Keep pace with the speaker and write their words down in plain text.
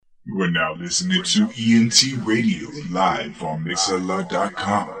You are now listening to ENT Radio live on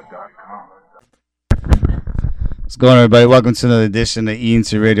Mixlr.com. What's going on, everybody? Welcome to another edition of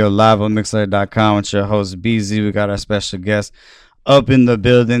ENT Radio live on Mixlr.com with your host BZ. We got our special guest up in the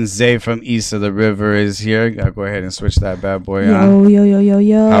building. Zay from East of the River is here. Gotta go ahead and switch that bad boy on. Yo.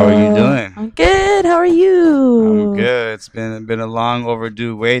 How are you doing? I'm good. How are you? I'm good. It's been a long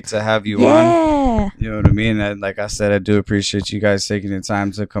overdue wait to have you on. Yeah. You know what I mean? And like I said, I do appreciate you guys taking the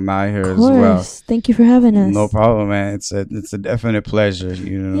time to come out here Of as course. well. Thank you for having us. No problem, man. It's a definite pleasure.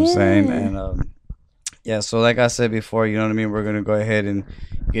 You know what I'm saying? And yeah, so like I said before, you know what I mean? We're going to go ahead and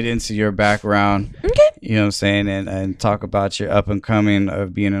get into your background. Okay. You know what I'm saying? And talk about your up and coming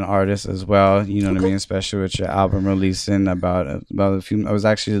of being an artist as well. You know what I mean? Especially with your album releasing about a few. It was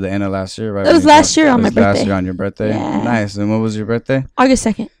actually the end of last year, right? It was last year on my birthday. Last year on your birthday? Yeah. Nice. And what was your birthday? August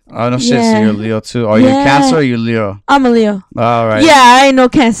 2nd. Oh, no shit. Yeah. So you're Leo too. Are you Cancer or you Leo? I'm a Leo. All right. Yeah, I ain't no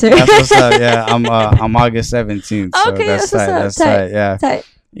Cancer. That's what's up. Yeah, I'm August 17th. So Okay, that's that's what's tight. up. That's Tight. tight. Yeah. Tight.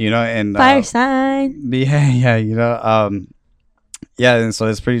 You know, and Fire sign. yeah, you know, yeah, and so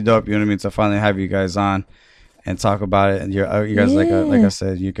it's pretty dope, you know what I mean, to finally have you guys on and talk about it. And you guys, like I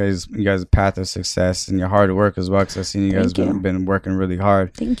said, you guys path of success and your hard work as well, because I've seen you guys been working really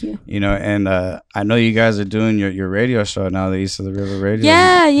hard. Thank you. You know, and I know you guys are doing your radio show now, the East of the River Radio.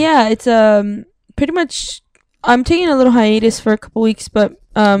 Yeah. It's pretty much. I'm taking a little hiatus for a couple weeks, but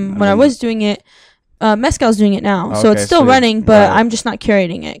when I was doing it. Mezcal's doing it now, so it's still running, but I'm just not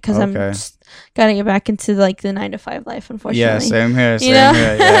curating it because I'm just gotta get back into like the 9-to-5 life, unfortunately. Yeah, same here. Here.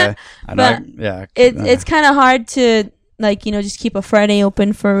 Yeah, I know. But it's kind of hard to like just keep a Friday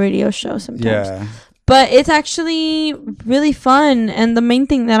open for a radio show sometimes. Yeah. But it's actually really fun, and the main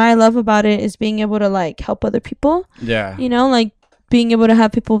thing that I love about it is being able to like help other people. Yeah. Like being able to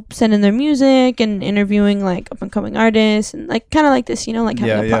have people send in their music and interviewing like up and coming artists and like kind of like this, like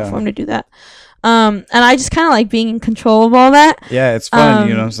having a platform to do that. And I just kind of like being in control of all that. Yeah, it's fun.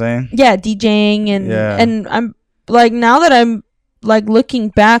 You know what I'm saying? Yeah, DJing and I'm like, now that I'm like looking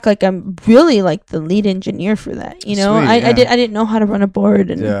back, like I'm really like the lead engineer for that. Sweet, I didn't know how to run a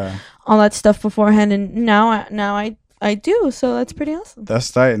board and all that stuff beforehand, and now I do. So that's pretty awesome.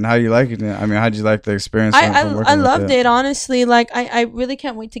 That's tight. And how you like it? I mean, how'd you like the experience? I loved it, honestly. Like I really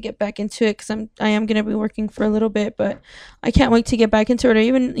can't wait to get back into it, because I am gonna be working for a little bit, but I can't wait to get back into it, or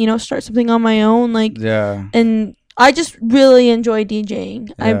even start something on my own. Like and I just really enjoy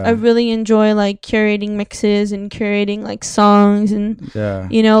DJing. I really enjoy like curating mixes and curating like songs and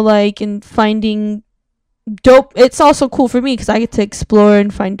like and finding dope. It's also cool for me because I get to explore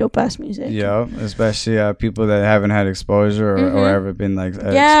and find dope ass music. Yeah, especially people that haven't had exposure or ever been like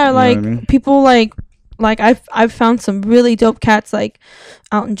people like I've found some really dope cats like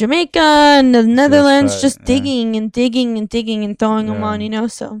out in Jamaica and the Netherlands, just digging and digging and digging and throwing them on,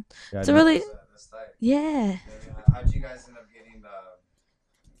 so it's a really How did you guys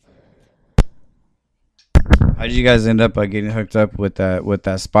end up getting hooked up with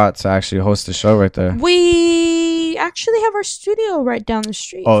that spot to actually host the show right there? We actually have our studio right down the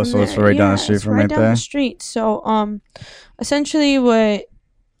street. Oh, so it's right down the street from right there? Down the street. So essentially what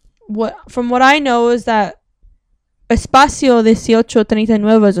from what I know is that Espacio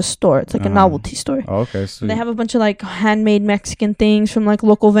 1839 is a store. It's like a novelty store. Oh, okay, sweet. They have a bunch of like handmade Mexican things from like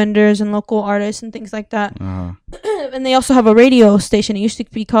local vendors and local artists and things like that. And they also have a radio station. It used to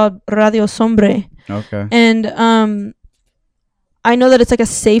be called Radio Sombre. Okay. And I know that it's like a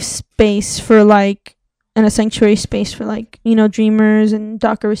safe space for like, and a sanctuary space for like, dreamers and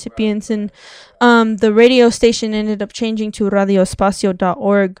DACA recipients. And the radio station ended up changing to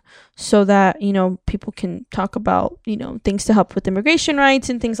radioespacio.org so that, people can talk about, things to help with immigration rights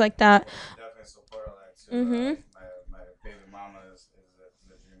and things like that. Definitely support all that too. My baby mama is a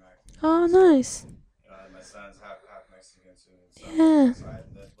dream actor. Oh, nice. My son's half Mexican too. So, Yeah. So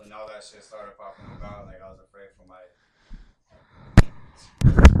when all that shit started popping about, like I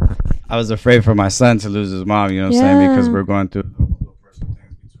was afraid for my son to lose his mom, you know what I'm saying? Because we're going through little personal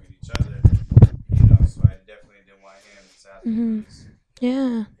things between each other, so I definitely didn't want him to have to lose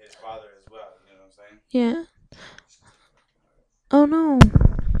his father as well, you know what I'm saying? Yeah. Oh, no.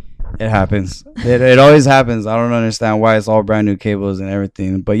 It happens. It always happens. I don't understand why it's all brand new cables and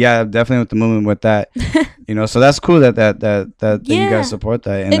everything. But yeah, definitely with the movement with that, so that's cool that you guys support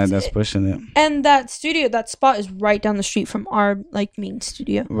that and that's pushing it. And that spot is right down the street from our like main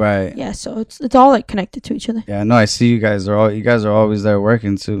studio. Right. Yeah, so it's all like connected to each other. Yeah, no, I see you guys are always there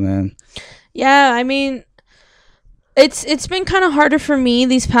working too, man. Yeah, I mean, it's been kind of harder for me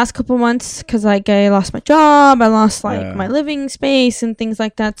these past couple months because like I lost my job, I lost like my living space and things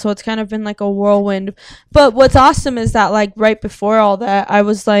like that, so it's kind of been like a whirlwind. But what's awesome is that like right before all that I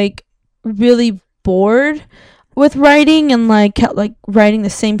was like really bored with writing and like kept like writing the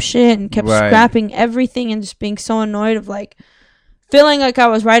same shit and kept scrapping everything and just being so annoyed of like feeling like I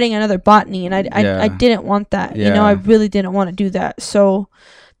was writing another botany, and I didn't want that. You know, I really didn't want to do that. So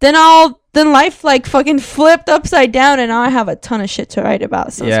then life like fucking flipped upside down, and now I have a ton of shit to write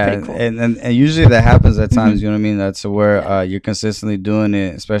about. So it's pretty cool. And usually that happens at times. You know what I mean? That's where you're consistently doing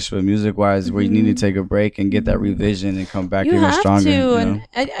it, especially with music wise, where you need to take a break and get that revision and come back even stronger. You have to,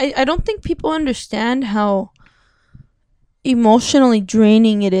 and I don't think people understand how emotionally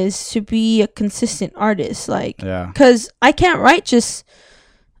draining it is to be a consistent artist. Like, because I can't write just.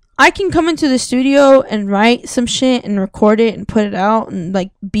 I can come into the studio and write some shit and record it and put it out and like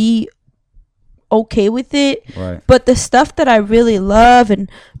be okay with it. Right. But the stuff that I really love and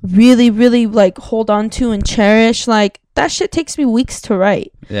really, really like hold on to and cherish, like that shit takes me weeks to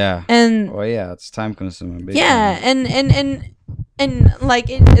write. Yeah. And it's time consuming. Yeah. And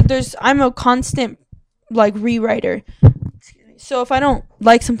like I'm a constant like rewriter. So if I don't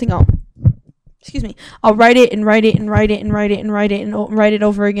like something, I'll write it and write it and write it and write it and write it and write it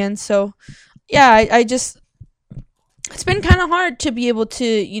over again. So, yeah, I just it's been kind of hard to be able to,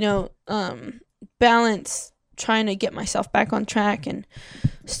 you know, balance trying to get myself back on track and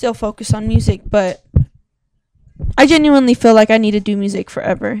still focus on music. But I genuinely feel like I need to do music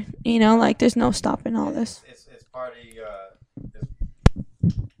forever. You know, like there's no stopping all this. It's part of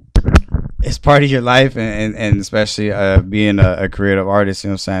it's part of your life, and especially being a creative artist. You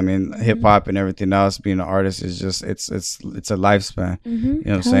know what I'm saying? I mean, hip hop and everything else. Being an artist is just it's a lifespan. You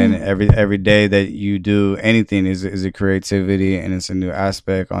know what I'm saying? Every day that you do anything is a creativity, and it's a new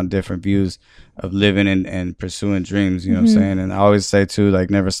aspect on different views of living and pursuing dreams. You know what I'm saying? And I always say too, like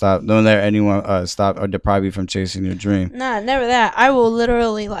never stop. Don't let anyone stop or deprive you from chasing your dream. Nah, never that. I will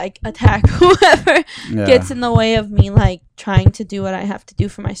literally like attack whoever gets in the way of me like trying to do what I have to do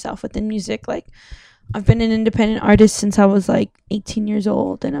for myself within music. Like I've been an independent artist since I was like 18 years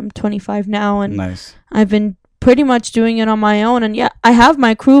old, and I'm 25 now, and I've been pretty much doing it on my own. And yeah, I have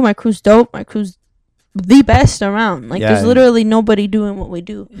my crew. My crew's dope. My crew's the best around. Like there's literally nobody doing what we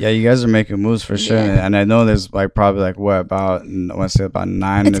do. Yeah, you guys are making moves for sure. And I know there's like probably like what about I want to say about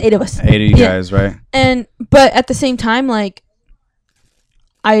 9 it's 8 of us. 8 of you guys, right? And but at the same time, like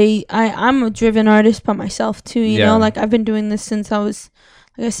I'm a driven artist by myself too, you know, like I've been doing this since I was,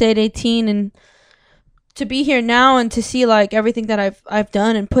 like I said, 18, and to be here now and to see like everything that I've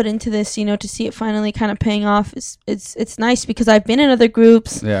done and put into this, you know, to see it finally kind of paying off, it's nice because I've been in other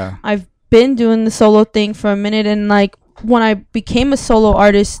groups. I've been doing the solo thing for a minute, and like when I became a solo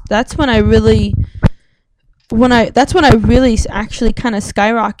artist, that's when I really actually kind of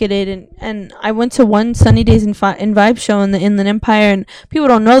skyrocketed, and I went to one Sunny Days in Vibe show in the Inland Empire, and people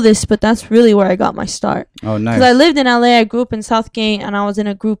don't know this, but that's really where I got my start. Oh, nice. Because I lived in LA, I grew up in Southgate, and I was in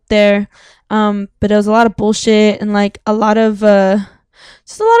a group there, but there was a lot of bullshit and like a lot of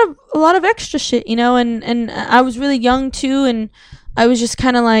just a lot of extra shit, you know, and I was really young too, and I was just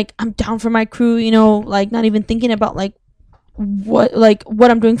kind of like, I'm down for my crew, you know, like not even thinking about like what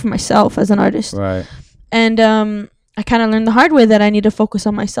I'm doing for myself as an artist. Right. And I kind of learned the hard way that I need to focus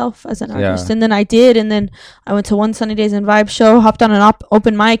on myself as an artist. And then I did. And then I went to one Sunny Days in Vibe show, hopped on an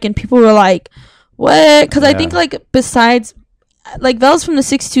open mic, and people were like, what? Because I think like besides, like Vel's from the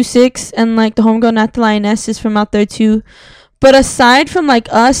 626 and like the homegirl Nat the Lioness is from out there too. But aside from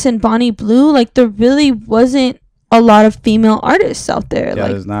like us and Bonnie Blue, like there really wasn't a lot of female artists out there. Yeah,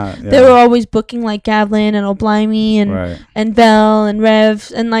 like there's not. Yeah. They were always booking like Gavlin and Oblimey and Vel and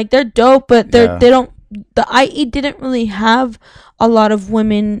Rev, and like they're dope, but they don't. The IE didn't really have a lot of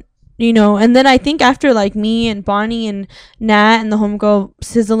women, you know. And then I think after like me and Bonnie and Nat and the homegirl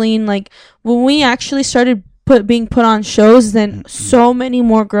Sizzling, like when we actually started being put on shows, then so many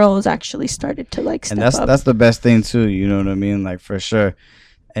more girls actually started to like step up. And that's the best thing too, you know what I mean, like for sure.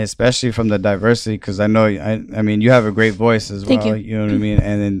 And especially from the diversity, because I know I mean you have a great voice as well. You know what I mean,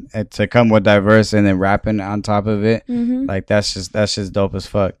 and then to come with diverse and then rapping on top of it, like that's just dope as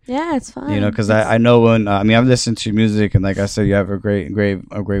fuck. Yeah, it's fun. You know, because I know when I mean I've listened to your music, and like I said, you have a great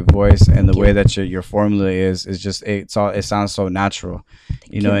voice, and the way that your formula is just it sounds so natural.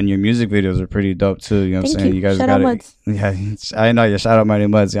 You know, and your music videos are pretty dope too. You know what I'm saying? You guys got it. Yeah, I know. Yeah, shout out Mighty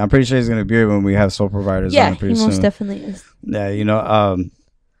Muds. I'm pretty sure he's gonna be here when we have Soul Providers on pretty soon. Yeah, he most definitely is. Yeah, you know,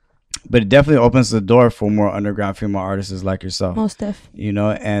 but it definitely opens the door for more underground female artists like yourself. Most def. You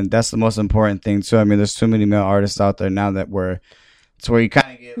know, and that's the most important thing too. I mean, there's too many male artists out there now that where to where you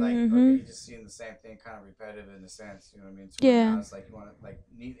kind of get like, okay, you're just seeing the same thing, kind of repetitive in a sense. You know what I mean? Now it's like you want to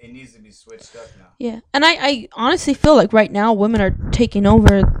it needs to be switched up now. Yeah, and I honestly feel like right now women are taking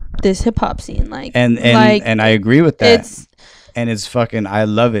over this hip hop scene, like and I agree with that. It's fucking, I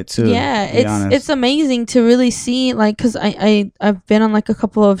love it too. Yeah, it's amazing to really see, like, because I've been on like a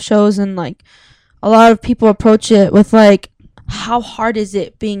couple of shows and like a lot of people approach it with like, how hard is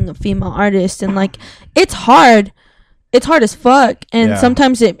it being a female artist, and like it's hard as fuck, and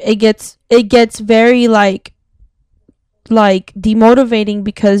sometimes it gets very like demotivating,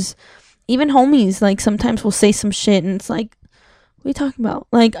 because even homies like sometimes will say some shit and it's like, what are you talking about?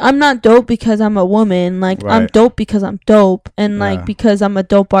 Like, I'm not dope because I'm a woman. Like, I'm dope because I'm dope, and like because I'm a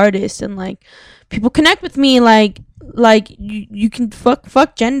dope artist, and like people connect with me. Like you can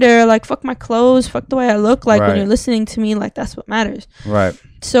fuck gender, like fuck my clothes, fuck the way I look. Like when you're listening to me, like that's what matters. Right.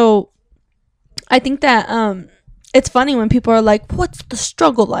 So I think that it's funny when people are like, what's the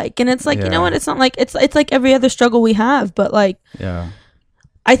struggle like? And it's like, you know what? It's not like it's like every other struggle we have, but like,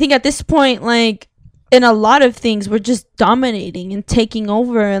 I think at this point, like, in a lot of things, we're just dominating and taking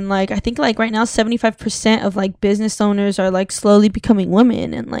over. And like, I think like right now 75% of like business owners are like slowly becoming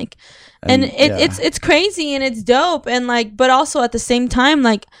women, and like, and it's crazy and it's dope, and like, but also at the same time,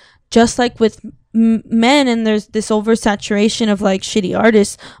 like, just like with men, and there's this oversaturation of like shitty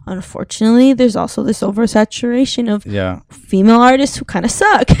artists, unfortunately there's also this oversaturation of female artists who kind of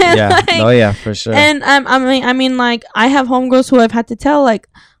suck. Like, for sure. And I mean like, I have homegirls who I've had to tell, like,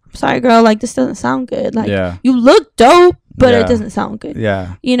 I'm sorry girl, like this doesn't sound good, like you look dope but it doesn't sound good,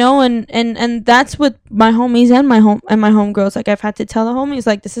 you know. And that's with my homies and my homegirls. Like, I've had to tell the homies,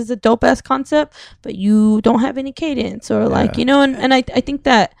 like, this is a dope ass concept but you don't have any cadence, or like, you know. And I think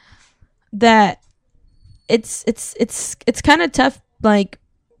that it's kind of tough, like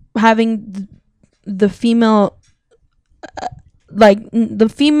having the female like the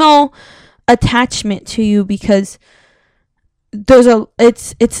female attachment to you, because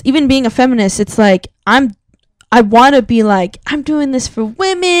it's even being a feminist, it's like I want to be like, I'm doing this for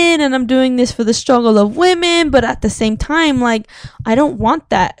women and I'm doing this for the struggle of women, but at the same time, like, I don't want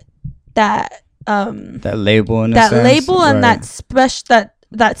that label in that label and that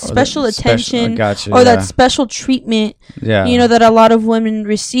special attention that special treatment, you know, that a lot of women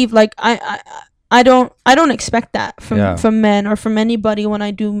receive. Like, I don't expect that from men or from anybody when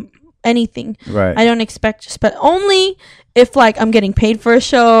I do anything. I don't expect, but only if like I'm getting paid for a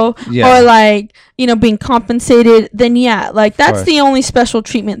show or like, you know, being compensated, then like that's the only special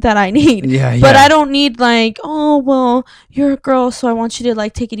treatment that I need. But I don't need like, oh well, you're a girl, so I want you to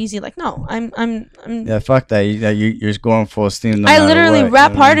like take it easy. Like, no, I'm fuck that. You're going full steam. I literally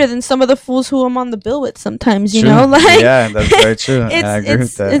rap harder than some of the fools who I'm on the bill with sometimes, you know. Like, that's very true. I agree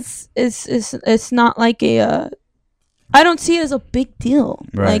with that. It's not like I don't see it as a big deal.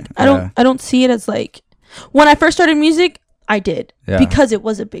 Like, I don't see it as like, when I first started music, I did because it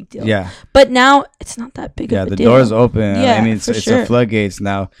was a big deal. But now it's not that big of a deal. The door's open. I mean, it's a floodgates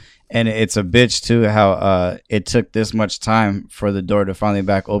now, and it's a bitch too how it took this much time for the door to finally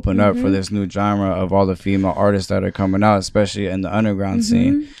back open up for this new genre of all the female artists that are coming out, especially in the underground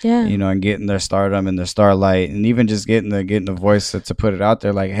scene. You know, and getting their stardom and their starlight, and even just getting the voice to put it out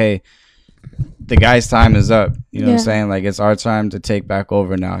there. Like, hey, the guy's time is up. You know what I'm saying? Like, it's our time to take back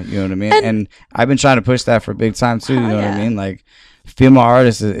over now. You know what I mean? And I've been trying to push that for big time too. You know what I mean? Like, female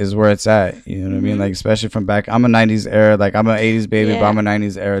artists is where it's at. You know what I mean? Like, especially from back, I'm a 90s era. Like, I'm an 80s baby, but I'm a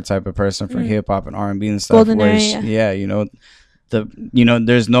 90s era type of person for hip hop and R&B and stuff. Golden era, you know,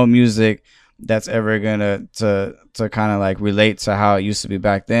 there's no music that's ever gonna to kind of like relate to how it used to be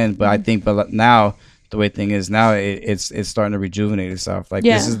back then. But I think, but now, the way thing is now, it's starting to rejuvenate itself. Like,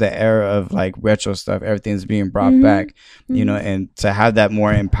 this is the era of like retro stuff. Everything's being brought back, you know, and to have that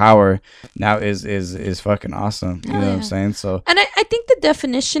more in power now is fucking awesome. You know what I'm saying? So, and I think the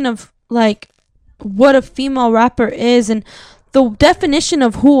definition of like what a female rapper is, and the definition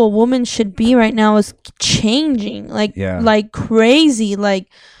of who a woman should be right now is changing like crazy. Like,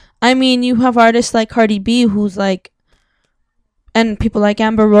 I mean, you have artists like Cardi B, who's like, and people like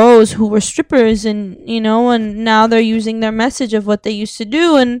Amber Rose, who were strippers, and you know, and now they're using their message of what they used to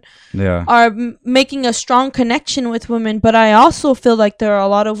do, and are making a strong connection with women. But I also feel like there are a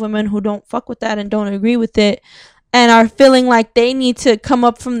lot of women who don't fuck with that and don't agree with it, and are feeling like they need to come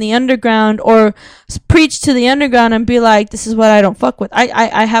up from the underground or preach to the underground and be like, this is what I don't fuck with.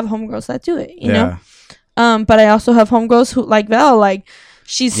 I have homegirls that do it, you know. But I also have homegirls who, like Vel, like,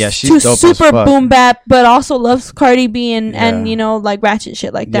 she's super boom bap, but also loves Cardi B and you know, like ratchet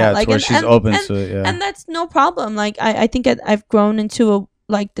shit like that. Like, and she's open to it, and that's no problem. Like, I think I've grown into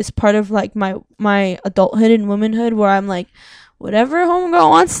like this part of like my adulthood and womanhood where I'm like, whatever homegirl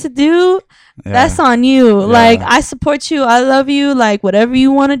wants to do, that's on you. Yeah. Like, I support you. I love you. Like, whatever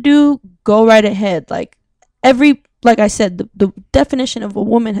you want to do, go right ahead. Like I said, the definition of a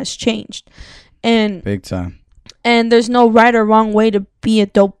woman has changed. And big time. And there's no right or wrong way to be a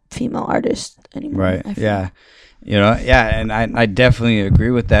dope female artist anymore. Right. Yeah. You know, yeah. And I definitely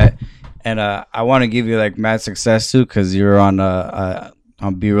agree with that. And I want to give you like mad success too, because you're on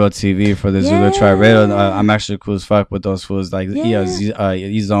B-Roll TV for the Zulu Tribe Radio. I'm actually cool as fuck with those fools like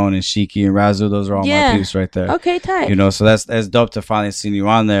E-Zone and Shiki and Razu. Those are all my peeps right there. Okay, tight. You know, so that's dope to finally see you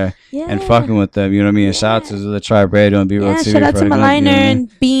on there and fucking with them. You know what I mean? And shout out to Zulu Tribe Radio and B-Roll TV. Shout out to Maliner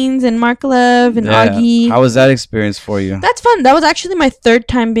and Beans and Mark Love and Augie. How was that experience for you? That's fun. That was actually my third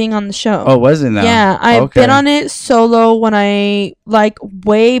time being on the show. Oh, was it now? Yeah, I've been on it solo when I like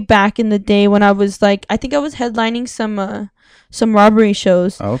way back in the day when I was like, I think I was headlining some robbery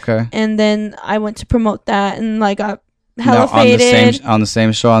shows. Okay. And then I went to promote that and like got hella faded. On the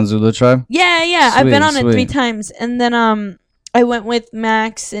same show on Zulu Tribe? Yeah. Sweet, I've been on it 3 times. And then I went with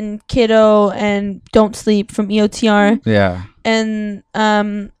Max and Kiddo and Don't Sleep from EOTR. Yeah. And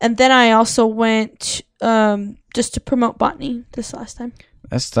then I also went just to promote Botany this last time.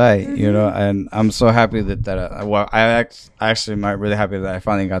 That's tight, you know, and I'm so happy that I actually am really happy that I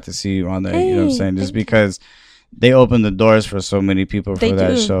finally got to see you on there. You know what I'm saying? Just because they opened the doors for so many people for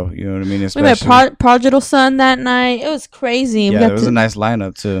that show. You know what I mean? Especially, we met Prodigal Son that night. It was crazy. Yeah, it was a nice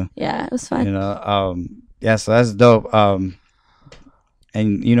lineup too. Yeah, it was fun. You know, so that's dope.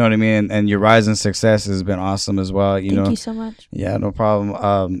 And you know what I mean? And your rise in success has been awesome as well. Thank you so much. Yeah, no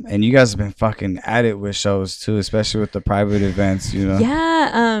problem. And you guys have been fucking at it with shows too, especially with the private events, you know?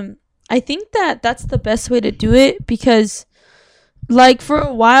 Yeah, I think that's the best way to do it because like for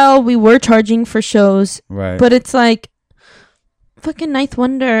a while we were charging for shows, right? But it's like fucking Ninth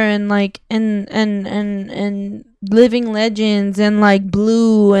Wonder and like and Living Legends and like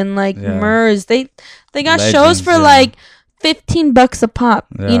Blue and like Murs. They got Legends, shows for like $15 a pop.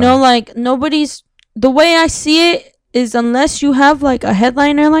 You know, like nobody's. The way I see it is unless you have like a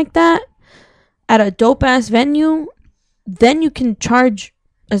headliner like that at a dope ass venue, then you can charge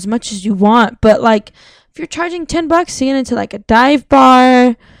as much as you want. But like if you're charging $10 to get into like a dive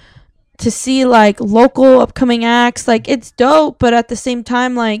bar to see like local upcoming acts, like it's dope, but at the same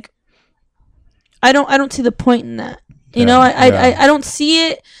time, like I don't see the point in that. You know, I don't see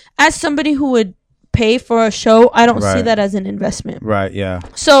it as somebody who would pay for a show. I don't see that as an investment. Right. Yeah.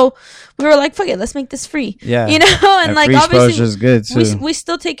 So we were like, fuck it, let's make this free. Yeah. You know, and like obviously is good too. We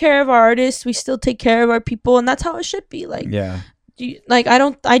still take care of our artists. We still take care of our people, and that's how it should be. Like, yeah. Like I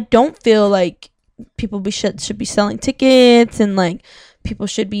don't feel like people should be selling tickets and like people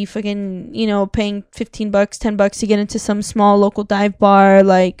should be fucking, you know, paying $15, $10 to get into some small local dive bar.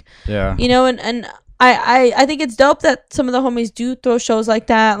 Like, yeah. You know, and I think it's dope that some of the homies do throw shows like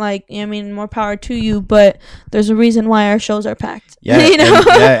that. Like, I mean, more power to you, but there's a reason why our shows are packed. Yeah, you know?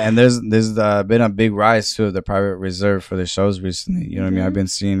 and there's been a big rise to the private reserve for the shows recently. You know what I mean? I've been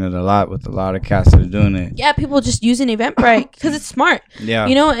seeing it a lot with a lot of cats that are doing it. Yeah, people just using Eventbrite because it's smart. Yeah,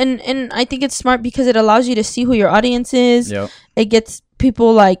 you know, and I think it's smart because it allows you to see who your audience is. Yep. It gets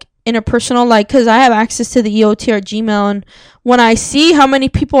people like interpersonal, like, because I have access to the EOTR Gmail, and when I see how many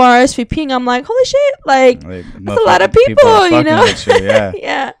people are RSVPing, I'm like, holy shit, like that's a lot of people, you know? Yeah.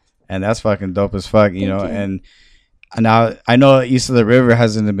 Yeah. And that's fucking dope as fuck, you know? And now I know East of the River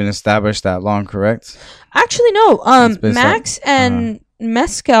hasn't been established that long, correct? Actually, no. Max and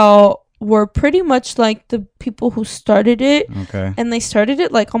Mescal were pretty much like the people who started it. Okay. And they started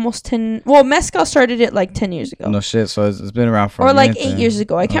it like almost 10. Well, Mescal started it like 10 years ago. No shit. So it's been around for or like 8 years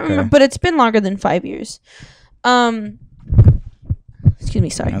ago. I can't remember, but it's been longer than 5 years. Excuse me.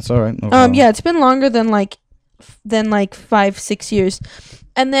 Sorry. That's all right. No problem. Yeah, it's been longer than like 5-6 years.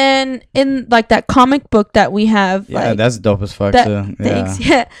 And then in like that comic book that we have, yeah, like, that's dope as fuck too. Thanks.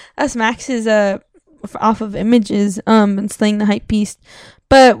 Yeah, that's Max's off of Images and Slaying the Hype Beast.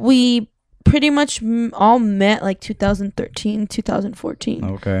 But we pretty much all met like 2013, 2014.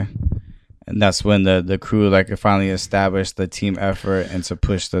 Okay. And that's when the crew like finally established the team effort and to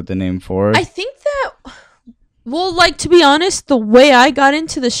push the name forward. I think that, well, like, to be honest, the way I got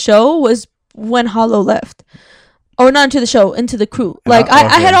into the show was when Hollow left. Or not into the show, into the crew. Like,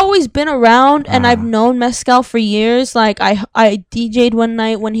 I had always been around, and I've known Mescal for years. Like, I DJ'd one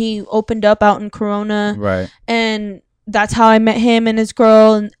night when he opened up out in Corona. Right. And that's how I met him and his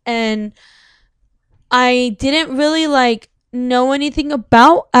girl. And I didn't really, like, know anything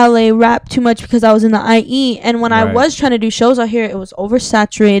about LA rap too much because I was in the IE. And when I was trying to do shows out here, it was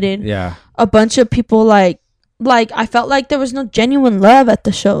oversaturated. Yeah. A bunch of people, like, like I felt like there was no genuine love at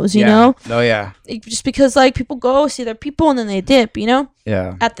the shows, you know? Oh yeah. Just because like people go see their people and then they dip, you know?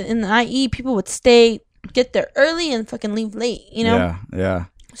 Yeah. In the IE, people would stay, get there early and fucking leave late, you know? Yeah, yeah.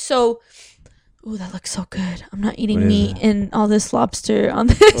 So, ooh, that looks so good. I'm not eating meat and all this lobster on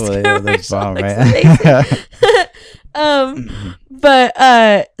this. Oh, yeah, that's bomb, right?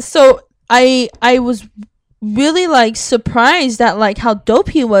 But so I was really like surprised at like how dope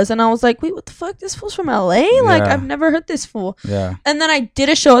he was, and I was like, wait, what the fuck, this fool's from LA? Like I've never heard this fool. Yeah. And then I did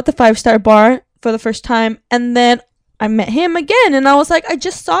a show at the 5-Star Bar for the first time, and then I met him again, and I was like, I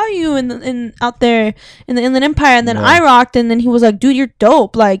just saw you in out there in the Inland Empire, and then I rocked, and then he was like, dude, you're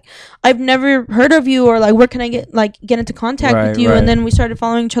dope, like I've never heard of you, or like where can I get into contact with you? And then we started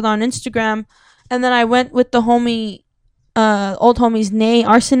following each other on Instagram, and then I went with the homie old homies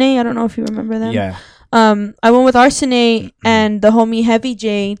Arsene, I don't know if you remember them. Yeah. I went with Arsene and the homie Heavy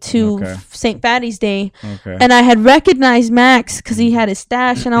J to St. Patty's Day. Okay. And I had recognized Max because he had his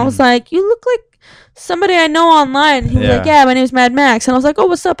stash, and I was like, you look like somebody I know online. And he was like, yeah, my name's Mad Max. And I was like, oh,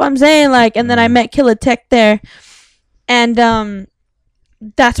 what's up? I'm Zay. Like, and then I met Killa Tech there. And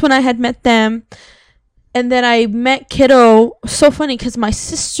that's when I had met them. And then I met Kiddo. So funny because my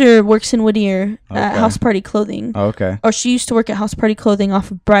sister works in Whittier at House Party Clothing. Oh, okay. Or she used to work at House Party Clothing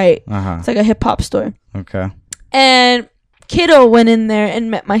off of Bright. It's like a hip hop store. Okay. And Kiddo went in there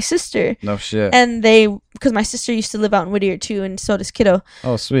and met my sister. No shit. And because my sister used to live out in Whittier too, and so does Kiddo.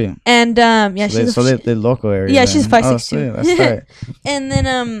 Oh, sweet. And yeah, they're local area. Yeah, she's 5'6". That's right. And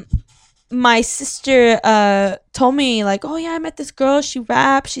then my sister told me like, oh yeah, I met this girl, she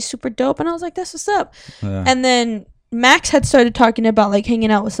raps, she's super dope, and I was like, that's what's up. Yeah. And then Max had started talking about like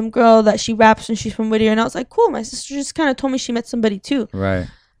hanging out with some girl that she raps and she's from Whittier, and I was like, cool. My sister just kind of told me she met somebody too. Right.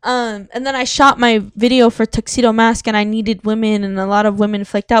 And then I shot my video for Tuxedo Mask, and I needed women, and a lot of women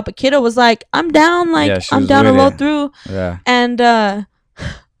flaked out, but Kiddo was like, I'm down, like I'm down to roll through. Yeah. And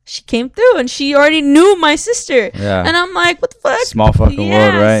she came through, and she already knew my sister. Yeah. And I'm like, what the fuck? Small fucking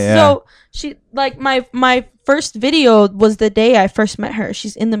world, right? Yeah. So she like my first video was the day I first met her.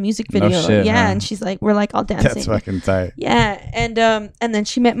 She's in the music video. No shit, yeah, huh? And she's like, we're like all dancing. That's fucking tight. Yeah. And then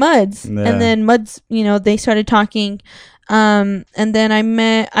she met Muds. Yeah. And then Muds, you know, they started talking. And then I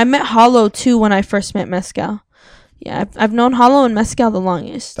met Hollow too when I first met Mescal. Yeah, I've known Hollow and Mescal the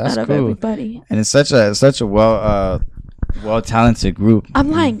longest out of everybody. And it's such a well talented group.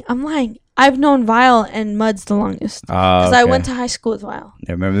 I'm lying. I've known Vile and Muds the longest because I went to high school with Vile.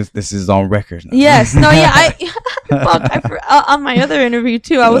 Yeah, remember this is on record. Yes. No. Yeah. On my other interview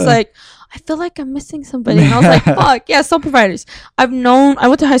too, I was like, I feel like I'm missing somebody, and I was like, fuck yeah, Soul Providers. I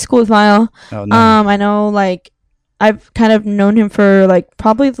went to high school with Vile. Oh, no. I know, like, I've kind of known him for like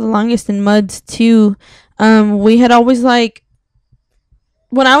probably the longest in Muds too. We had always like,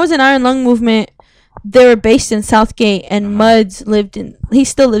 when I was in Iron Lung Movement, they were based in Southgate, and Muds he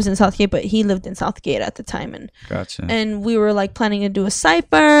still lives in Southgate, but he lived in Southgate at the time. And gotcha. And we were like planning to do a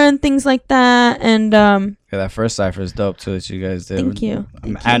cypher and things like that. And yeah, that first cypher is dope too that you guys did. Thank you.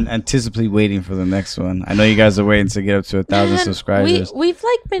 And anticipately waiting for the next one. I know you guys are waiting to get up to 1,000 subscribers. We've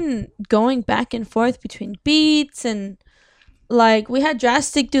like been going back and forth between beats, and like we had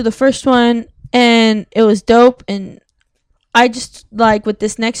Drastic do the first one, and it was dope. And I just like with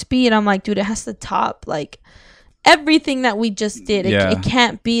this next beat, I'm like, dude, it has to top like everything that we just did. It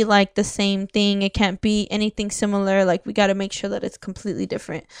can't be like the same thing. It can't be anything similar. Like we got to make sure that it's completely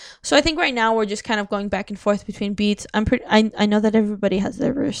different. So I think right now we're just kind of going back and forth between beats. I know that everybody has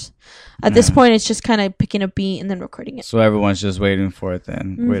their verse. At this point, it's just kind of picking a beat and then recording it. So everyone's just waiting for it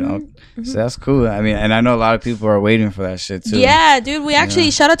then. So that's cool. I mean, and I know a lot of people are waiting for that shit too. Yeah, dude. We actually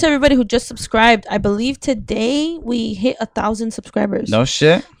shout out to everybody who just subscribed. I believe today we hit 1,000 subscribers. No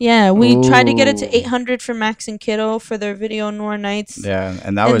shit. Yeah, we tried to get it to 800 for Max and Kiddo for their video Noir Nights. Yeah,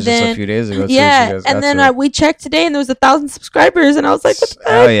 and that was just a few days ago too. Yeah, and then we checked today, and there was 1,000 subscribers, and I was like, what the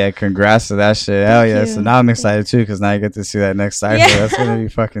heck? Hell yeah, congrats to that shit. Hell yeah. So now I'm excited too, because now you get to see that next cypher. Yeah. That's gonna be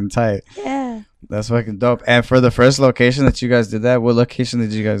fucking tight. Yeah, that's fucking dope. And for the first location that you guys did that, what location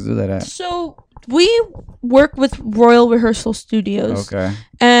did you guys do that at? So we work with Royal Rehearsal Studios. Okay.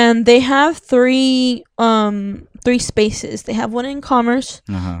 And they have three spaces. They have one in Commerce.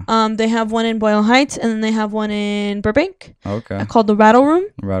 They have one in Boyle Heights, and then they have one in Burbank. Okay. Called the Rattle Room.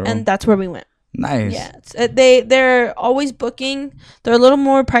 And that's where we went. Nice. Yeah. They're always booking. They're a little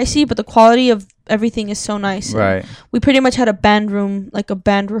more pricey, but the quality of everything is so nice. Right. We pretty much had a band room, like a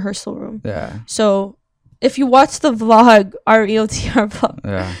band rehearsal room. Yeah. So if you watch the vlog, our EOTR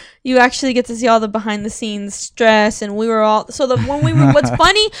vlog, you actually get to see all the behind the scenes stress, and we were all when we were. What's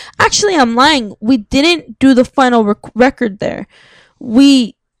funny? Actually, I'm lying. We didn't do the final record there.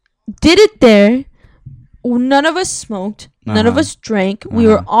 We did it there, none of us smoked. None of us drank. We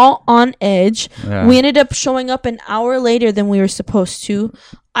were all on edge. Yeah. We ended up showing up an hour later than we were supposed to.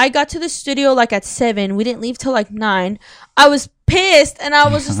 I got to the studio like at 7. We didn't leave till like 9. I was pissed and I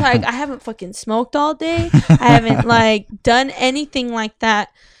was just like, I haven't fucking smoked all day. I haven't like done anything like that.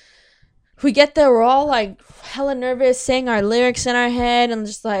 We get there, we're all like hella nervous, saying our lyrics in our head and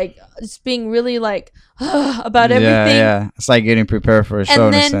just being really like about everything. Yeah, it's like getting prepared for a show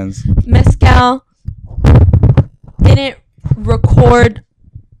in a sense. Mezcal didn't record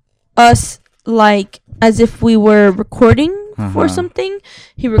us like as if we were recording for something.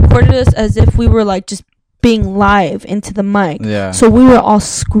 He recorded us as if we were like just being live into the mic. Yeah. So we were all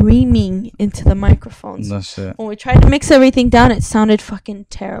screaming into the microphones. No shit. When we tried to mix everything down, it sounded fucking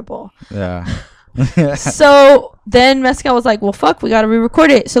terrible. Yeah. So then Mezcal was like, well, fuck, we gotta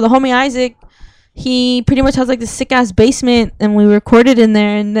re-record it. So the homie Isaac, he pretty much has like this sick ass basement and we recorded in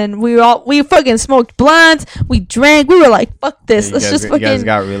there, and then we fucking smoked blunts, we drank, we were like, fuck this, yeah, you guys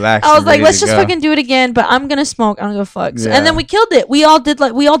got relaxed. I was like, let's just fucking do it again, but I'm gonna smoke, I don't give a fuck. Yeah. And then we killed it. We all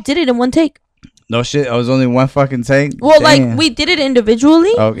did it in one take. No shit, it was only one fucking take? Well, damn. Like, we did it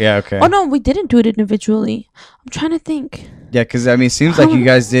individually. Oh, yeah, okay. Oh, no, we didn't do it individually. I'm trying to think. Yeah, because, I mean, it seems like you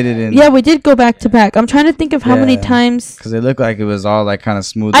guys did it in... Yeah, we did go back to back. I'm trying to think of how many times... Because it looked like it was all, like, kind of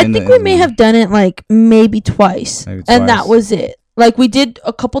smooth. I think we may have done it, like, maybe twice. And that was it. Like, we did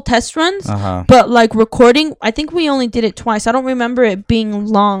a couple test runs, but, like, recording, I think we only did it twice. I don't remember it being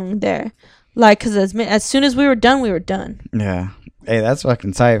long there. Like, because as soon as we were done, we were done. Yeah. Hey, that's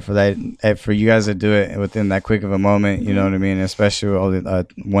fucking tight for that. For you guys to do it within that quick of a moment, you know what I mean? Especially with only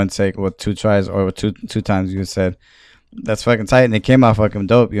one take, with 2 tries, or two times you said. That's fucking tight, and it came out fucking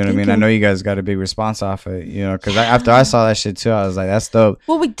dope. You know what I mean? I know you guys got a big response off it. You know, because after I saw that shit too, I was like, "That's dope."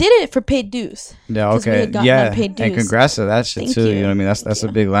 Well, we did it for paid dues. Yeah. Okay. Yeah. And congrats to that shit too. You know what I mean? That's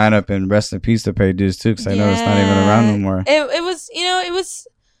a big lineup, and rest in peace to paid dues too, because I know it's not even around no more. It was, it was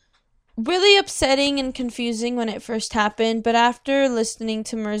really upsetting and confusing when it first happened, but after listening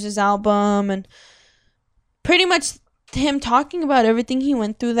to Merz's album and pretty much him talking about everything he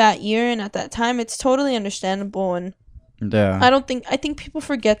went through that year and at that time, it's totally understandable. And I think people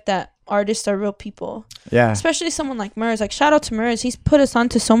forget that artists are real people. Yeah. Especially someone like Merz. Like, shout out to Merz. He's put us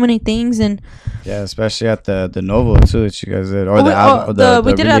onto so many things. And yeah, especially at the Novo too that you guys did. Or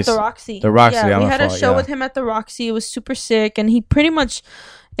we did it at the Roxy. The Roxy. Yeah, we had a show with him at the Roxy. It was super sick, and he pretty much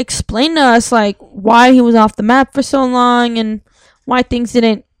explained to us like why he was off the map for so long and why things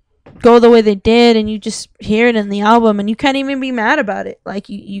didn't go the way they did, and you just hear it in the album and you can't even be mad about it. Like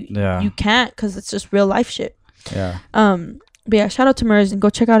you can't, because it's just real life shit. Yeah. But yeah, shout out to Merz and go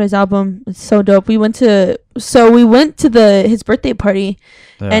check out his album. It's so dope. We went to his birthday party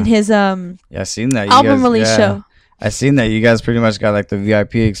and his I seen that album release show. I seen that you guys pretty much got like the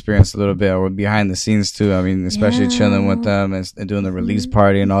VIP experience a little bit, or behind the scenes too. I mean, especially chilling with them and doing the release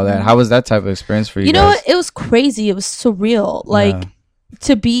party and all that. How was that type of experience for you? You know what? It was crazy. It was surreal. Like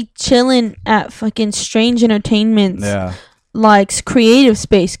to be chilling at fucking Strange Entertainment's like creative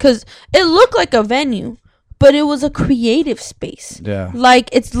space, because it looked like a venue, but it was a creative space. Yeah. Like,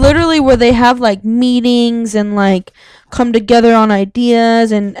 it's literally where they have like meetings and like come together on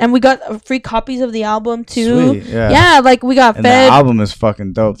ideas, and we got free copies of the album too. Sweet, yeah, like we got and fed. The album is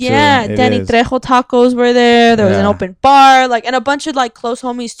fucking dope too. Yeah, Danny Trejo tacos were there. There was an open bar, like, and a bunch of like close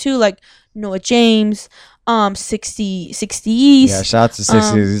homies too, like Noah James, 60 East. Yeah, shout out to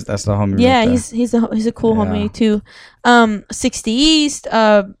 60 East. That's the homie. Yeah, right, he's a cool homie too. 60 East.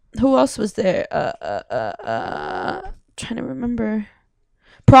 Who else was there? Trying to remember.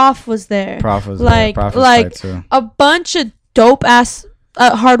 Prof was there. Prof was like there. Prof was like too. A bunch of dope ass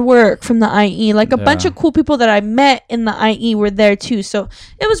hard work from the IE. Like a bunch of cool people that I met in the IE were there too. So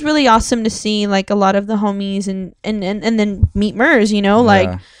it was really awesome to see like a lot of the homies and then meet Merz. You know,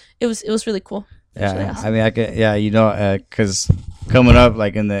 like it was really cool. Yeah, really awesome. I mean, I could, you know, because coming up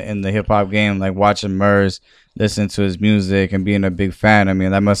like in the hip hop game, like watching Merz, listening to his music and being a big fan, I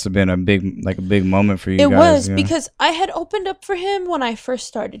mean, that must have been a big moment for you. It guys, was because I had opened up for him when I first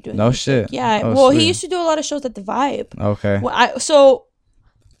started doing music. Shit. Yeah, well, sweet. He used to do a lot of shows at the Vibe. Okay. So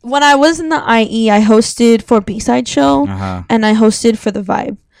when I was in the IE, I hosted for B-Side Show and I hosted for the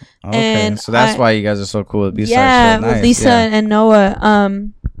Vibe. Okay, and so that's why you guys are so cool with B-Side Show. Nice. With Lisa and Noah,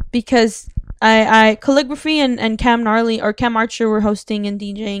 because I Calligraphy and Cam Archer were hosting and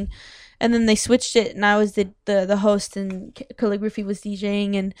DJing. And then they switched it, and I was the host, and Calligraphy was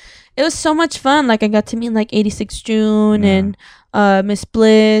DJing, and it was so much fun. Like, I got to meet like 86 June and Miss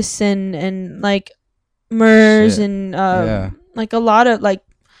Bliss and like Merz and like a lot of like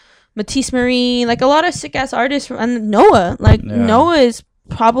Matisse Marie, like a lot of sick ass artists and Noah. Like Noah is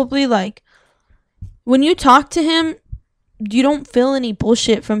probably like when you talk to him, you don't feel any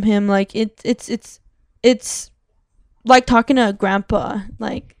bullshit from him. Like it's like talking to a grandpa.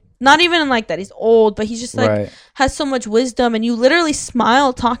 Like not even like that he's old, but he's just like has so much wisdom, and you literally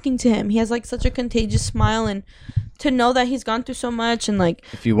smile talking to him. He has like such a contagious smile, and to know that he's gone through so much, and like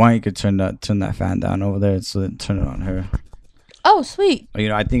if you want, you could turn that fan down over there, so turn it on her. Oh, sweet. You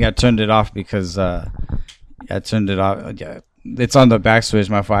know, I think I turned it off because I turned it off. Yeah, it's on the back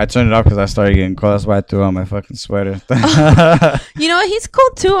switch. My fault. I turned it off because I started getting cold. That's why I threw on my fucking sweater. You know what? He's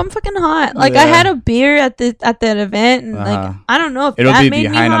cold too. I'm fucking hot. Like I had a beer at that event, and like I don't know if it'll that be made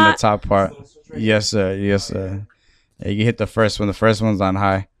behind me hot. On the top part. Yes, sir. Yes, sir. Yeah, you hit the first one. The first one's on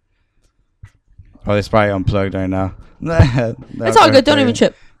high. Oh, it's probably unplugged right now. It's all good. Don't even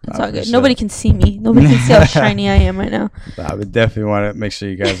trip. It's all good. Sure. Nobody can see me. Nobody can see how shiny I am right now. I would definitely want to make sure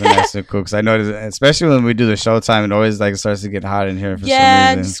you guys are nice and cool, because I notice, especially when we do the showtime, it always like starts to get hot in here for some reason.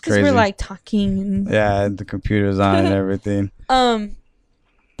 Yeah, just because we're like talking. And yeah, the computer's on and everything.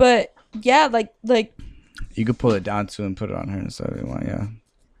 But yeah, like you could pull it down too and put it on her and stuff if you want. Yeah.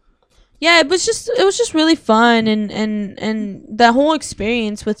 Yeah, it was just really fun, and that whole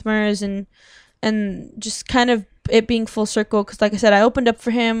experience with Murs and just kind of it being full circle, because like I said, I opened up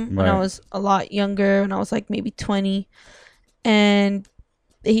for him when I was a lot younger, when I was like maybe 20, and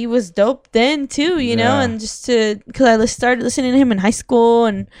he was dope then too, you know, and just because I started listening to him in high school,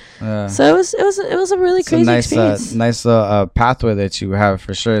 and so it was a really crazy experience. Nice pathway that you have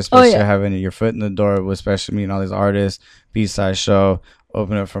for sure, especially having your foot in the door, especially meeting all these artists, B-side show.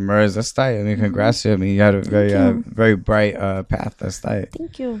 Open up for Murs. That's tight. I mean, congrats to you. I mean, you had a very bright path. That's tight.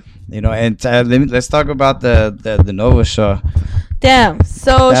 Thank you. You know, and let's talk about the Nova show. Damn.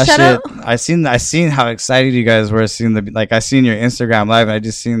 So shout out. I seen how excited you guys were. Seeing I seen your Instagram live, and I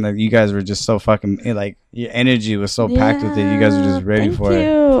just seen that you guys were just so fucking like your energy was so packed with it. You guys were just ready for it.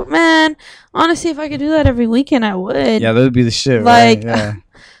 Thank you, man. Honestly, if I could do that every weekend, I would. Yeah, that would be the shit. Like, right? Yeah.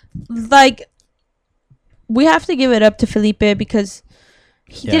 Like we have to give it up to Felipe, because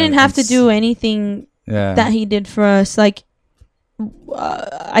he didn't have to do anything that he did for us. Like,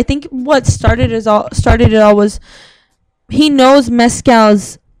 I think what started it all was he knows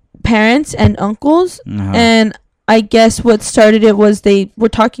Mezcal's parents and uncles, and I guess what started it was they were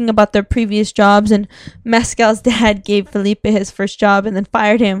talking about their previous jobs, and Mezcal's dad gave Felipe his first job and then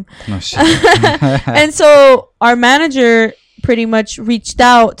fired him. Oh, shit. And so our manager pretty much reached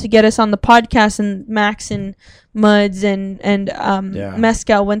out to get us on the podcast, and Max and Muds and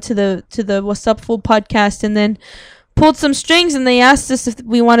Mezcal went to the What's Up Fool podcast, and then pulled some strings, and they asked us if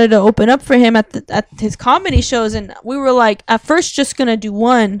we wanted to open up for him at his comedy shows, and we were like at first just gonna do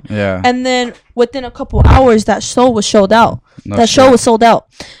one, and then within a couple hours that show was sold out. Show was sold out,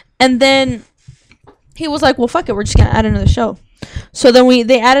 and then he was like, well, fuck it, we're just gonna add another show. So then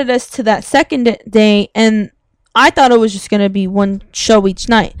they added us to that second day, and I thought it was just going to be one show each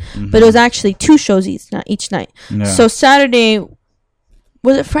night, but it was actually 2 shows each night. Yeah. So Saturday,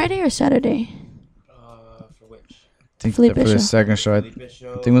 was it Friday or Saturday? For which? I think for the second show. I think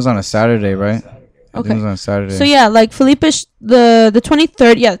it was on a Saturday, right? Okay. I think it was on a Saturday. So yeah, like Felipe, the 23rd,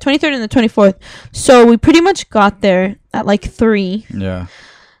 the 23rd and the 24th. So we pretty much got there at like 3. Yeah.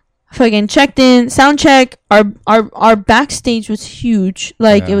 Fucking checked in, sound check. Our backstage was huge.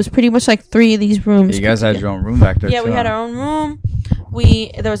 Like it was pretty much like 3 of these rooms. You guys had your own room back there. Yeah, we had our own room.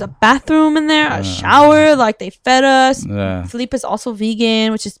 There was a bathroom in there, a shower. Like they fed us. Yeah. Felipe is also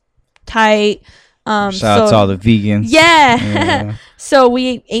vegan, which is tight. Shout out to all the vegans. Yeah. So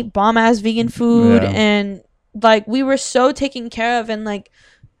we ate bomb ass vegan food, and like we were so taken care of, and like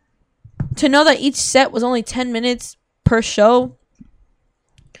to know that each set was only 10 minutes per show.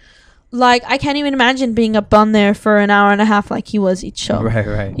 Like, I can't even imagine being up on there for an hour and a half like he was each show.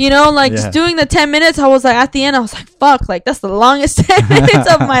 Right. You know, like, just doing the 10 minutes, I was like, at the end, I was like, fuck, like, that's the longest 10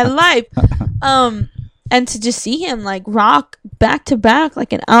 minutes of my life. And to just see him, like, rock back to back,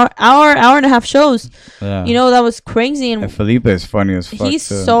 like, an hour and a half shows. Yeah. You know, that was crazy. And Felipe is funny as fuck, he's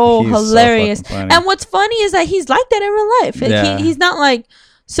so hilarious. So and what's funny is that he's like that in real life. Like, he's not, like,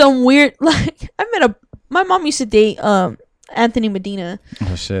 some weird, like, my mom used to date, Anthony Medina.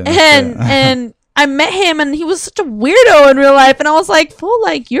 Oh shit. And I met him, and he was such a weirdo in real life, and I was like, fool,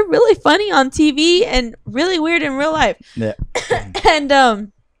 like, you're really funny on TV and really weird in real life. Yeah.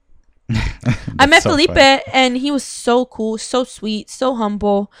 And I met Felipe, and he was so cool, so sweet, so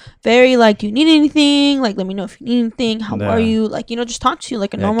humble, very like, do you need anything? Like, let me know if you need anything. How are you? Like, you know, just talk to you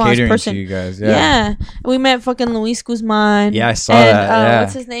like a normal ass person. To you guys. Yeah. We met fucking Luis Guzman. Yeah, I saw that.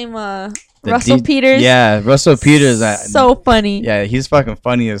 What's his name? Russell Peters. Yeah, Russell Peters. So funny. Yeah, he's fucking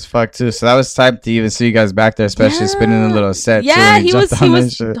funny as fuck too. So that was type to even see you guys back there, especially spinning a little set. Yeah, he was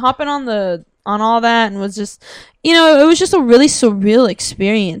hopping on the on all that, and was just, you know, it was just a really surreal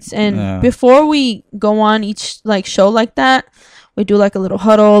experience. And before we go on each like show like that, we do like a little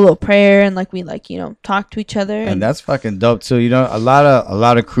huddle, a little prayer, and like we like, you know, talk to each other. And that's fucking dope too. You know, a lot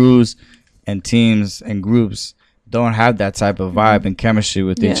of crews and teams and groups don't have that type of vibe and chemistry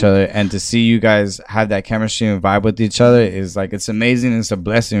with each other, and to see you guys have that chemistry and vibe with each other is like, it's amazing. It's a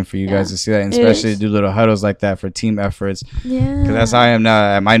blessing for you guys to see that, and especially to do little huddles like that for team efforts. Because that's how I am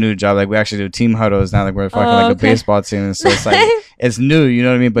now at my new job. Like, we actually do team huddles now. Like, we're fucking like a baseball team, and so it's like it's new, you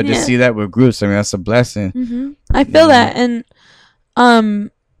know what I mean? But to see that with groups, I mean, that's a blessing. I feel that. And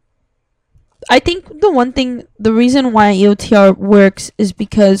I think the reason why EOTR works is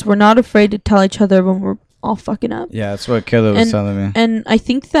because we're not afraid to tell each other when we're all fucking up. Yeah, that's what Killer was telling me. And I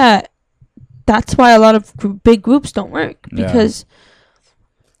think that's why a lot of big groups don't work, because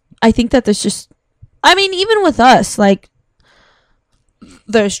I think that there's just, I mean, even with us, like,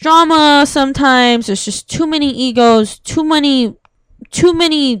 there's drama sometimes. There's just too many egos, too many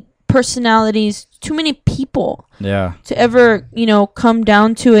personalities, too many people to ever, you know, come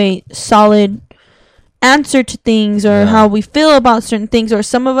down to a solid answer to things, or how we feel about certain things. Or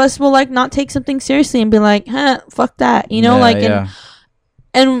some of us will like not take something seriously and be like, fuck that, you know,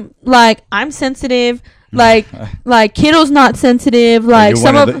 and like, I'm sensitive, like Kiddo's not sensitive, like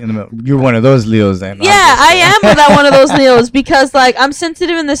you're one of those Leos then. I am one of those Leos, because like, I'm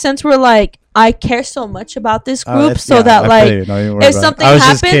sensitive in the sense where like, I care so much about this group, so that like, if something happens,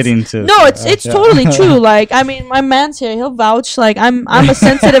 I was just kidding too. No, it's totally true. Like, I mean, my man's here, he'll vouch. Like, I'm a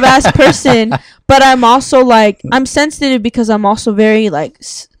sensitive ass person, but I'm also like, I'm sensitive because I'm also very like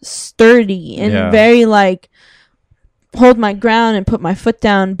sturdy and very like hold my ground and put my foot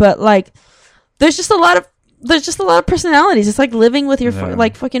down. But like, there's just a lot of personalities. It's like living with your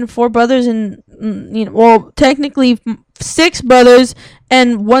like fucking 4 brothers and, you know, well, technically 6 brothers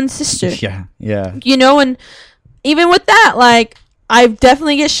and 1 sister. Yeah. You know, and even with that, like, I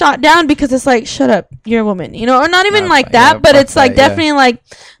definitely get shot down because it's like, shut up, you're a woman, you know, or not even like that, but it's like definitely like,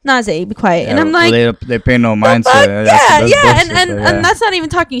 nah, Zay, be quiet. And I'm like, they pay no mind to it. And that's not even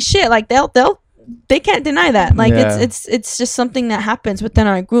talking shit. Like, they can't deny that. Like, it's just something that happens within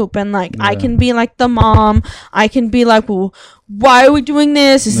our group. And like, I can be like the mom, I can be like, well, why are we doing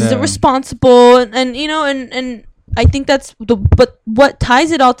this? This isn't responsible. And you know, and I think that's but what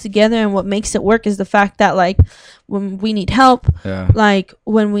ties it all together and what makes it work is the fact that like, when we need help, like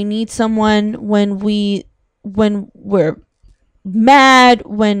when we need someone, when we're mad,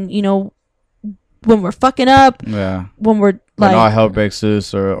 when, you know, when we're fucking up, when we're like, when all hell breaks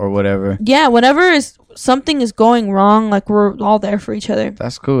loose or whatever. Yeah, whenever something is going wrong, like, we're all there for each other.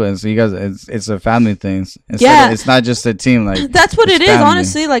 That's cool. And so you guys, it's a family thing. It's not just a team. Like, that's what it is.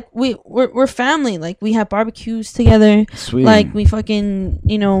 Honestly, like, we're family. Like, we have barbecues together. Sweet. Like, we fucking,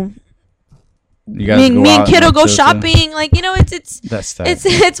 you know, you guys me and Kiddo go shopping. Like, you know,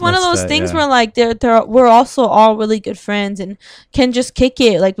 it's one of those things where like we're also all really good friends and can just kick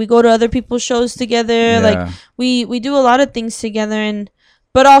it. Like, we go to other people's shows together. Like, we do a lot of things together,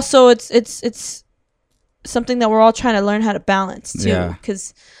 but also it's something that we're all trying to learn how to balance too.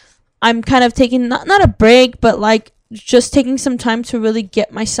 Because I'm kind of taking not a break, but like just taking some time to really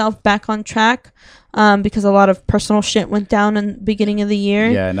get myself back on track. Because a lot of personal shit went down in the beginning of the year.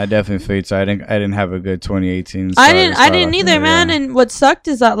 Yeah, and I definitely feel so. I didn't have a good 2018. I didn't either, man. And what sucked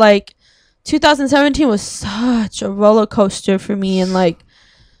is that like 2017 was such a roller coaster for me, and like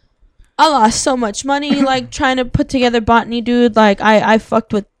I lost so much money like trying to put together Botany, dude. Like I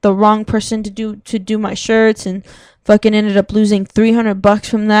fucked with the wrong person to do my shirts, and fucking ended up losing $300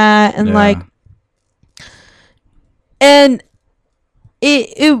 from that, and like, and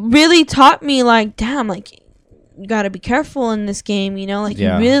it really taught me like, damn, like, you gotta be careful in this game, you know, like, you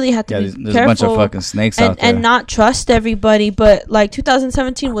really have to be there's careful. A bunch of fucking snakes out there, and not trust everybody. But like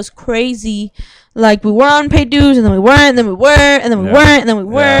 2017 was crazy. Like, we were on paid dues, and then we weren't, and then we were, and then we weren't, and then we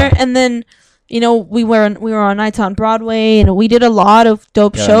were, and then, you know, we were on Nights on Broadway, and we did a lot of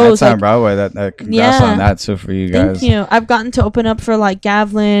dope shows. Nights on Broadway, that congrats on that too for you guys. Thank you. I've gotten to open up for like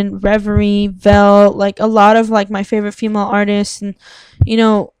Gavlin, Reverie, Vel, like a lot of like my favorite female artists, and you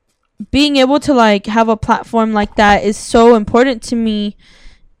know, being able to like have a platform like that is so important to me.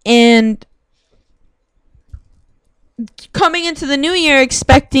 And coming into the new year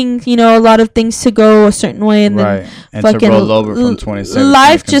expecting, you know, a lot of things to go a certain way, and then and fucking to roll over from 2017,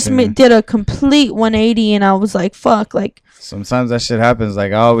 life just did a complete 180, and I was like, fuck. Like, sometimes that shit happens.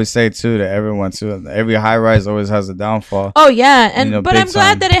 Like, I always say too to everyone too, every high rise always has a downfall. Oh yeah, and you know, but I'm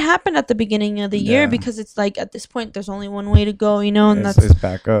glad that it happened at the beginning of the year, because it's like, at this point there's only one way to go, you know, and it's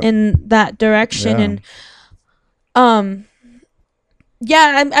back up in that direction. And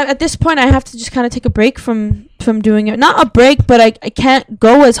yeah, at this point I have to just kind of take a break from doing it. Not a break, but I can't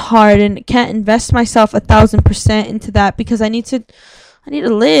go as hard and can't invest myself 1,000% into that because I need to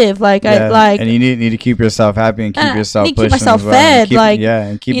live. Like and you need to keep yourself happy and keep yourself pushing. Keep myself fed.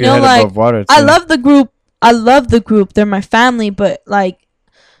 And keep your head above water. Too. I love the group. They're my family, but like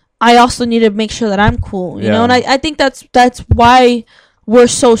I also need to make sure that I'm cool. You know, and I think that's why we're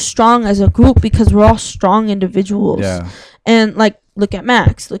so strong as a group because we're all strong individuals. Yeah. And like look at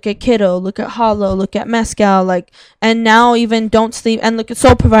Max, look at Kiddo, look at Hollow, look at Mescal, like, and now even Don't Sleep, and look at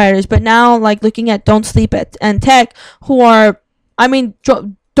Soul Providers. But now like looking at Don't Sleep and Tech, who are, I mean,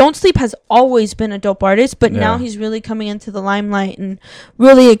 Don't Sleep has always been a dope artist, but now he's really coming into the limelight and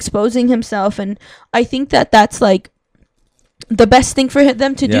really exposing himself. And I think that that's like the best thing for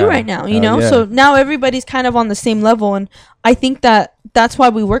them to do right now, you know? So now everybody's kind of on the same level. And I think that that's why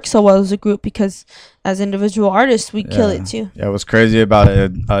we work so well as a group, because as individual artists, we kill it too. Yeah, what's crazy about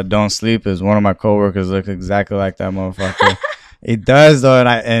it, Don't Sleep, is one of my coworkers looks exactly like that motherfucker. He does, though.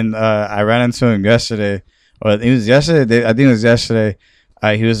 And I ran into him yesterday. Or it was yesterday. I think it was yesterday.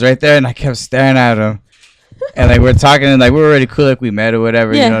 He was right there, and I kept staring at him. And like we're talking, and like we were already cool, like we met or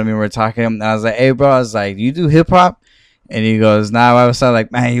whatever. You know what I mean? We're talking, and I was like, "Hey, bro," I was like, "You do hip hop?" And he goes, "Nah." I was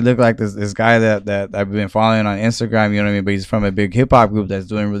like, "Man, you look like this guy that I've been following on Instagram." You know what I mean? But he's from a big hip hop group that's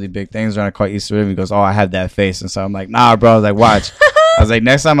doing really big things around called East River. He goes, "Oh, I have that face." And so I'm like, "Nah, bro." I was like, "Watch." I was like,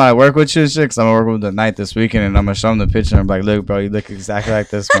 "Next time I work with you, shit, because I'm gonna work with the night this weekend, and I'm gonna show him the picture." And I'm like, "Look, bro, you look exactly like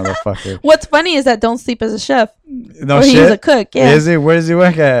this motherfucker." What's funny is that Don't Sleep as a chef. No or shit. He's a cook. Yeah. Is he? Where does he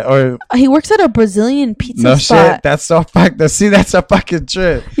work at? Or he works at a Brazilian pizza no spot. Shit. That's so fucking. See, that's a fucking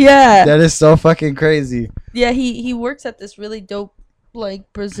trip. Yeah. That is so fucking crazy. Yeah, he works at this really dope,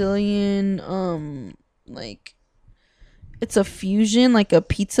 like Brazilian, like it's a fusion, like a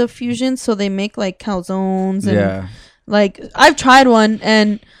pizza fusion. So they make like calzones and like I've tried one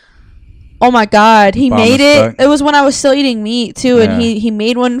and oh my god, he made it. It was when I was still eating meat too, and he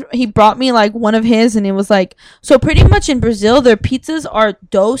made one. He brought me like one of his, and it was like, so pretty much in Brazil, their pizzas are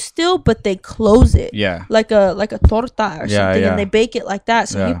dough still, but they close it, like a torta or something, and they bake it like that.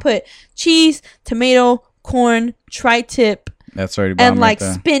 So you put cheese, tomato, corn, tri-tip. That's already bomb and like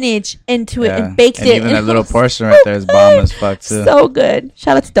right spinach into it and baked it. Even that little portion right there is bomb as fuck too. So good.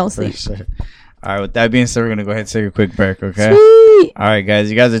 Shout out to Don't Sleep. Sure. All right, with that being said, we're gonna go ahead and take a quick break, okay? Sweet. All right,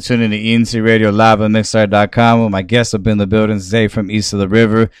 guys, you guys are tuning to ENT Radio live on Mixer.com with my guests up in the building, Zay from East of the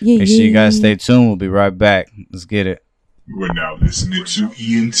River. Make sure you guys stay tuned. We'll be right back. Let's get it. You are now listening to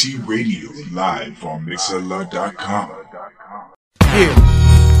ENT Radio live on Mixer.com. Yeah.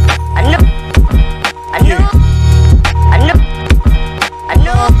 I know, yeah.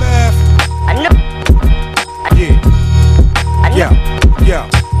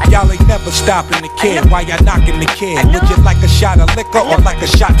 Y'all ain't never stopping the kid while y'all knocking the kid. Would you like a shot of liquor or like a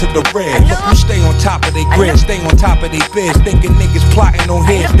shot to the red? Look who stay on top of they grid, stay on top of they biz. Thinking niggas plotting on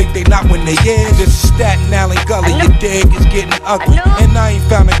heads, think they not when they is. This is Staten Alley Gully, your dig is getting ugly. And I ain't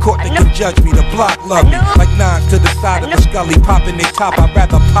found a court that can judge me, the block love me. Like nines to the side of the scully, popping they top, I'd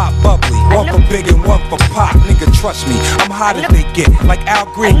rather pop bubbly. One for big and one for pop, nigga trust me, I'm hot as they get. Like Al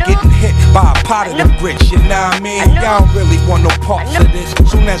Green getting hit by a pot of them grits, you know what I mean? Y'all don't really want no parts of this.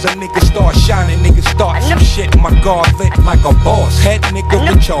 Soon as a nigga start shining, nigga start some shit. My guard lit like a boss. Head nigga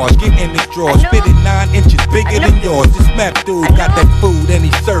in charge, get in his drawers. Spit it 9 inches bigger than yours. This map dude got that food and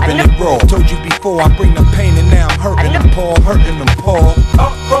he's serving it raw. Told you before, I bring the pain and now I'm hurting them, Paul. Hurting them, Paul.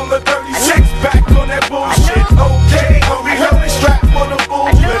 Up from the 36, back on that bullshit. Okay, we held it strapped for the full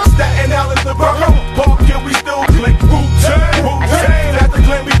clip. Staten Island, the Borough Park, here we still click. Wu-Tang, Wu-Tang, at the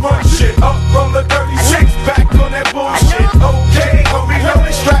Glen we run shit. Up from the 36, back on that bullshit. Okay, we held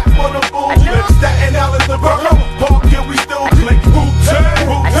it strapped for the full clip. Staten Island, the Borough Park, here we still click. Wu-Tang,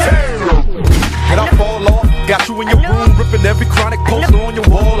 Wu-Tang. And I fall off, got you in your room, ripping every chronic poster on your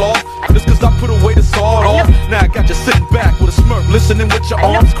wall off. Just cause I put away the sawed off. Now I got you sitting back with a smirk, listening with your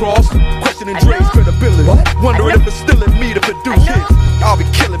arms crossed, questioning Dre's credibility, wondering if it's still in me to produce hits. I'll be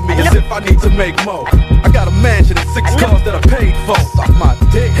killing me as if I need to make more. I got a mansion and 6 cars that I paid for. Suck my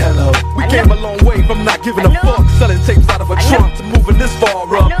dick, hello. We came a long way from not giving a fuck, selling tapes out of a trunk to moving this far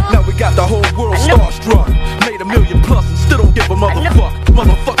up. Now we got the whole world starstruck. Made $1 million plus and still don't give a motherfuck.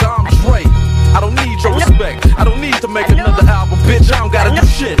 Motherfucker, I'm Dre. I don't need your respect. I don't need to make another album, bitch. I don't gotta do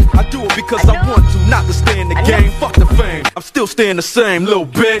shit. I do it because I want to, not to stay in the game. Fuck the fame. I'm still staying the same, little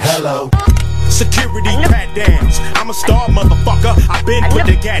bitch. Hello. Security pat downs. I'm a star, motherfucker. I've been put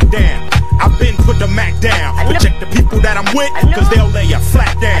the gat down. I've been put the Mac down. But check the people that I'm with, cause they'll lay you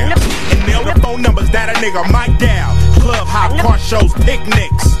flat down. And nail the phone numbers that a nigga might dial. Club hop, car shows,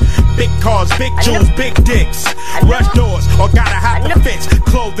 picnics. big cars, big jewels, big dicks. Rush doors, or gotta have the fence.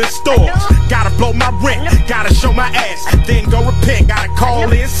 Clothing stores, gotta blow my rent. Gotta show my ass, then go repent. Gotta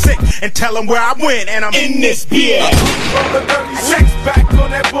call in sick and tell them where I went. And I'm in this beer. From the 36 back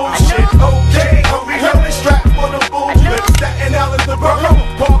on that bullshit. Okay, we held it strapped on the bullshit. Staten Island, the Borough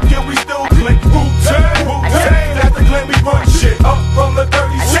Park, yeah, we still click. Wu-Tang, Wu-Tang, that's the Glen, we run shit. Up from the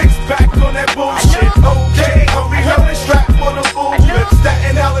 36 back on that bullshit. Okay, we held it strapped on the bullshit.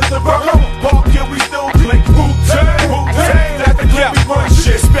 Staten Island, the Borough Park, yeah, we still click. Wu-Tang, Wu-Tang, that's the Glen, we run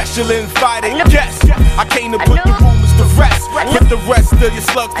shit. Special invited guest, I came to put the rumors to rest. Put the rest of your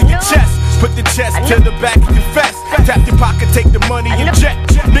slugs to your chest. Put the chest to the back of your vest. Tap your pocket, take the money and jet.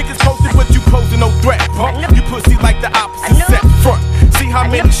 Niggas posted, but you posing no threat, punk. You pussy like the opposite set front. See how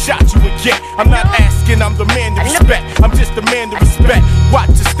many shots you would get. I'm not asking, I'm the man to respect. I'm just the man to respect.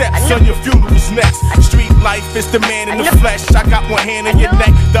 Watch your steps, son, your funeral's next. Street life is the man in the flesh. I got one hand on your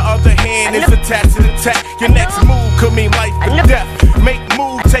neck, the other hand is attached to the tech. Your next move could mean life or death. Make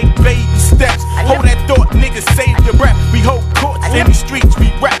move, take baby steps. Hold that thought, niggas, save your breath. We hold courts in these streets,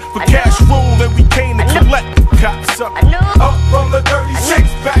 we rap for cash rule, and we came to collect. Cocksucker. Up from the 36,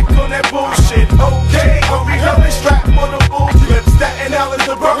 back on that bullshit. Okay, we held it strapped on the bullshit. Staten Island,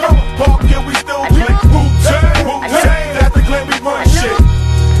 the Borough Park, yeah, we still click. Wu-Tang, Wu-Tang, that's the Glen, we run shit.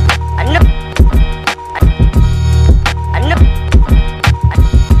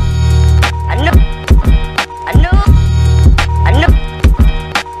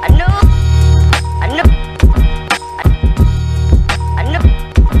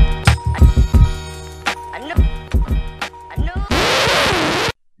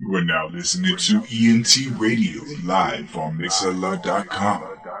 You are now listening to ENT Radio live on Mixlr.com.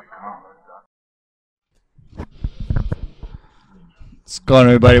 What's going on,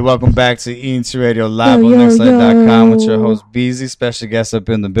 everybody? Welcome back to ENT Radio live on Mixlr.com with your host Beezy. Special guest up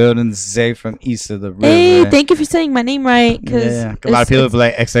in the building, Zay from East of the River. Hey, thank you for saying my name right. Yeah, a lot of people will be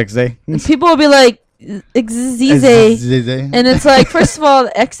like XXZ. People will be like XZZ. And it's like, first of all,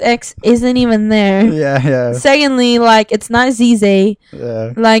 XX isn't even there. Yeah. Secondly, like, it's not ZZ.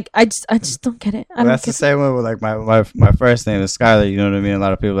 Yeah. Like, I just don't get it. That's the same way with like my first name is Skylar. You know what I mean? A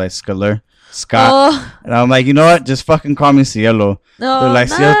lot of people like Skylar. Scott. And I'm like, you know what? Just fucking call me Cielo. They're like,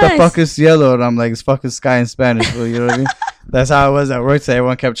 nice. What the fuck is Cielo? And I'm like, it's fucking sky in Spanish. You know what I mean? That's how it was at work today.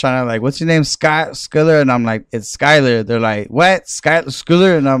 Everyone kept trying to like, what's your name? Skylar? And I'm like, it's Skylar. They're like, what?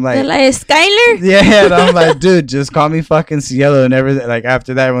 Skylar? And I'm like, they're like, Skylar? Yeah. And I'm like, dude, just call me fucking Cielo and everything. Like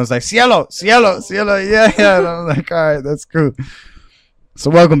after that, everyone's like, Cielo. Yeah. And I'm like, all right, that's cool. So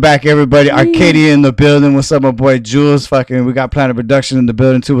welcome back, everybody. Arcadia in the building. What's up, my boy Jules? Fucking, we got Planet Production in the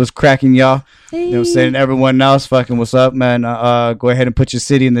building too. What's cracking, y'all? Hey. You know what I'm saying? Everyone else, fucking, what's up, man? Go ahead and put your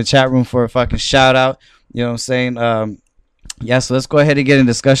city in the chat room for a fucking shout out. You know what I'm saying? Yeah. So let's go ahead and get in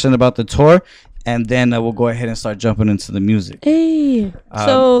discussion about the tour, and then we'll go ahead and start jumping into the music. Hey.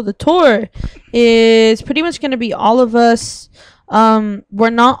 So the tour is pretty much gonna be all of us. We're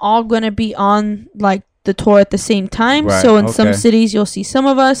not all gonna be on like the tour at the same time, right, so in some cities you'll see some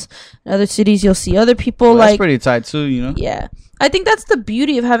of us, in other cities you'll see other people. Well, that's pretty tight too, you know. Yeah, I think that's the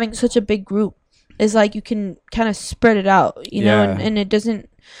beauty of having such a big group, is like you can kind of spread it out, you know, and it doesn't.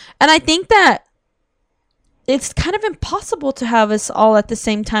 And I think that it's kind of impossible to have us all at the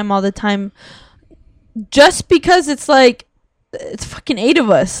same time all the time, just because it's like it's fucking 8 of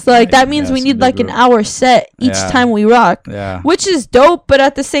us. Like that means we need like an hour set each time we rock, which is dope. But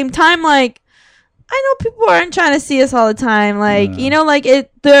at the same time, like, I know people aren't trying to see us all the time. Like, you know, like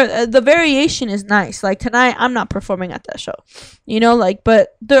the variation is nice. Like tonight, I'm not performing at that show, you know, like,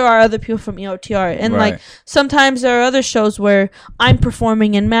 but there are other people from EOTR. And like, sometimes there are other shows where I'm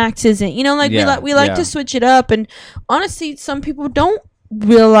performing and Max isn't, you know, like we like to switch it up. And honestly, some people don't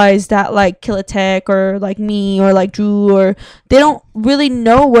realize that, like Killatech or like me or like Drew, or they don't really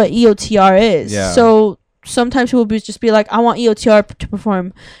know what EOTR is. So sometimes people just be like, I want EOTR to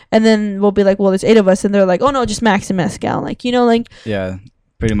perform, and then we'll be like, well, there's 8 of us, and they're like, oh no, just Max and Mescal, like, you know, like, yeah,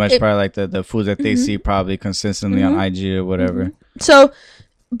 pretty much probably like the foods that they see probably consistently on IG or whatever. So,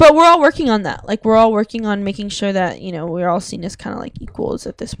 but we're all working on that. Like, we're all working on making sure that, you know, we're all seen as kind of like equals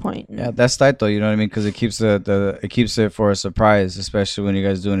at this point. Yeah, that's tight though, you know what I mean? Because it keeps it keeps it for a surprise, especially when you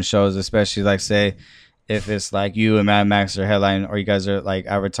guys doing shows, especially like say if it's like you and Mad Max are headline, or you guys are like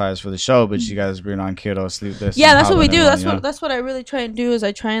advertised for the show, but you guys bring on Kiddo, Sleep This. Yeah, that's what we do. That's what I really try and do, is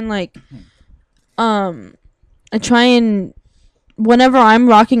I try and like, whenever I'm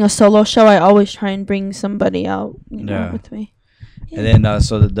rocking a solo show, I always try and bring somebody out, you know, with me. And then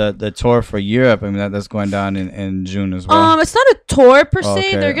so the tour for Europe, I mean that's going down in June as well. It's not a tour per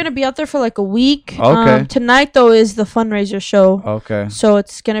se. They're gonna be out there for like a week. Okay. Tonight though is the fundraiser show. Okay. So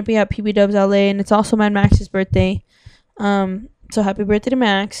it's gonna be at PB Dubs LA, and it's also Mad Max's birthday. So happy birthday to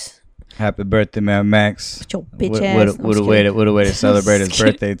Max. Happy birthday, man, Max. With your bitch ass. What a way to celebrate his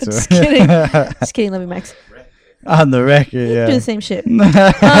birthday too. Just kidding. Just kidding, love you, Max. On the record, yeah. Do the same shit.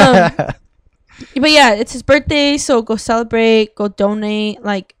 But yeah, it's his birthday, so go celebrate, go donate.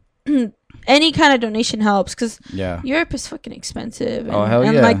 Like any kind of donation helps, because Europe is fucking expensive.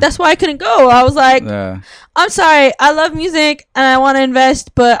 And like that's why I couldn't go. I was like, I'm sorry, I love music and I want to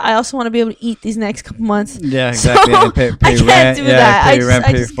invest, but I also want to be able to eat these next couple months. Yeah, exactly. So pay I can't rent, do that. Pay rent,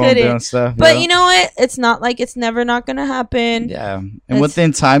 I just couldn't. Stuff, but you know what? It's not like it's never not gonna happen. Yeah, and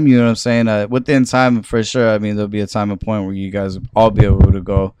within time, you know what I'm saying. Within time, for sure. I mean, there'll be a time and point where you guys all be able to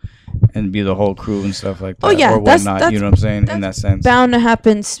go and be the whole crew and stuff like that. Oh yeah, or whatnot, you know what I'm saying, in that sense. Bound to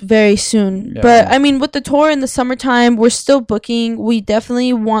happen very soon. Yeah. But I mean, with the tour in the summertime, we're still booking. We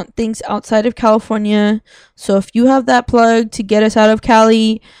definitely want things outside of California. So if you have that plug to get us out of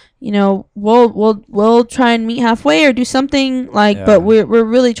Cali, you know, we'll try and meet halfway or do something like. But we're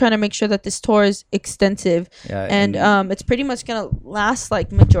really trying to make sure that this tour is extensive. Yeah, and it's pretty much gonna last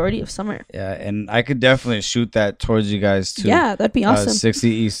like majority of summer. Yeah, and I could definitely shoot that towards you guys too. Yeah, that'd be awesome. 60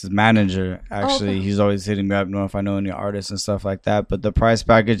 East's manager, actually, he's always hitting me up, know if I know any artists and stuff like that. But the price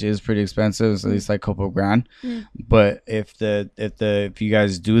package is pretty expensive. It's at least like a couple grand. But if you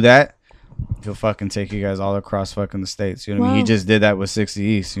guys do that, he'll fucking take you guys all across fucking the states. You know what I mean? He just did that with 60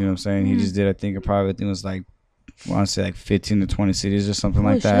 East. You know what I'm saying? He just did, I think it was like, I want to say like 15 to 20 cities or something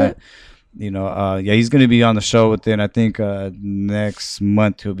like that. You know, he's going to be on the show within, I think, next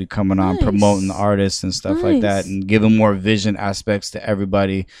month he'll be coming on promoting the artists and stuff like that, and giving more vision aspects to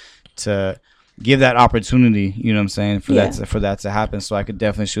everybody to give that opportunity, you know what I'm saying, for that to happen. So I could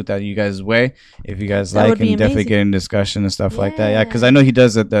definitely shoot that you guys' way if you guys like, and definitely get in discussion and stuff like that. Yeah, because I know he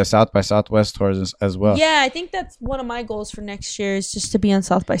does the South by Southwest tours as well. Yeah, I think that's one of my goals for next year is just to be on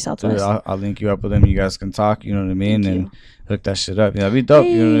South by Southwest. So I'll link you up with him. You guys can talk, you know what I mean, and hook that shit up. Yeah, that'd be dope.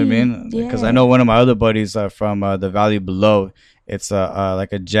 You know what I mean? Because I know one of my other buddies from the Valley Below. It's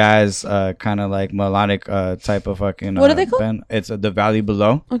like a jazz kind of like melodic type of fucking. What are they called? Band. It's the Valley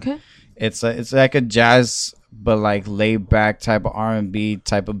Below. Okay. It's like a jazz but like laid back type of R&B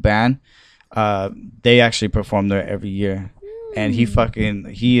type of band. They actually perform there every year. And he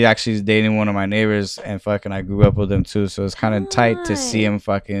actually is dating one of my neighbors, and fucking I grew up with him too. So it's kind of tight to see him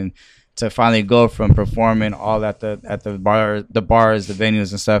to finally go from performing all at the bars, the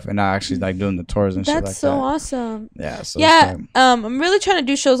venues and stuff, and now actually like doing the tours and shit like that. That's so awesome. Yeah. So I'm really trying to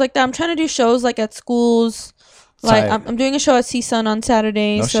do shows like that. I'm trying to do shows like at schools. Like I'm doing a show at CSUN on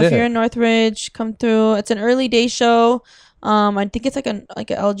Saturday. If you're in Northridge, come through. It's an early day show. I think it's like a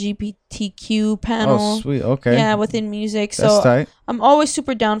LGBTQ panel. Oh, sweet. Okay. Yeah, within music. That's so tight. I'm always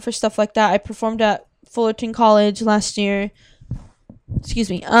super down for stuff like that. I performed at Fullerton College last year.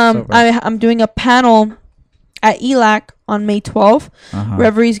 Excuse me. I'm doing a panel at ELAC on May 12th.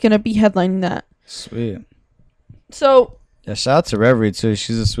 Reverie's gonna be headlining that. Sweet. So yeah, shout out to Reverie too.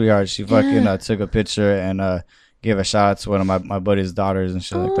 She's a sweetheart. She fucking took a picture and gave a shout out to one of my buddy's daughters and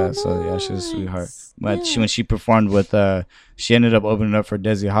shit like that. So yeah, she's a sweetheart. But when she performed with she ended up opening up for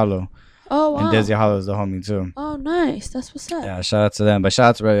Desi Hollow. Oh wow. And Desi Hollow is the homie too. Oh nice, that's what's up. Yeah, shout out to them. But shout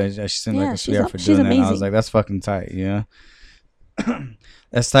out to Reverie. She seemed like a sweetheart for doing that. And I was like, that's fucking tight, you know.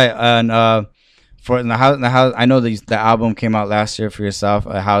 That's tight. And for how I know the album came out last year for yourself.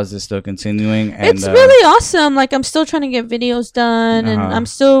 How is this still continuing? And, it's really awesome. Like I'm still trying to get videos done, and I'm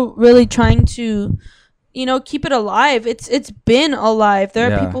still really trying to, keep it alive. It's been alive.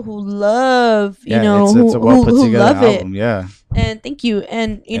 There are people who love, it's a well put together album. Yeah. And thank you.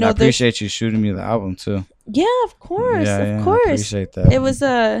 And I appreciate you shooting me the album too. Yeah, of course, of course. I appreciate that. It was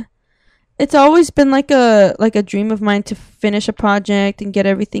it's always been like a dream of mine to finish a project and get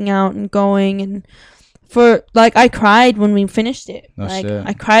everything out and going. And for I cried when we finished it.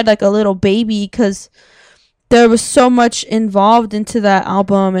 I cried like a little baby because there was so much involved into that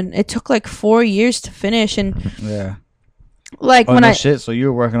album, and it took like 4 years to finish. And so you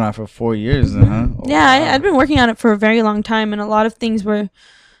were working on it for 4 years then, huh? I'd been working on it for a very long time, and a lot of things were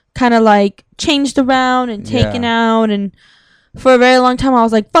kind of like changed around and taken out. And for a very long time I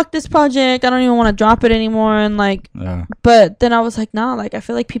was like, fuck this project, I don't even want to drop it anymore. And but then I was like, nah, I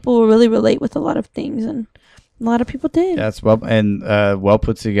feel like people will really relate with a lot of things, and a lot of people did. Yeah, it's well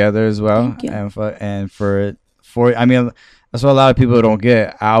put together as well. Thank you. And I mean, that's what a lot of people don't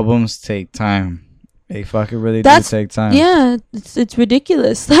get. Albums take time. They fucking really do take time. Yeah, it's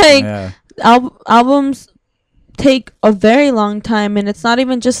ridiculous. Albums take a very long time, and it's not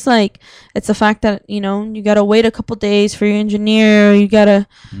even just like it's the fact that you gotta wait a couple days for your engineer. You gotta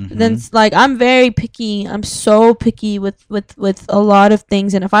then it's like I'm very picky. I'm so picky with a lot of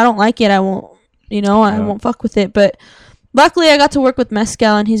things, and if I don't like it, I won't. I won't fuck with it. But luckily, I got to work with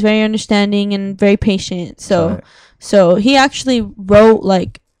Mescal, and he's very understanding and very patient. So he actually wrote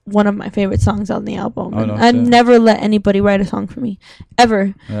like one of my favorite songs on the album. I've never let anybody write a song for me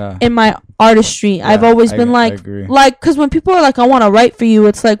ever in my artistry. I've always been like because when people are like, I want to write for you,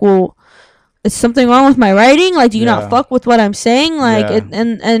 it's like, well, is something wrong with my writing? Like, do you not fuck with what I'm saying? Like,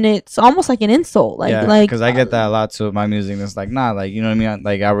 and it's almost like an insult. Like, because I get that a lot too with my music. It's like, nah, like, you know what I mean?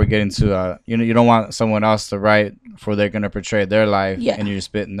 Like, I would get into, you don't want someone else to write for they're gonna portray their life, and you're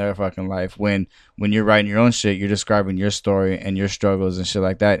spitting their fucking life. When you're writing your own shit, you're describing your story and your struggles and shit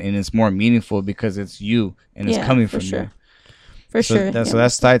like that, and it's more meaningful because it's you and it's coming from you. For sure. So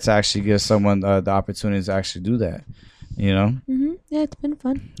that's tight to actually give someone the opportunity to actually do that. Yeah, it's been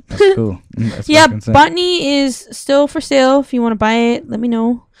fun. That's cool. Botany is still for sale. If you want to buy it, let me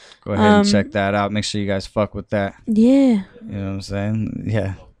know. Go ahead and check that out. Make sure you guys fuck with that. Yeah. You know what I'm saying?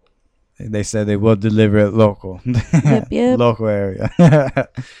 Yeah. They said they will deliver it local. Yep. Local area.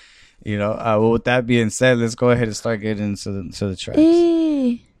 Well, with that being said, let's go ahead and start getting into the tracks.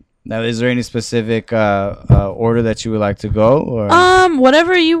 Hey. Now, is there any specific order that you would like to go? Or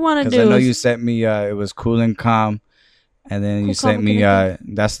whatever you want to do. Because I know you sent me it was Cool and Calm. And then you sent me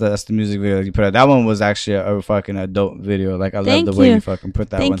that's the music video you put out. That one was actually a fucking dope video. Like, I love the way you fucking put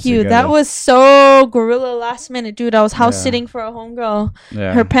that one together. Thank you. That was so guerrilla last minute, dude. I was house sitting for a homegirl,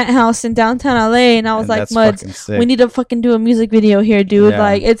 her penthouse in downtown LA, and I was like, Muds, we need to fucking do a music video here, dude.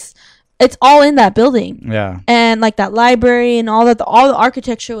 Like, it's all in that building. Yeah. And like that library and all the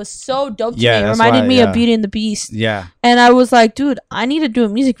architecture was so dope to me. It reminded me of Beauty and the Beast. Yeah. And I was like, dude, I need to do a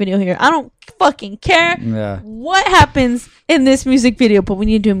music video here. I don't fucking care what happens in this music video, but we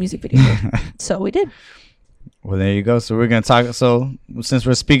need to do a music video here. So we did. Well, there you go. So we're gonna talk. So since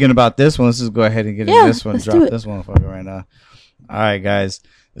we're speaking about this one, let's just go ahead and get into this one. Drop this one fucking right now. All right, guys.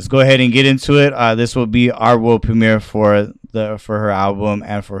 Let's go ahead and get into it. This will be our world premiere for her album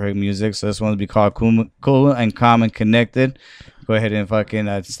and for her music. So this one will be called Cool and Calm and Connected. Go ahead and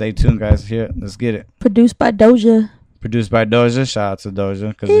fucking stay tuned, guys. Here, let's get it. Produced by Doja. Shout out to Doja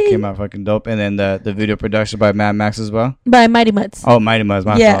because it came out fucking dope. And then the video production by Mad Max as well. By Mighty Muds. Oh, Mighty Muds.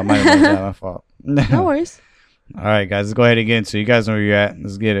 My fault. Mighty Muds. Yeah, my fault. No worries. All right, guys. Let's go ahead and get into it. You guys know where you're at.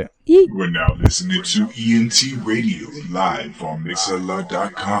 Let's get it. We're now listening to ENT Radio live on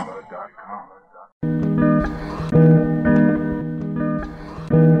Mixlr.com.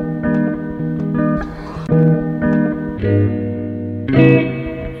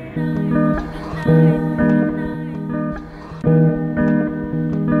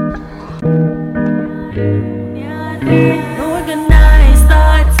 Organized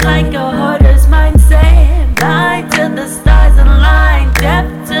thoughts like a hoarder's mindset. Blind to the stars and line, deaf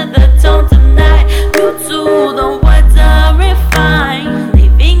to the tone tonight. You too, the words are refined,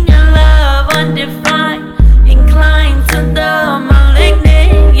 leaving your love undefined. Inclined to the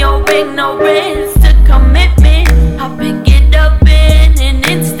malignant, your ignorance to commitment. I pick it up in an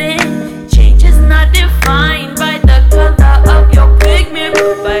instant. Change is not defined by the color of your pigment,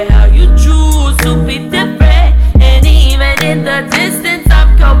 but by how you choose to be different. And even in the distance,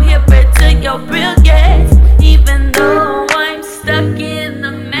 I'm coherent to your brilliance. Even though I'm stuck in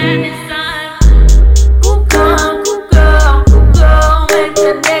the madness, I'm cool, calm, and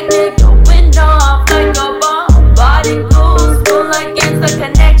connected. Going off like a bomb. Body goes full against the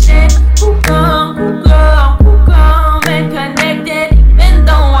connection. Cool, calm, and connected. Even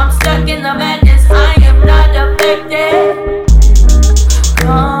though I'm stuck in the madness, I am not affected.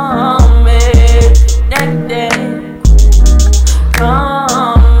 Calm and connected.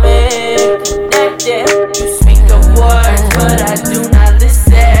 Calm and connected. You speak the words, but I do not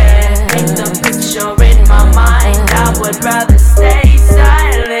listen. Paint the picture in my mind. I would rather stay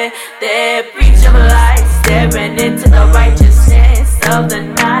silent than preach of light, staring into the righteousness of the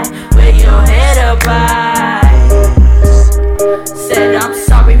night where your head abides. Said I'm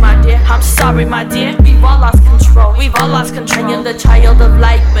sorry, my dear. I'm sorry, my dear. We've all lost control. We've all lost control. I am the child of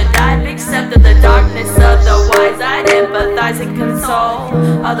light, but I've accepted the darkness. Otherwise, I'd empathize and console.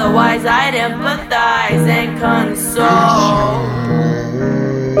 Otherwise, I'd empathize and console.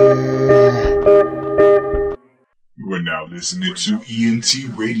 We're now listening to ENT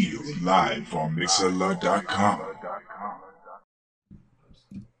Radio live on Mixlr.com.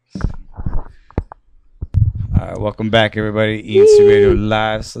 All right, welcome back, everybody. ENT Radio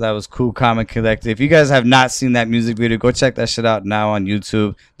live. So that was Cool, Calm, and Collected. If you guys have not seen that music video, go check that shit out now on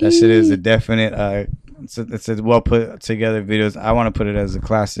YouTube. That shit is a definite it's a well put together videos. I want to put it as a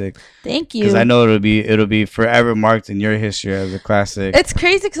classic. Thank you. Because I know it'll be forever marked in your history as a classic. It's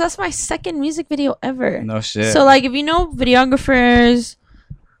crazy because that's my second music video ever. No shit. So like, if you know videographers,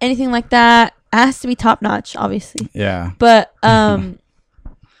 anything like that, it has to be top notch, obviously. Yeah. But I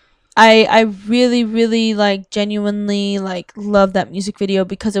really, really like genuinely like love that music video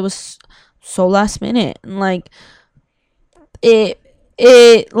because it was so last minute, and like it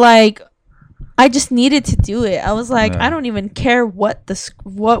like I just needed to do it. I was like, I don't even care what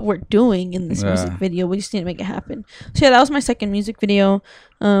we're doing in this music video. We just need to make it happen. So yeah, that was my second music video.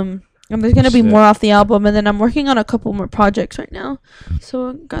 And there's gonna be more off the album, and then I'm working on a couple more projects right now.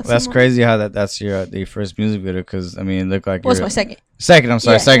 So that's crazy how that's your first music video, because I mean, it looked like what's my second? I'm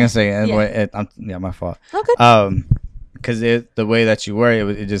sorry, second. Yeah. My fault. Okay. Because the way that you were,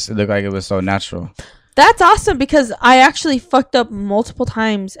 it just looked like it was so natural. That's awesome, because I actually fucked up multiple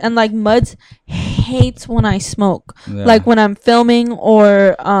times, and like Muds hates when I smoke, like when I'm filming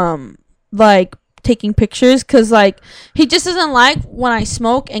or like taking pictures, because like he just doesn't like when I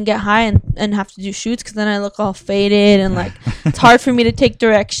smoke and get high and have to do shoots, because then I look all faded and like it's hard for me to take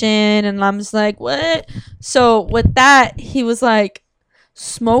direction, and I'm just like, what? So with that, he was like,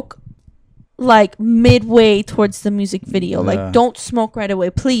 smoke like midway towards the music video, like don't smoke right away,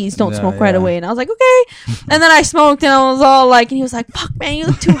 please don't smoke right away. And I was like, okay. And then I smoked, and I was all like, and he was like, fuck man, you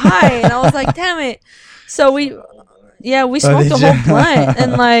look too high. And I was like, damn it. So we smoked a whole blunt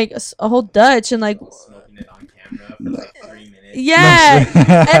and like a whole Dutch, and like smoking it on camera for like 3 minutes. Yeah.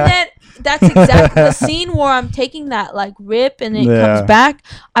 And then that's exactly the scene where I'm taking that like rip and it comes back.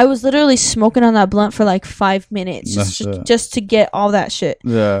 I was literally smoking on that blunt for like 5 minutes just to get all that shit.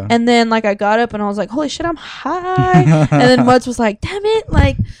 Yeah. And then like I got up and I was like, holy shit, I'm high. And then Muds was like, damn it,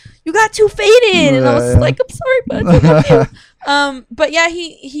 like you got too faded. And I was like, I'm sorry, Muds, I love you. But yeah,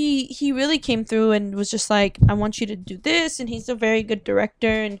 he really came through and was just like, I want you to do this. And he's a very good director.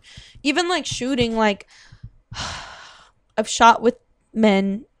 And even like shooting, like I've shot with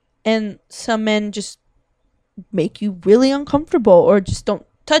men, and some men just make you really uncomfortable, or just don't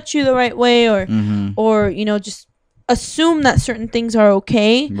touch you the right way, or you know, just assume that certain things are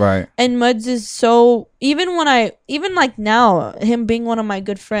okay. Right. And Muds is so, even like now, him being one of my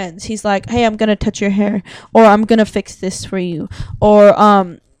good friends, he's like, hey, I'm gonna touch your hair, or I'm gonna fix this for you, or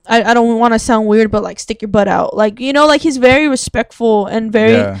I don't want to sound weird, but like stick your butt out, like, you know, like he's very respectful and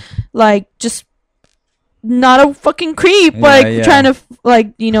very like just not a fucking creep, trying to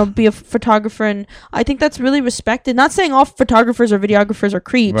like, you know, be a photographer. And I think that's really respected. Not saying all photographers or videographers are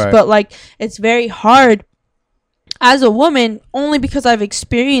creeps, but like it's very hard as a woman, only because I've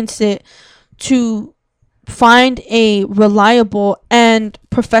experienced it, to find a reliable and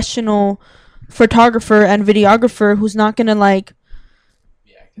professional photographer and videographer who's not gonna like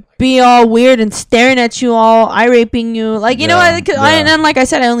be all weird and staring at you, all eye raping you, like, you know. And like I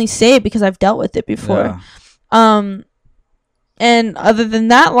said, I only say it because I've dealt with it before. And other than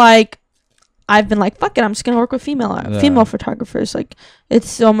that, like, I've been like, fuck it, I'm just gonna work with female photographers. Like, it's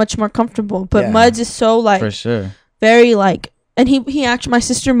so much more comfortable. But Muds is so like, for sure, very like, and he actually, my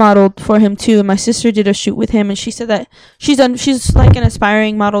sister modeled for him too, and my sister did a shoot with him, and she said that she's like an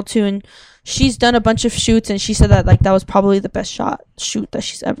aspiring model too, and she's done a bunch of shoots, and she said that like that was probably the best shoot that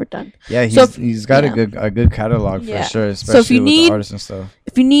she's ever done. Yeah, he's got a good catalog for sure, especially if you with the artists and stuff.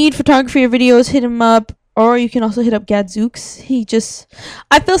 If you need photography or videos, hit him up, or you can also hit up Gadzooks.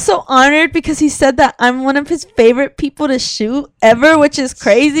 I feel so honored because he said that I'm one of his favorite people to shoot ever, which is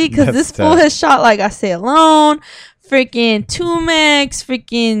crazy because this fool has shot like I Say Alone, freaking Tumex,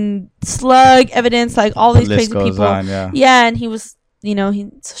 freaking Slug, Evidence, like all these crazy people. Yeah, and he was, you know,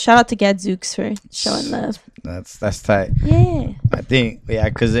 shout out to Gadzooks for showing love. That's tight. Yeah, I think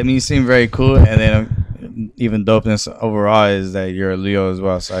because I mean, you seem very cool, and then even dopeness overall is that you're a Leo as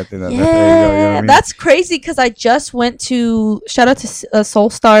well. So I think that there you go, you know what I mean? That's crazy because I just went to shout out to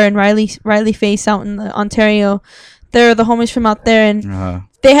Soulstar and Riley Face out in Ontario. They're the homies from out there, and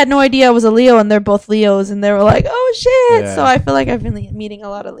they had no idea I was a Leo, and they're both Leos, and they were like, "Oh shit!" Yeah. So I feel like I've been meeting a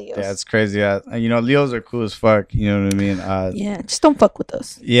lot of Leos. Yeah, it's crazy. You know, Leos are cool as fuck. You know what I mean? Yeah, just don't fuck with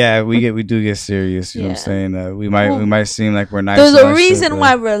us. Yeah, we do get serious. You know what I'm saying? We might seem like we're nice. There's a reason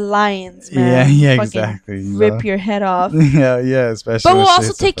why we're lions, man. Yeah, exactly. Rip your head off. yeah, especially. But we'll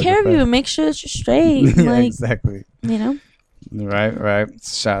also take care of you and make sure that you're straight. Yeah, exactly. You know. Right.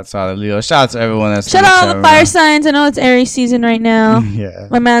 Shout out to Leo. Shout out to everyone that's. Shout out all the fire signs. I know it's Aries season right now. Yeah.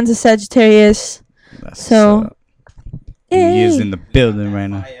 My man's a Sagittarius. So. He is in the building right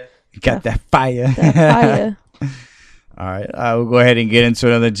now. You got that fire. All right. We'll go ahead and get into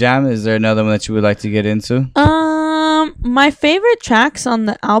another jam. Is there another one that you would like to get into? My favorite tracks on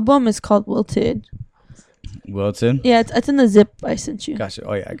the album is called Wilted. Wilton? Yeah, it's in the zip I sent you. Gotcha.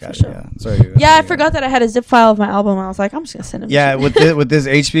 Oh yeah, I got it. Sure. Yeah, sorry. Yeah, I forgot that I had a zip file of my album. I was like, I'm just gonna send it. Yeah, with this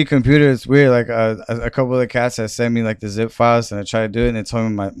HP computer, it's weird. Like a couple of the cats that sent me like the zip files, and I tried to do it, and they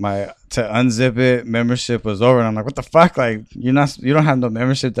told me my to unzip it membership was over, and I'm like, what the fuck? Like you don't have no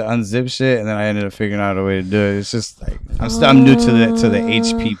membership to unzip shit, and then I ended up figuring out a way to do it. It's just like I'm new to the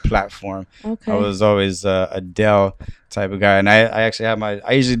HP platform. Okay. I was always a Dell type of guy, and I actually have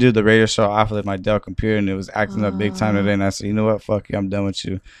I usually do the radio show off of my Dell computer, and it was acting up big time today, and I said, you know what, fuck you, I'm done with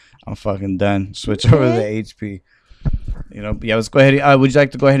you, I'm fucking done. Switch over to the HP. You know, yeah. Let's go ahead. Would you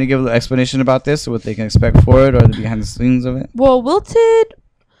like to go ahead and give a little explanation about this, or what they can expect for it, or the behind the scenes of it? Well, Wilted,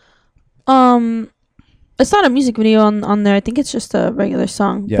 it's not a music video on there. I think it's just a regular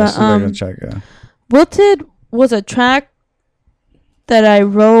song. Yeah, but, it's a regular track. Yeah. Wilted was a track that I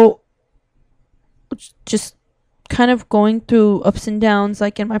wrote, just kind of going through ups and downs,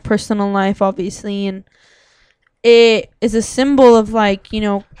 like in my personal life, obviously, and it is a symbol of like, you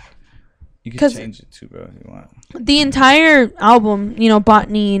know, you can change it too, bro, if you want. The entire album, you know,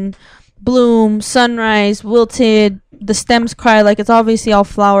 Botany and Bloom, Sunrise, Wilted, the stems cry, like it's obviously all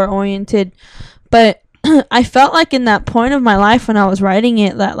flower oriented, but I felt like in that point of my life when I was writing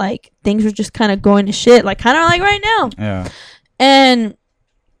it that like things were just kind of going to shit, like kind of like right now. Yeah. And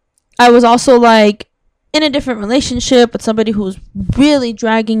I was also like in a different relationship with somebody who was really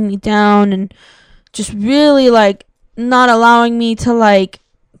dragging me down and just really like not allowing me to like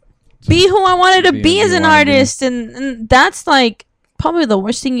be who I wanted to be as an artist. And that's like probably the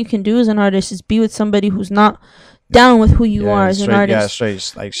worst thing you can do as an artist is be with somebody who's not down with who you are as an artist. Yeah,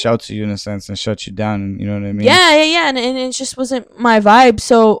 straight like shout to you in a sense and shut you down, you know what I mean? Yeah. And it just wasn't my vibe.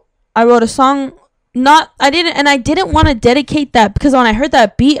 So I wrote a song. I didn't want to dedicate that because when I heard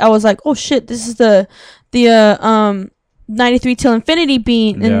that beat, I was like, oh shit, this is the 93 Till Infinity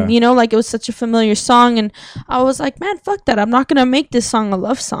beat, and you know, like it was such a familiar song, and I was like, man, fuck that, I'm not gonna make this song a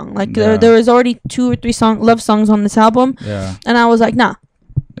love song. Like there was already 2 or 3 love songs on this album, and I was like, nah,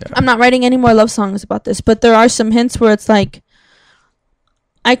 I'm not writing any more love songs about this. But there are some hints where it's like,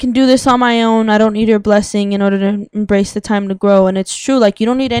 I can do this on my own. I don't need your blessing in order to embrace the time to grow. And it's true. Like, you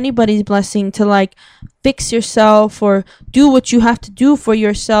don't need anybody's blessing to, like, fix yourself or do what you have to do for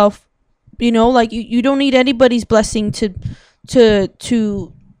yourself. You know, like, you don't need anybody's blessing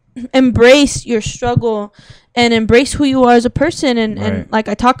to embrace your struggle and embrace who you are as a person. And like,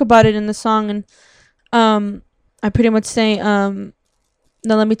 I talk about it in the song. And I pretty much say,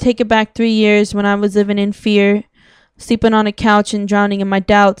 now let me take it back 3 years when I was living in fear, sleeping on a couch and drowning in my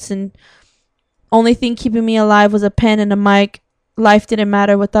doubts, and only thing keeping me alive was a pen and a mic. Life didn't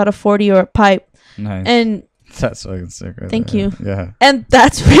matter without a 40 or a pipe. Nice. And that's fucking sick right thank there. you. Yeah. And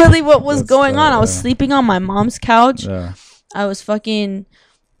that's really what was going on. I was sleeping on my mom's couch. Yeah. I was fucking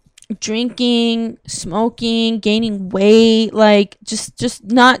drinking, smoking, gaining weight, like just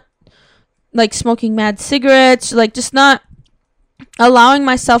not like smoking mad cigarettes, like just not allowing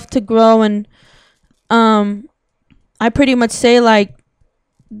myself to grow. And I pretty much say, like,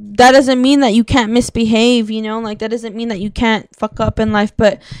 that doesn't mean that you can't misbehave, you know? Like, that doesn't mean that you can't fuck up in life.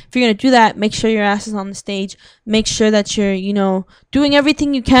 But if you're going to do that, make sure your ass is on the stage. Make sure that you're, you know, doing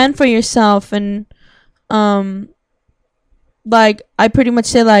everything you can for yourself. And, like, I pretty much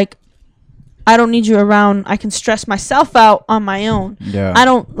say, like, I don't need you around. I can stress myself out on my own. Yeah. I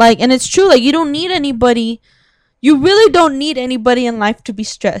don't, like, and it's true. Like, you don't need anybody. You really don't need anybody in life to be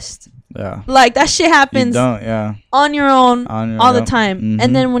stressed. Yeah. Like, that shit happens on your own all the time. Mm-hmm.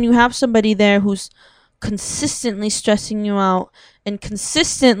 And then when you have somebody there who's consistently stressing you out and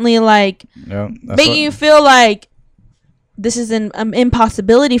consistently, like, making you feel like this is an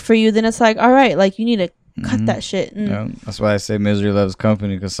impossibility for you, then it's like, all right, like, you need to cut that shit. And that's why I say misery loves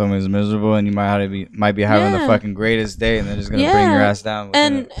company, because someone's miserable and you might be having the fucking greatest day, and they're just going to bring your ass down with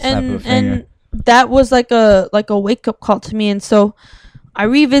a snap of a finger. And that was like a wake-up call to me. And so I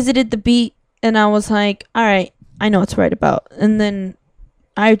revisited the beat and I was like, all right, I know what's right about. And then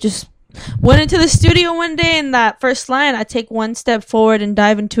I just went into the studio one day, and that first line, I take one step forward and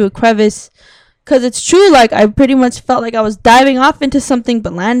dive into a crevice. Because it's true, like, I pretty much felt like I was diving off into something,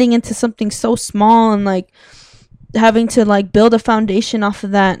 but landing into something so small, and, like, having to, like, build a foundation off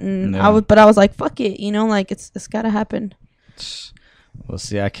of that. And I was like, fuck it, you know, like, it's got to happen. We'll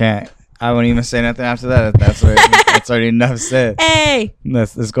see. I won't even say nothing after that. That's already enough said. Hey,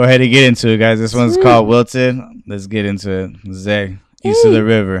 let's go ahead and get into it, guys. This one's called Wilted. Let's get into it. Zay, East of the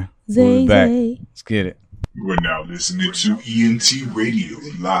River. We'll be back. Let's get it. You are now listening to ENT Radio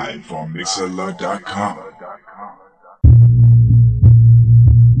live on Mixlr.com.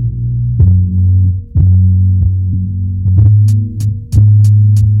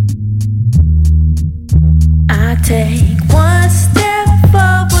 take one step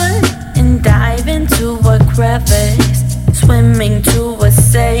forward and dive into a crevice, swimming to a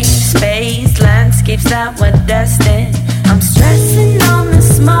safe space, landscapes that were destined. I'm stressing on the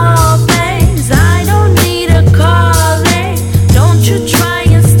small things. I don't need a calling. Don't you try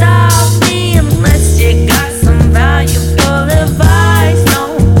and stop me unless you got some valuable advice. No,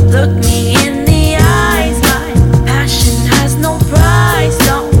 look me in the eyes. My passion has no price.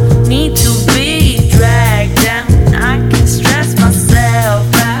 Don't need to be dragged down. I can stress myself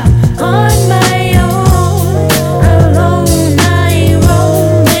out on my own. Alone I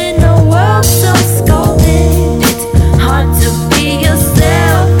roam in a world so scolded. It's hard to be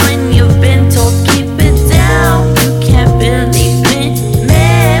yourself when you've been told keep it down. You can't believe in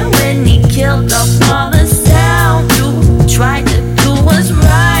man when he killed off all the sound. You try to do what's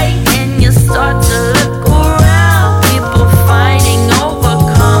right and you start to look around. People fighting over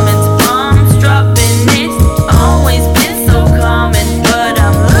comments, bombs dropping. It's always been so common, but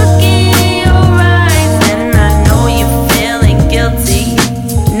I'm looking in your eyes and I know you're feeling guilty.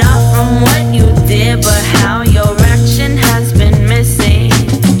 Not from what you did, but how your action has been missing.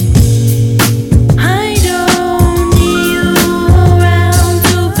 I don't need you around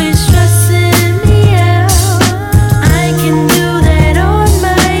to be stressing me out. I can do that on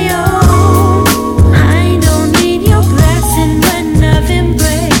my own. I don't need your blessing when I've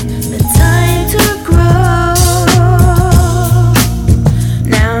embraced the time to grow.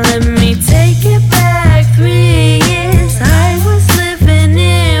 Now let me take it back 3 years. I was living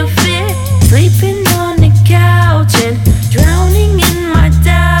in fear, sleeping on the couch and drowning in my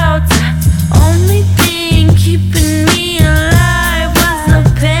doubts. Only thing keeping me alive was a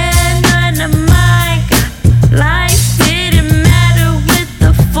pen and a mic. Life didn't matter with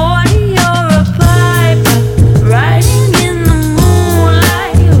the 40 or a pipe. Riding in the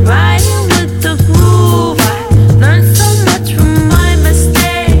moonlight, riding with the groove. I learned so much from my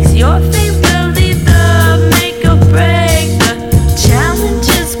mistakes. Your fate will either make or break. The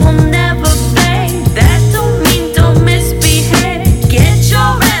challenges will never fade. That don't mean don't misbehave. Get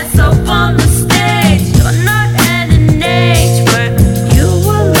your ass up on the stage. You're not at an age where you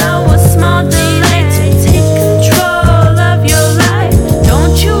allow a small delay to take control of your life.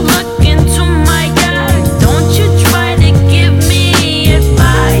 Don't you look into my eyes. Don't you try to give me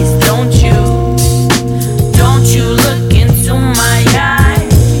advice. Don't you look into my eyes.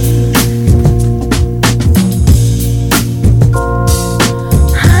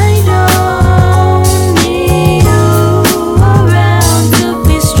 I don't need you around to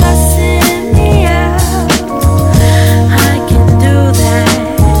be stressing me out. I can do that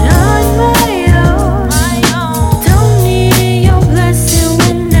on my own. Don't need your blessing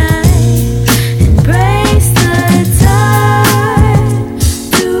when I embrace the time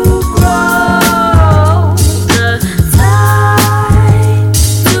to grow. The time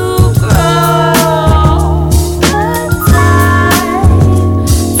to grow.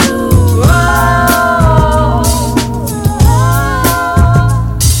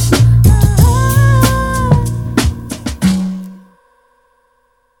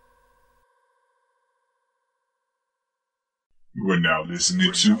 The You are now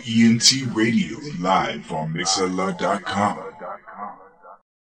listening to ENT Radio live on Mixlr.com.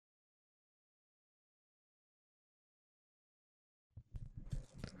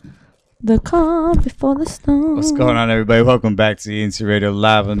 The calm before the storm. What's going on, everybody? Welcome back to ENT Radio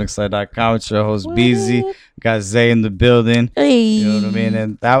live on Mixlr.com. It's your host, BZ. Got Zay in the building. Hey. You know what I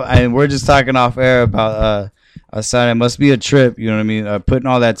mean? And we're just talking off air about a side. It must be a trip. You know what I mean? Putting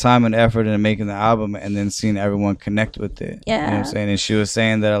all that time and effort into making the album and then seeing everyone connect with it. Yeah. You know what I'm saying? And she was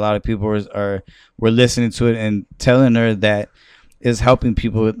saying that a lot of people were listening to it and telling her that is helping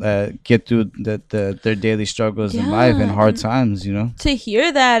people get through their daily struggles in life and hard times, you know? To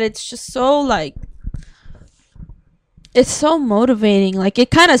hear that, it's just so, like, it's so motivating. Like,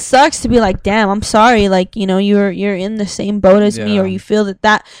 it kind of sucks to be like, damn, I'm sorry. Like, you know, you're in the same boat as me, or you feel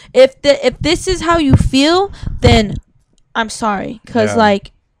that if this is how you feel, then I'm sorry. Because,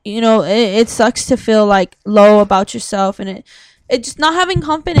 like, you know, it sucks to feel, like, low about yourself. And it just not having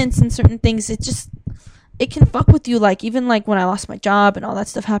confidence in certain things, it can fuck with you. Like, even like when I lost my job and all that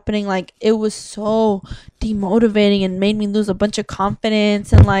stuff happening, like, it was so demotivating and made me lose a bunch of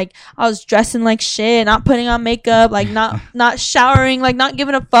confidence. And like, I was dressing like shit, not putting on makeup, like not showering, like not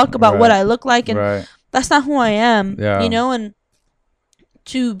giving a fuck about what I look like. And that's not who I am, you know? And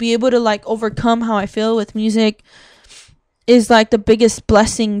to be able to like overcome how I feel with music is like the biggest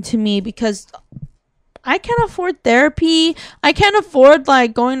blessing to me, because I can't afford therapy. I can't afford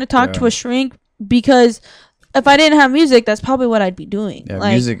like going to talk to a shrink, because if I didn't have music, that's probably what I'd be doing. Yeah,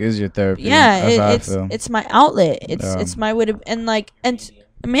 like, music is your therapy. Yeah, it's my outlet. It's my way to it's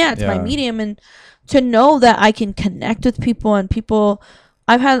my medium, and to know that I can connect with people and people.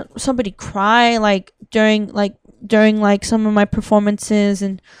 I've had somebody cry like during some of my performances,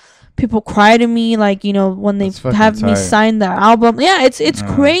 and people cry to me like, you know, when they have me sign their album. Yeah, it's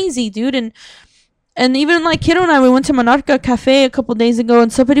crazy, dude. And even like Kiddo and I, we went to Monarca Cafe a couple days ago,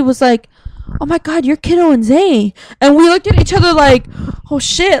 and somebody was like, "Oh my God, you're Kiddo and Zay," and we looked at each other like, "Oh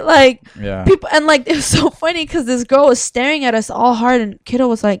shit!" Like, people, and like it was so funny because this girl was staring at us all hard, and Kiddo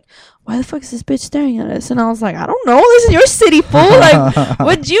was like, "Why the fuck is this bitch staring at us?" And I was like, "I don't know. This is your city, fool. Like,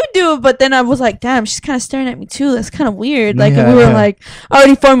 what'd you do?" But then I was like, "Damn, she's kind of staring at me too. That's kind of weird." Like, we were like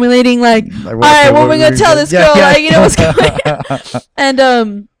already formulating like all right, what are we gonna tell this girl? Like, you know what's going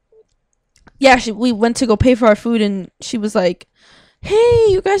on? And we went to go pay for our food, and she was like, "Hey,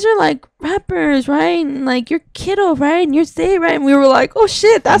 you guys are like rappers, right? And like you're Kiddo, right? And you're Zay, right?" And we were like, "Oh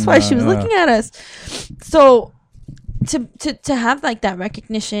shit, that's why she was looking at us." So to have like that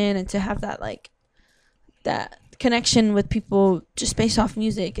recognition and to have that like that connection with people just based off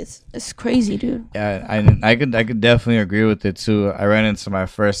music, it's crazy, dude. Yeah, I could definitely agree with it too. I ran into my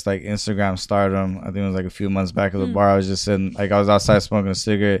first like Instagram stardom. I think it was like a few months back at the bar. I was just sitting, like I was outside smoking a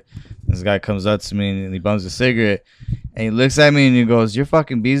cigarette. This guy comes up to me and he bums a cigarette, and he looks at me and he goes, "You're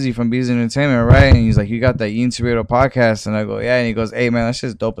fucking Beezy from Beezy Entertainment, right?" And he's like, "You got that Yinty Radio podcast?" And I go, "Yeah." And he goes, "Hey man, that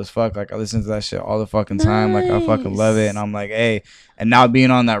shit's dope as fuck. Like I listen to that shit all the fucking time. Like I fucking love it." And I'm like, "Hey." And now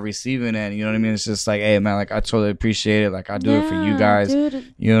being on that receiving end, you know what I mean? It's just like, hey man, like I totally appreciate it. Like I do it for you guys.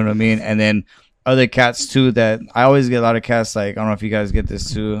 Dude. You know what I mean? And then other cats too, that I always get a lot of cats, like I don't know if you guys get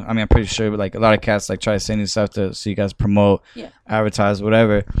this too. I mean, I'm pretty sure, but like a lot of cats like try to send you stuff so you guys promote, advertise,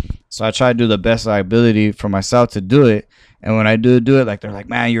 whatever. So I try to do the best of my ability for myself to do it. And when I do it, like they're like,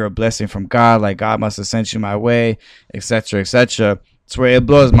 "Man, you're a blessing from God. Like God must have sent you my way, etc., etc." It's where it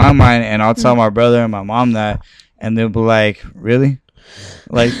blows my mind, and I'll tell my brother and my mom that, and they'll be like, "Really?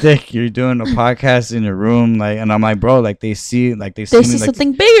 Like, Dick, you're doing a podcast in your room?" Like, and I'm like, "Bro, like they see me,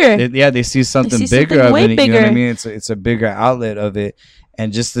 something bigger. They see something bigger of it. You know what I mean? It's a bigger outlet of it."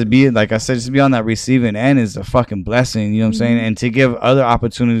 And just to be, like I said, just to be on that receiving end is a fucking blessing. You know what I'm saying? And to give other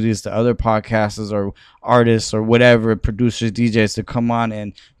opportunities to other podcasters or artists or whatever, producers, DJs, to come on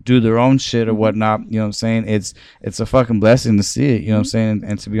and do their own shit or whatnot. You know what I'm saying? It's a fucking blessing to see it. You know what I'm saying?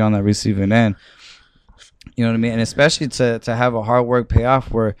 And to be on that receiving end. You know what I mean? And especially to have a hard work pay off.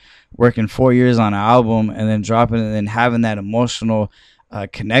 We're working 4 years on an album and then dropping it and then having that emotional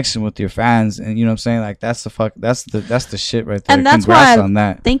connection with your fans, and you know what I'm saying, like that's the shit right there. And that's Congrats why on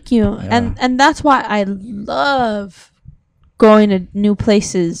that. Thank you. And that's why I love going to new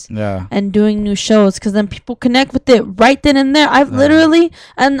places and doing new shows, because then people connect with it right then and there. I've literally,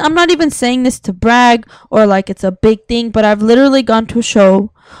 and I'm not even saying this to brag or like it's a big thing, but I've literally gone to a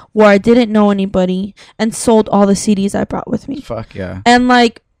show where I didn't know anybody and sold all the CDs I brought with me. Fuck yeah. And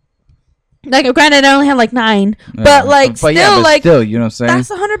like granted I only had like 9, but like still, you know what I'm saying,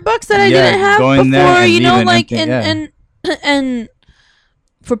 that's $100 that I didn't have before, you know, like and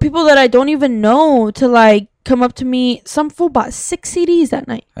for people that I don't even know to like come up to me. Some fool bought 6 CDs that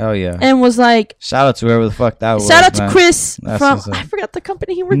night. Oh yeah. And was like, shout out to whoever the fuck that was. Shout out to Chris from, I forgot the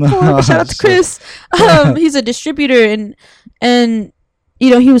company he worked for. Shout out to Chris. He's a distributor, and you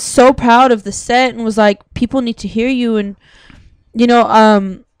know, he was so proud of the set and was like, people need to hear you. And you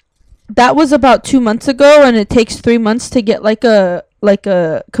know, that was about 2 months ago, and it takes 3 months to get like a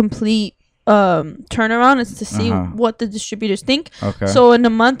complete turnaround. It's to see what the distributors think. Okay. So in a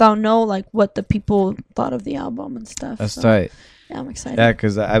month I'll know like what the people thought of the album and stuff. That's tight. Yeah, I'm excited. Yeah,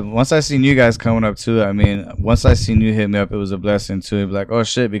 because once I seen you guys coming up too, I mean, once I seen you hit me up, it was a blessing too. Like, oh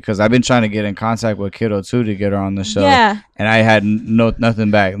shit, because I've been trying to get in contact with Kiddo too to get her on the show. Yeah. And I had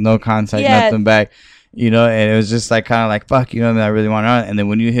nothing back, no contact, nothing back. You know, and it was just like kind of like, fuck, you know what I mean? I really want to run. And then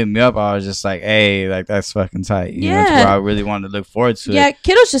when you hit me up, I was just like, hey, like that's fucking tight. You know, it's where I really wanted to look forward to it. Yeah,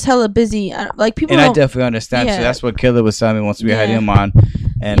 Kiddo's just hella busy. Like people. And I definitely understand. So that's what Killer was telling me once we had him on.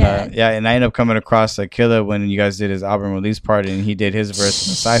 And and I ended up coming across Killer when you guys did his album release party, and he did his verse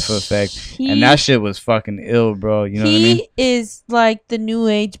in the Cypher Effect, and that shit was fucking ill, bro. You know what I mean? He is like the new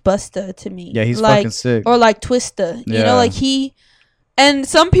age Busta to me. Yeah, he's like, fucking sick. Or like Twista, you know, like he. And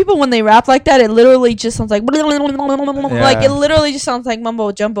some people, when they rap like that, it literally just sounds like like it literally just sounds like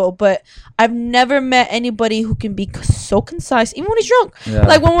mumbo jumbo. But I've never met anybody who can be so concise, even when he's drunk. Yeah.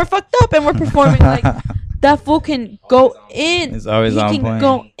 Like when we're fucked up and we're performing, like that fool can go in. It's always on point. He can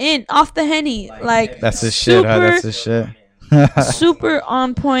go in off the Henny, like that's his shit. That's his shit. super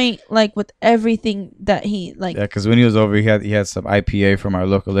on point, like with everything that he like. Yeah, because when he was over, he had some IPA from our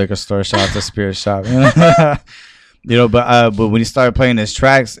local liquor store. Shout out to Spirit Shop. You know? You know, but when he started playing his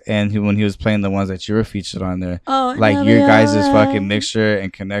tracks and when he was playing the ones that you were featured on there, like your guys' fucking mixture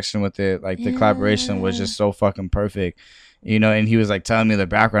and connection with it, like the collaboration was just so fucking perfect, you know. And he was like telling me the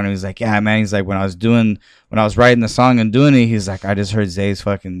background, and he was like, yeah, man, he's like, when I was writing the song and doing it, he's like, I just heard Zay's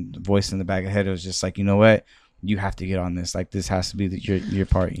fucking voice in the back of the head. It was just like, you know what, you have to get on this. Like, this has to be your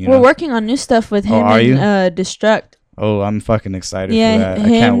part. You know? We're working on new stuff with him and Destruct. Oh, I'm fucking excited for that. I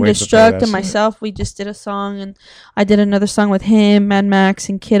can't wait to play that Destruct, and myself, we just did a song, and I did another song with him, Mad Max,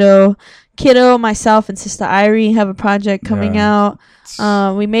 and Kiddo, myself, and Sister Irie have a project coming out.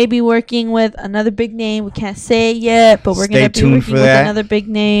 We may be working with another big name. We can't say it yet, but we're going to be working with another big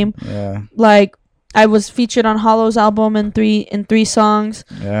name. Yeah. Like, I was featured on Hollow's album in three songs.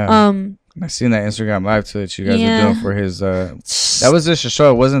 Yeah. I seen that Instagram live too that you guys were doing for his. That was just a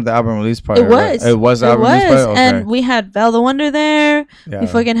show. It wasn't the album release party. It was. Right? It was the album release party. Okay. And we had Vel the Wonder there. Yeah. We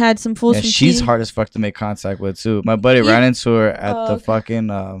fucking had some fools. Yeah, she's hard as fuck to make contact with too. My buddy ran into her at the fucking.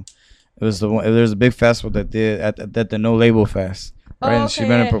 It was the one. There was a big festival that did at the No Label Fest. Right, and she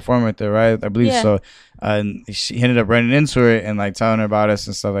been a performer there, right? I believe so. And she ended up running into her and like telling her about us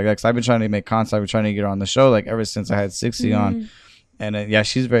and stuff like that. Cause I've been trying to make contact, trying to get her on the show like ever since I had 60 on. And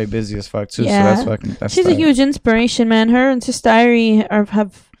she's very busy as fuck too. Yeah. So she's a huge inspiration, man. Her and Sister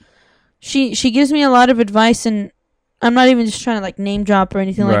Irie she gives me a lot of advice, and I'm not even just trying to like name drop or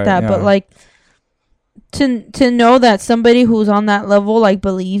anything like that, but like to know that somebody who's on that level like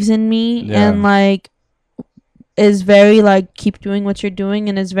believes in me and like is very like keep doing what you're doing,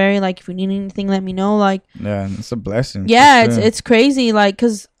 and is very like if you need anything let me know, like it's a blessing. It's crazy, like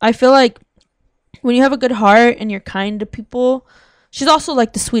because I feel like when you have a good heart and you're kind to people. She's also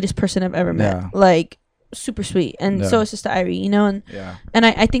like the sweetest person I've ever met, like super sweet, and so is Sister Irie, you know, and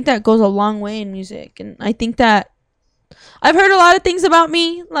I think that goes a long way in music, and I think that I've heard a lot of things about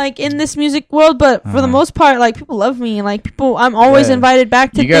me like in this music world, but for the most part, like people love me, like I'm always invited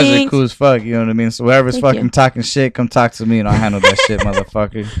back to you guys things. Are cool as fuck, you know what I mean? So whoever's talking shit, come talk to me, and I'll handle that shit,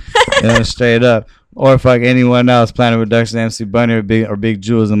 motherfucker. You know, straight up. Or fuck anyone else, Planet Reduction, MC Bunny, or Big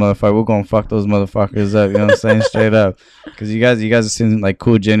Jules, and motherfucker, we're gonna fuck those motherfuckers up. You know what I'm saying? Straight up, because you guys are seem like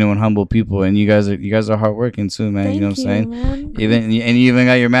cool, genuine, humble people, and you guys are hardworking too, man. Thank you know what I'm saying? Man. You even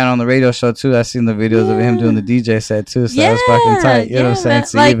got your man on the radio show too. I seen the videos of him doing the DJ set too, so that was fucking tight. You know what I'm saying?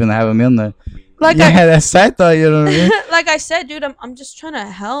 So like, you even have him in there. Like that's tight though. You know what I mean? Like I said, dude, I'm just trying to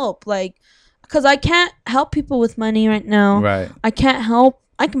help, like, because I can't help people with money right now. Right. I can't help.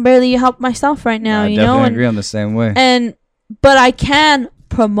 I can barely help myself right now, you know. I agree on the same way. But I can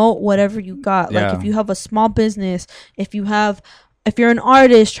promote whatever you got. Like if you have a small business, if you're an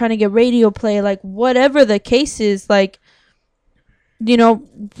artist trying to get radio play, like whatever the case is, like, you know,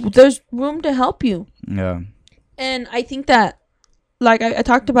 there's room to help you. Yeah. And I think that, like, I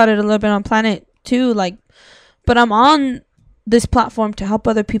talked about it a little bit on Planet too, like, but I'm on this platform to help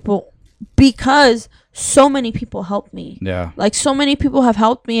other people because so many people help me. Yeah. Like so many people have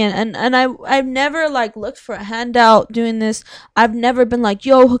helped me, and I've never like looked for a handout doing this. I've never been like,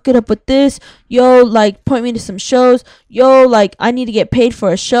 yo, hook it up with this. Yo, like point me to some shows. Yo, like I need to get paid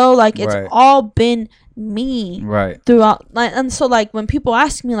for a show. Like it's all been me throughout. Like, and so like when people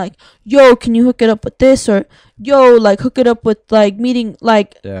ask me like, yo, can you hook it up with this, or yo, like hook it up with like meeting,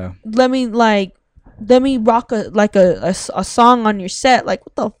 like let me rock a song on your set. Like,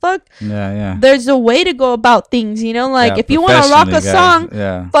 what the fuck? Yeah. There's a way to go about things, you know? Like, if you want to rock a song,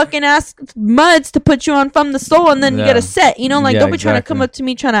 fucking ask Muds to put you on From the Soul, and then you get a set, you know? Like, don't be trying to come up to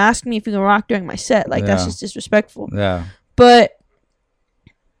me trying to ask me if you can rock during my set. Like, that's just disrespectful. Yeah. But,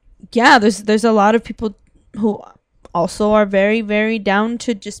 yeah, there's a lot of people who also are very, very down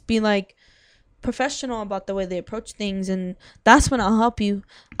to just be, like, professional about the way they approach things, and that's when I'll help you.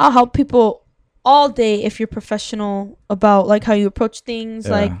 I'll help people all day if you're professional about like how you approach things,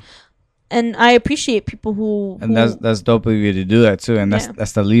 like, and I appreciate people who that's dope of you to do that too, and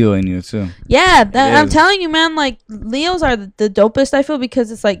that's the Leo in you too. Yeah, that I'm telling you, man. Like Leos are the dopest, I feel,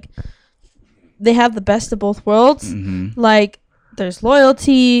 because it's like they have the best of both worlds. Mm-hmm. Like there's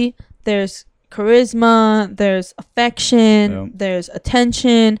loyalty, there's charisma, there's affection, there's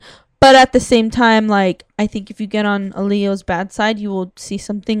attention. But at the same time, like I think if you get on a Leo's bad side, you will see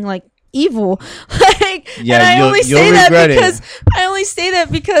something like evil. Like, and I only say that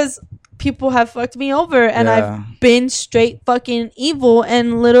because people have fucked me over, and I've been straight fucking evil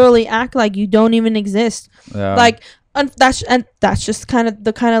and literally act like you don't even exist. Like that's just kind of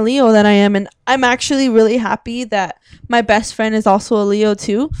the kind of Leo that I am, and I'm actually really happy that my best friend is also a Leo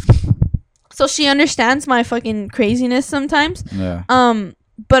too. so she understands my fucking craziness sometimes. Yeah.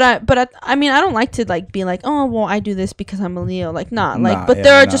 But I mean, I don't like to like be like, oh well, I do this because I'm a Leo. Like, but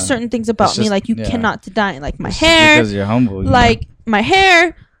there are just certain things about me like you cannot deny. Like my hair, because you're humble. Like my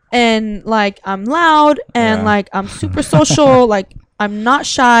hair, and like I'm loud, and like I'm super social. Like I'm not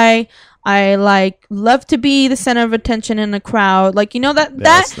shy. I like love to be the center of attention in a crowd. Like, you know,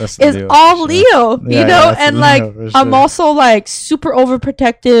 that's is Leo, all Leo, you know, and like I'm also like super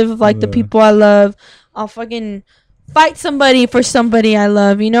overprotective of like the people I love. I'll fucking fight somebody for somebody I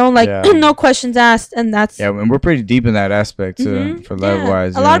love, you know, like no questions asked. And that's and we're pretty deep in that aspect too, for love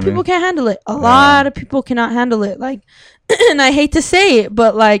wise. A lot of people can't handle it. A lot of people cannot handle it. Like, and I hate to say it,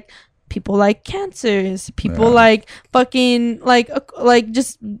 but like people like cancers, people like fucking like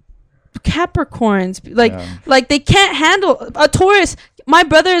just Capricorns, like they can't handle a Taurus. My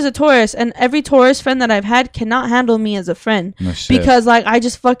brother is a Taurus, and every Taurus friend that I've had cannot handle me as a friend because like I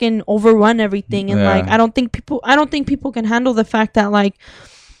just fucking overrun everything, and like I don't think people can handle the fact that like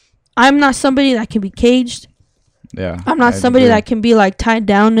I'm not somebody that can be caged. I'm not somebody that can be like tied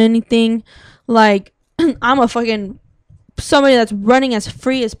down to anything. Like I'm a fucking somebody that's running as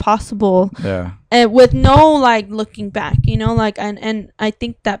free as possible, and with no like looking back, you know, like and I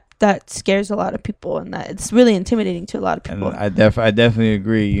think that scares a lot of people, and that it's really intimidating to a lot of people. And I definitely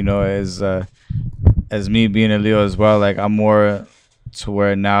agree, you know, as me being a Leo as well, like I'm more to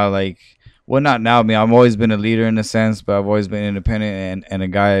where now, like, well, not now, I mean, I've always been a leader in a sense, but I've always been independent and a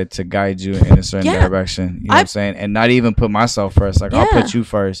guy to guide you in a certain direction, you know what I'm saying, and not even put myself first. Like I'll put you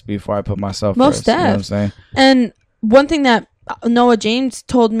first before I put myself first. You know what I'm saying? And one thing that Noah James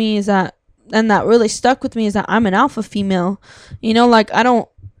told me is that, and that really stuck with me, is that I'm an alpha female. You know, like I don't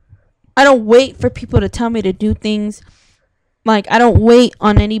wait for people to tell me to do things. Like I don't wait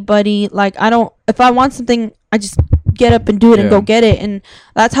on anybody. Like if I want something, I just get up and do it and go get it. And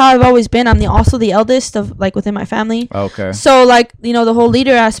that's how I've always been. I'm also the eldest of like within my family. Okay. So like, you know, the whole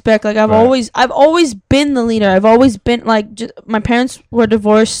leader aspect, like I've always been the leader. I've always been like, my parents were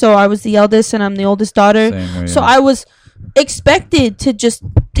divorced, so I was the eldest and I'm the oldest daughter. Same, so I was expected to just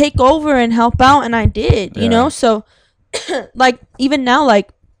take over and help out, and I did, you know. So like even now, like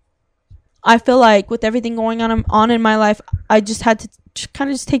I feel like with everything going on in my life, I just had to kind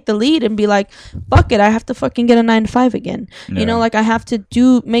of just take the lead and be like, fuck it, I have to fucking get a 9-to-5 again. You know, like I have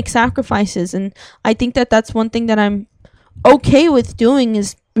to make sacrifices. And I think that that's one thing that I'm okay with doing,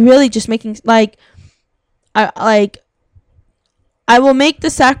 is really just making like I will make the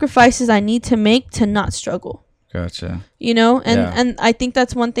sacrifices I need to make to not struggle. Gotcha. You know, and I think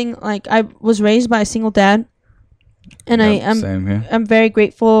that's one thing. Like I was raised by a single dad, and I'm very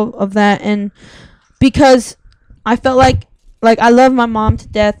grateful of that. And because I felt like I love my mom to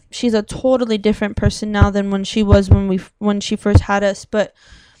death. She's a totally different person now than when she was when she first had us. But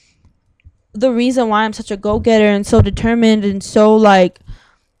the reason why I'm such a go-getter and so determined and so like,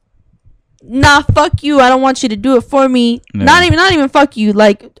 nah, fuck you, I don't want you to do it for me. No. Not even fuck you.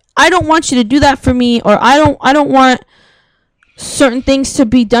 Like I don't want you to do that for me, or I don't want certain things to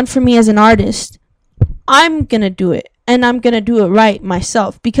be done for me as an artist. I'm gonna do it, and I'm gonna do it right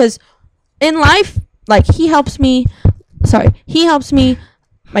myself, because in life, like he helps me.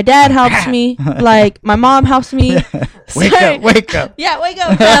 My dad helps me. Like my mom helps me. Wake up. Yeah, wake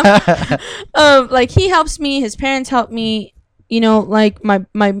up. Like he helps me. His parents help me. You know, like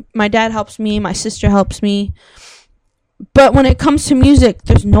my dad helps me. My sister helps me. But when it comes to music,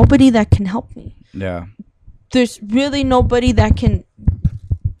 there's nobody that can help me. Yeah. There's really nobody that can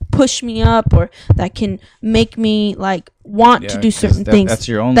push me up or that can make me like want to do certain things. That's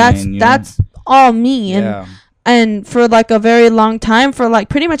your own lane, that's all me. And for like a very long time, for like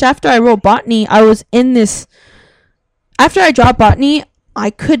pretty much after I wrote Botany, I was in this. After I dropped Botany, I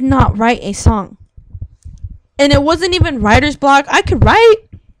could not write a song. And it wasn't even writer's block. I could write.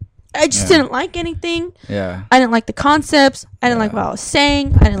 I just didn't like anything. Yeah. I didn't like the concepts. I didn't like what I was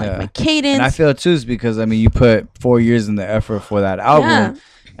saying. I didn't like my cadence. And I feel it too, is because I mean you put 4 years in the effort for that album. Yeah.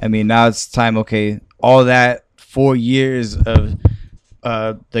 I mean now it's time, okay, all that 4 years of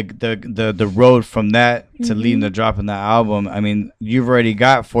the road from that to leading to dropping that album. I mean, you've already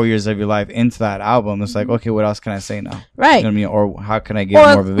got 4 years of your life into that album. It's like, okay, what else can I say now? Right. You know what I mean? Or how can I get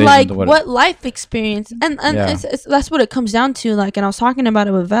more of a vision like to what life experience? And it's, that's what it comes down to. Like, and I was talking about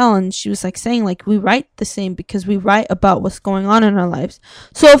it with Val, and she was like saying, like, we write the same because we write about what's going on in our lives.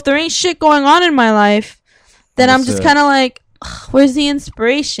 So if there ain't shit going on in my life, then I'm just kind of like, where's the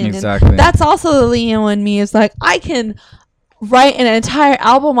inspiration? Exactly. And that's also the Leo in me, is like, I can write an entire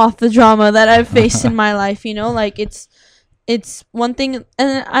album off the drama that I've faced in my life, you know? Like, it's one thing,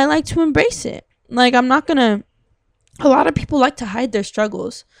 and I like to embrace it. Like, I'm not gonna a lot of people like to hide their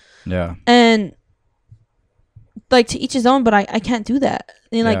struggles. Yeah. And like to each his own, but I can't do that.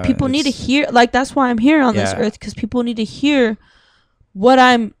 And like people need to hear, like that's why I'm here on this earth, because people need to hear what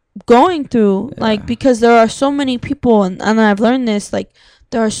I'm going through. Like because there are so many people, and I've learned this, like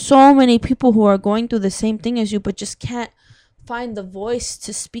there are so many people who are going through the same thing as you, but just can't find the voice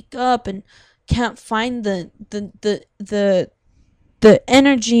to speak up, and can't find the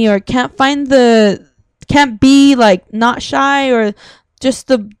energy, or can't be like not shy, or just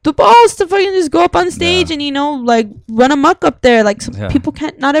the balls to fucking just go up on stage and, you know, like run amok up there. Like some people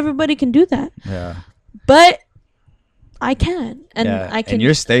can't, not everybody can do that. Yeah. But I can. And I can. And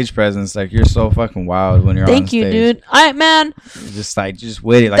your stage presence, like you're so fucking wild when you're on stage. Thank you, dude. Man. Just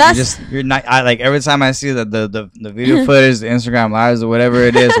with it. Like you're not, I like every time I see the video footage, the Instagram lives or whatever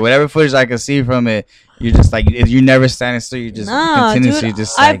it is, whatever footage I can see from it, you're just like, you're never standing still. You just continuously dude,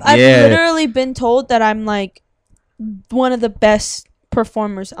 just like, I've literally been told that I'm like one of the best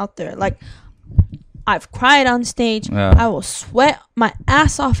performers out there. Like I've cried on stage. I will sweat my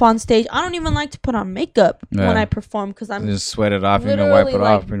ass off on stage. I don't even like to put on makeup when I perform, because I'm just sweat it off and wipe it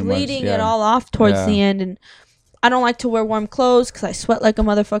off pretty much. Bleeding it all off towards the end. And I don't like to wear warm clothes because I sweat like a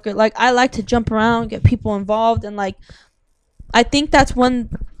motherfucker. Like I like to jump around, get people involved, and like I think that's one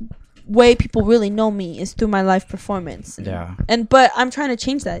way people really know me is through my live performance. But I'm trying to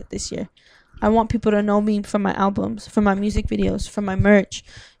change that this year. I want people to know me from my albums, from my music videos, from my merch,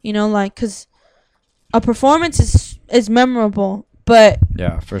 you know, like, because a performance is memorable, but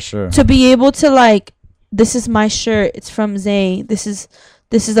for sure, to be able to like, this is my shirt, it's from Zay, this is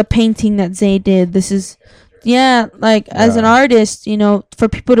a painting that Zay did, this is as an artist, you know, for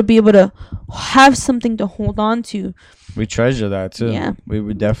people to be able to have something to hold on to. We treasure that too. Yeah, we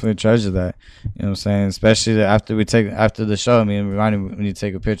would definitely treasure that. You know what I'm saying? Especially after the show. I mean, reminding when you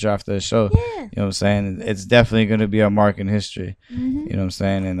take a picture after the show. Yeah. You know what I'm saying? It's definitely going to be a mark in history. Mm-hmm. You know what I'm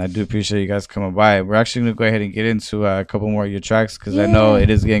saying? And I do appreciate you guys coming by. We're actually going to go ahead and get into a couple more of your tracks, because I know it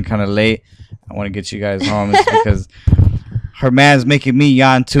is getting kind of late. I want to get you guys home. It's because her man's making me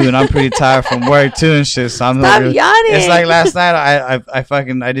yawn too, and I'm pretty tired from work too and shit. So I'm Stop yawning. It's like last night I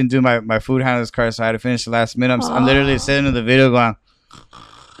didn't do my food handler's card, so I had to finish the last minute. I'm literally sitting in the video going,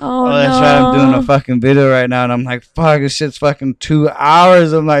 that's right, I'm doing a fucking video right now, and I'm like, fuck, this shit's fucking 2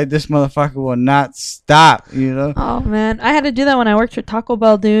 hours. I'm like, this motherfucker will not stop, you know? Oh man, I had to do that when I worked for Taco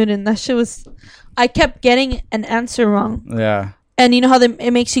Bell, dude, and that shit was, I kept getting an answer wrong. Yeah. And you know how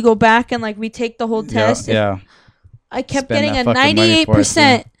it makes you go back and like retake the whole test? Yeah. I kept getting a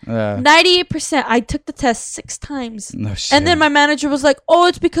 98%. 98%. I took the test 6 times. No shit. And then my manager was like, "Oh,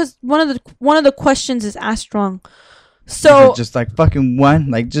 it's because one of the questions is asked wrong." So just like fucking one,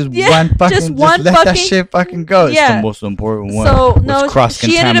 like just one fucking, just let that shit fucking go. It's the most important one. So no,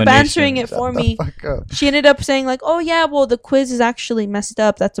 she ended up answering it for me. She ended up saying like, "Oh yeah, well the quiz is actually messed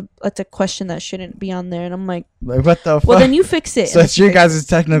up. That's a question that shouldn't be on there." And I'm like what the fuck? Well, then you fix it. So it's your guys'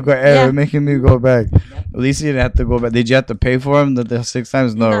 technical error making me go back. At least you didn't have to go back. Did you have to pay for them the 6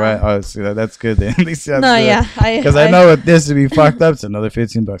 times? No, right? Oh, see, that's good then. At least you have to. Because I know with this to be fucked up, it's another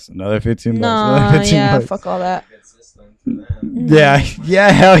 $15, another $15. No, another $15. Fuck all that. Yeah,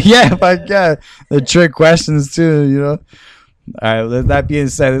 hell yeah, fuck yeah. The trick questions too, you know. All right, with that being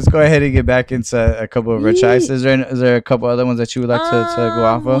said, let's go ahead and get back into a couple of our tracks. Is there a couple other ones that you would like to go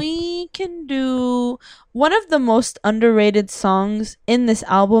off of? We can do one of the most underrated songs in this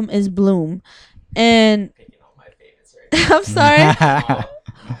album is Bloom. And I'm sorry.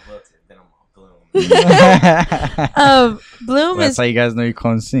 Bloom that's how you guys know you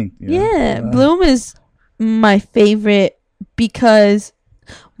can't sing. Bloom is my favorite because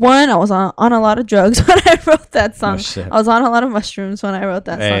one, I was on a lot of drugs when I wrote that song. I was on a lot of mushrooms when I wrote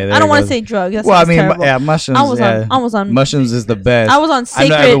that song. I don't want to say drugs. That sounds terrible. Mushrooms. I was on mushrooms is the best. I was on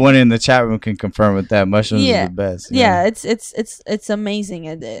sacred. I know everyone in the chat room can confirm with that. Mushrooms is the best. Yeah, it's amazing.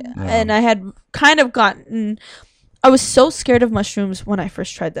 And I had kind of gotten. I was so scared of mushrooms when I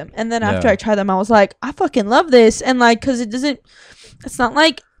first tried them, and then after I tried them, I was like, I fucking love this, and like, cause it's not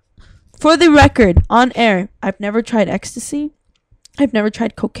like. For the record, on air, I've never tried ecstasy. I've never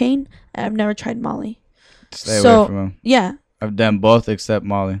tried cocaine. And I've never tried Molly. Stay away from them. Yeah. I've done both except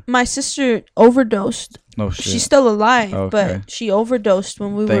Molly. My sister overdosed. Oh shit. She's still alive, but she overdosed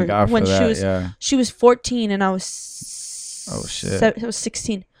when she was 14 and I was I was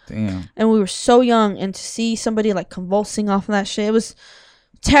 16. Damn. And we were so young, and to see somebody like convulsing off of that shit, it was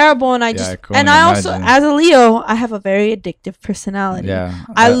terrible. And I also, as a Leo, I have a very addictive personality.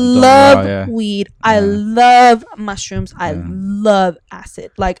 I love weed. I love mushrooms. I love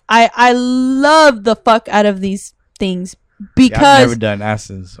acid. Like I love the fuck out of these things because I've never done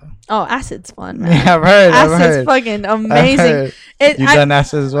acid. So. Oh, acid's fun, man. Yeah, I've heard. Acid's fucking amazing. You done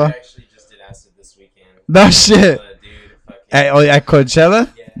acid as well? I actually just did acid this weekend. No shit. Dude, At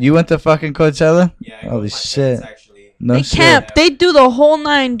Coachella? Yeah. You went to fucking Coachella? Yeah, I go Holy with my shit. friends, actually. No they shit. camp. They do the whole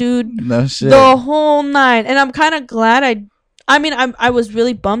 9, dude. No shit. The whole 9. And I'm kind of glad I was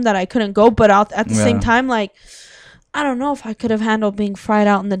really bummed that I couldn't go, but at the same time, like, I don't know if I could have handled being fried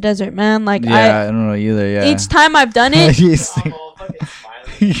out in the desert, man. Like, I don't know either. Yeah. Each time I've done it.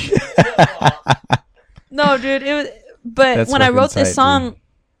 No, dude, it was. But That's when I wrote fucking this tight, song, dude.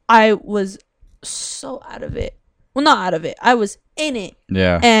 I was so out of it. Well, not out of it. I was in it.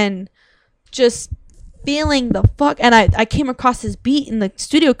 Yeah. And just feeling the fuck. And I came across this beat in the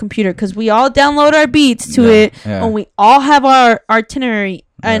studio computer because we all download our beats to it, and we all have our itinerary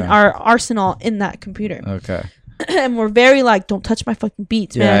and our arsenal in that computer. Okay. And we're very like, don't touch my fucking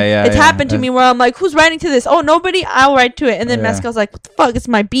beats, man. Yeah, it's happened to me where I'm like, who's writing to this? Oh, nobody. I'll write to it. And then Mescal's like, what the fuck? It's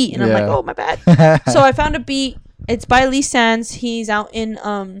my beat. And I'm like, oh, my bad. So I found a beat. It's by Lee Sands. He's out in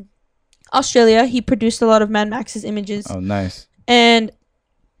Australia. He produced a lot of Mad Max's images. Oh, nice. And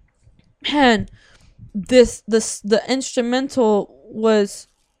man, the instrumental was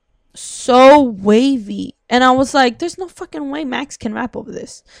so wavy, and I was like, there's no fucking way Max can rap over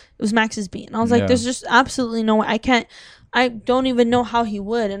this. It was Max's beat, and I was like, there's just absolutely no way. I don't even know how he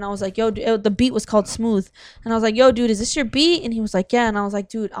would. And I was like, yo, dude, the beat was called Smooth, and I was like, yo, dude, is this your beat? And he was like, yeah. And I was like,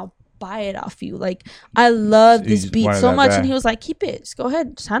 dude, I'll buy it off you. Like, I love this beat so much. And he was like, keep it, just go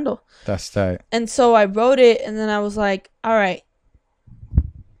ahead, just handle. That's tight. And so I wrote it, and then I was like, all right,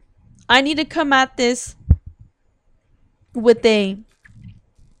 I need to come at this with a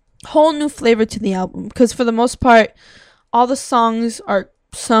whole new flavor to the album, because for the most part, all the songs are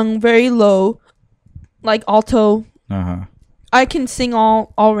sung very low, like alto. I can sing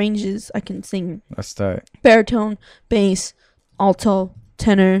all ranges. I can sing that's tight. Baritone, bass, alto,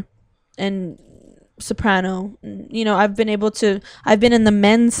 tenor, and soprano. You know, I've been in the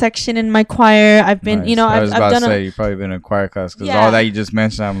men's section in my choir. I've been, you know, I was I've about done to say you've probably been in choir class, because Yeah. all that you just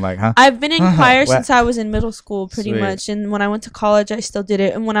mentioned, I'm like, huh? I've been in choir since I was in middle school, pretty Sweet. much. And when I went to college, I still did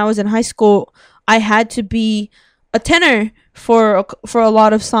it. And when I was in high school, I had to be a tenor for a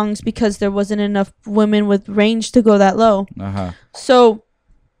lot of songs because there wasn't enough women with range to go that low. So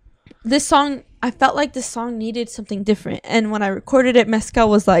this song, I felt like this song needed something different. And when I recorded it, Mescal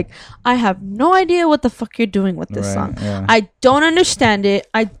was like, I have no idea what the fuck you're doing with this song. Yeah. I don't understand it.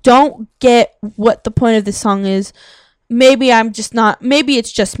 I don't get what the point of this song is. Maybe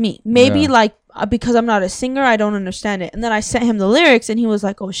it's just me. Maybe like, because I'm not a singer, I don't understand it. And then I sent him the lyrics, and he was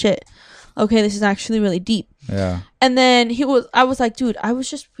like, oh shit, okay, this is actually really deep. Yeah. And then I was like, dude, I was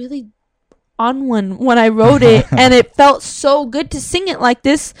just really on one when I wrote it, and it felt so good to sing it like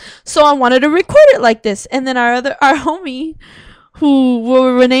this, so I wanted to record it like this. And then our homie, who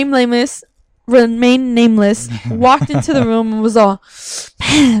will remain nameless, walked into the room and was all,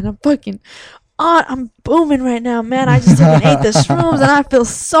 man, I'm booming right now, man. I just fucking ate the shrooms and I feel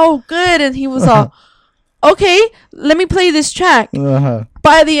so good. And he was all, okay, let me play this track.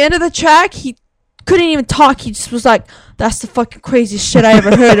 By the end of the track, he couldn't even talk. He just was like, that's the fucking craziest shit I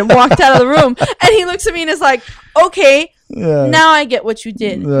ever heard, and walked out of the room. And he looks at me and is like, okay, now I get what you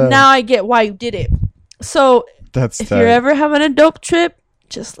did. Now I get why you did it. So if you're ever having a dope trip,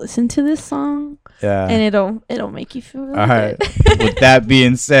 just listen to this song. Yeah. And it'll make you feel really all right. good. With that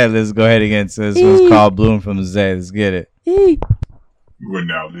being said, let's go ahead and get into this. One's called Bloom from Zay. Let's get it. You are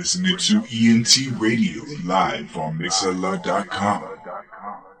now listening to ENT Radio live on Mixlr.com.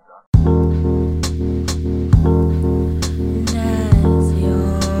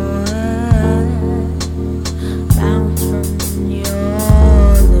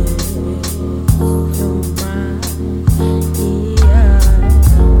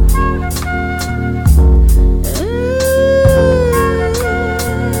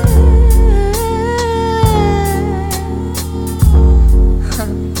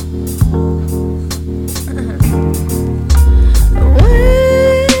 What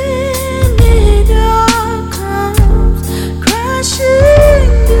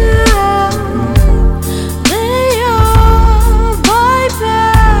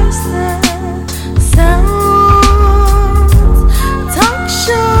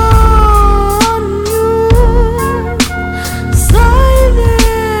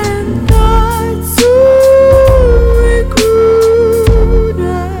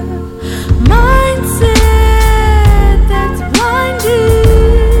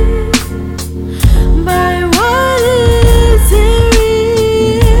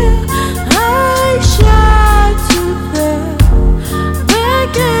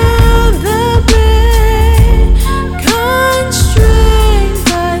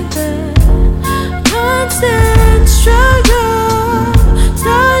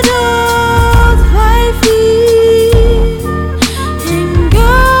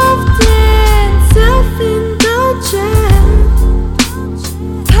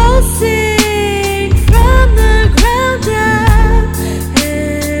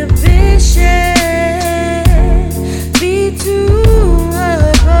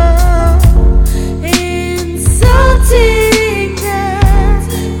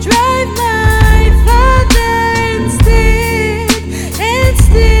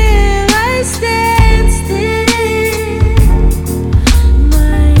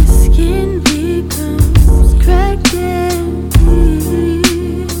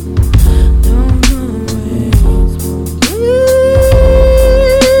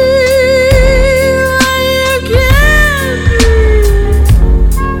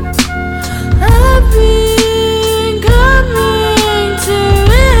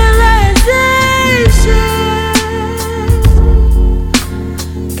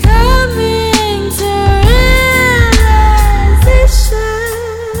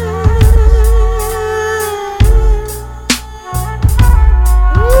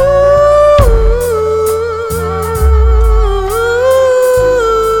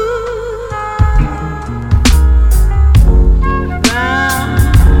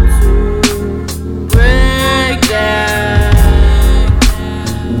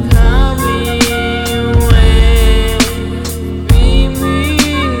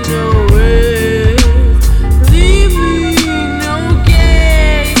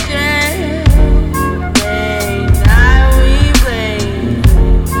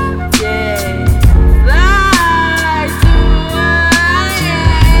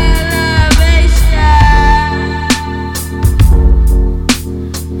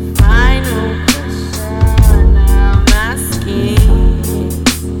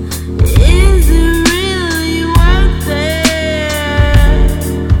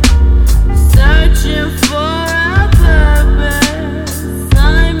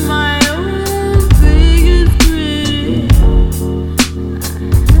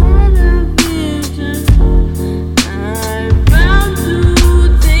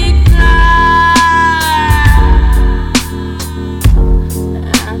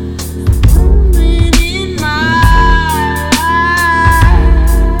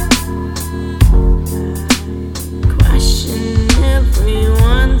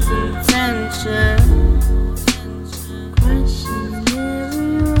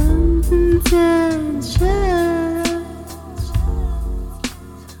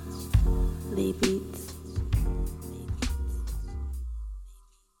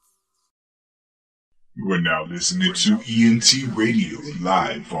You are now listening to ENT Radio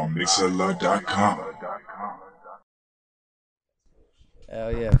live on Mixlr.com.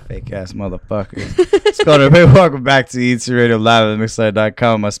 Hell yeah, fake ass motherfucker. Let's go to welcome back to ENT Radio live on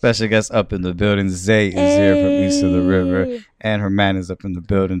Mixlr.com. My special guest up in the building, Zay, is here from East of the River, and her man is up in the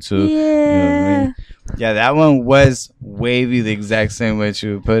building too. Yeah. You know what I mean? Yeah, that one was wavy the exact same way she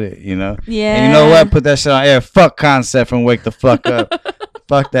would put it, you know? Yeah. And you know what? Put that shit on air. Fuck Concept from Wake the Fuck Up.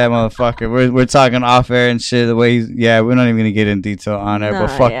 Fuck that motherfucker. We're talking off air and shit. The way we're not even gonna get in detail on air, but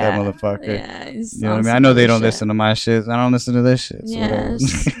fuck that motherfucker. Yeah, you know what I mean? I know they don't listen to my shit. I don't listen to this shit. So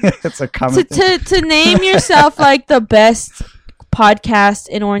yes. It's a common thing. To name yourself like the best podcast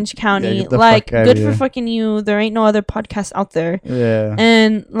in Orange County, like good for fucking you. There ain't no other podcast out there. Yeah.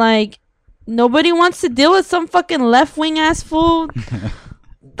 And like nobody wants to deal with some fucking left wing ass fool.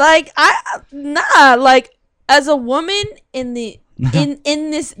 Like like as a woman in the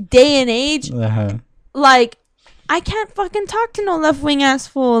in this day and age, like I can't fucking talk to no left wing ass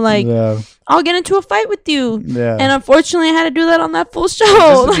fool. Like I'll get into a fight with you. Yeah. And unfortunately, I had to do that on that full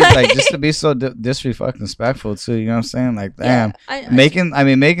show. Just to be so disrespectful too. You know what I'm saying? Like, damn, making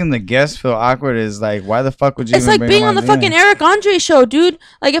the guests feel awkward is like, why the fuck would you? It's like being on the fucking Eric Andre show, dude.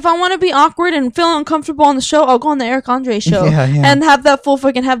 Like, if I want to be awkward and feel uncomfortable on the show, I'll go on the Eric Andre show and have that fool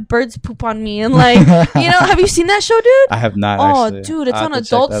fucking have birds poop on me and like, you know, have you seen that show, dude? I have not. Oh, actually. Dude, it's on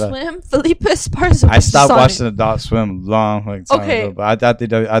Adult Swim. Felipe Esparza. I stopped watching Adult Swim long time ago, but I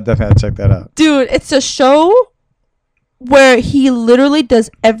definitely had to check that out. Dude, it's a show where he literally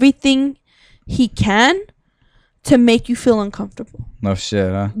does everything he can to make you feel uncomfortable. No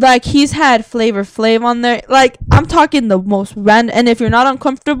shit, huh? Like, he's had Flavor Flav on there. Like, I'm talking the most random. And if you're not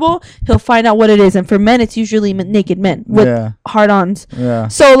uncomfortable, he'll find out what it is. And for men, it's usually naked men with hard-ons. Yeah.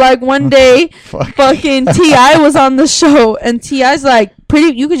 So, like, one day, fucking T.I. was on the show. And T.I.'s, like,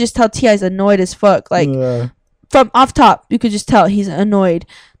 you could just tell T.I.'s annoyed as fuck. Like, from off top, you could just tell he's annoyed.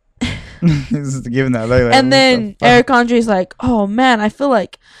 He's giving that look, like, and then Eric Andre's like, oh man, I feel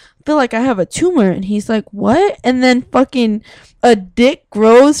like I have a tumor. And he's like, what? And then fucking a dick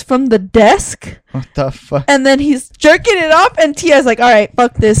grows from the desk. What the fuck? And then he's jerking it off, and Tia's like, all right,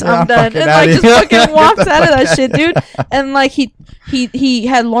 fuck this, I'm done. And like just fucking walks out of that shit, dude. And like he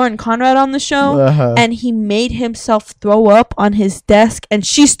had Lauren Conrad on the show, and he made himself throw up on his desk, and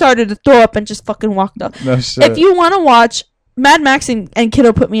she started to throw up and just fucking walked up. No shit. If you want to watch Mad Max and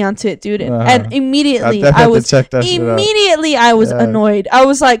Kiddo put me onto it, dude, and immediately I was annoyed. I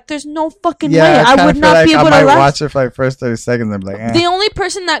was like, "There's no fucking way I would not be able to watch it for like first 30 seconds." I'm like, The only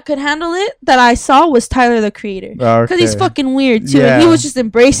person that could handle it that I saw was Tyler the Creator, because he's fucking weird too. And he was just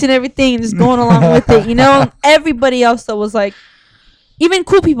embracing everything and just going along with it, you know. Everybody else that was like, even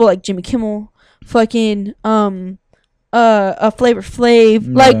cool people like Jimmy Kimmel, fucking Flavor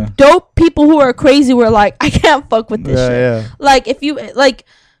Flav, like dope people who are crazy were like, I can't fuck with this shit. Like, if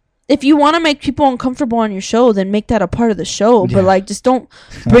you want to make people uncomfortable on your show, then make that a part of the show. But like, just don't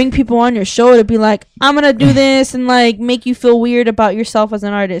bring people on your show to be like, I'm gonna do this and like make you feel weird about yourself as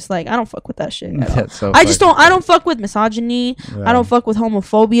an artist. Like, I don't fuck with that shit at all. So I don't fuck with misogyny. I don't fuck with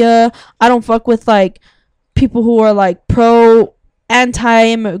homophobia. I don't fuck with like people who are like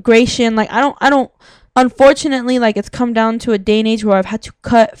anti-immigration. Like, I don't unfortunately, like, it's come down to a day and age where I've had to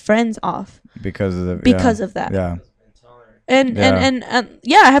cut friends off because of that. Yeah. And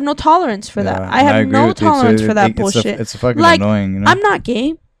I have no tolerance for that. I have no tolerance for that bullshit. It's fucking annoying, you know? I'm not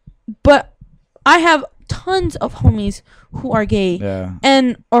gay, but I have tons of homies who are gay,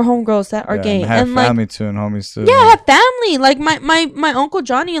 or homegirls that are gay, and have family too, and homies too. Yeah, I have family. Like my uncle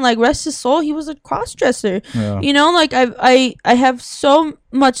Johnny, like, rest his soul, he was a cross dresser. You know, like I have so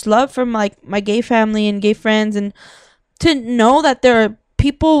much love from like my gay family and gay friends, and to know that there are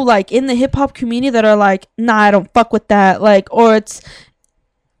people like in the hip hop community that are like, nah, I don't fuck with that. Like, or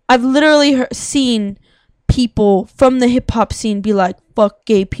I've literally seen people from the hip hop scene be like, fuck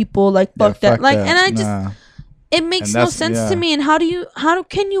gay people, like fuck that. Like, and I just. It makes no sense to me. And how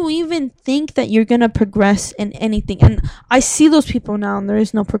can you even think that you're gonna progress in anything? And I see those people now, and there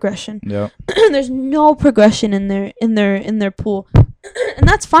is no progression. Yeah, there's no progression in their pool, and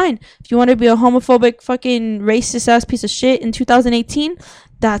that's fine. If you want to be a homophobic, fucking racist ass piece of shit in 2018,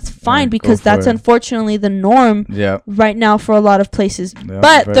 that's fine, because that's unfortunately the norm right now for a lot of places.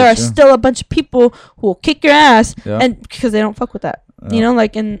 But there are still a bunch of people who will kick your ass, and because they don't fuck with that, you know,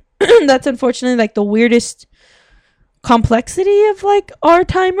 like, and that's unfortunately like the weirdest complexity of like our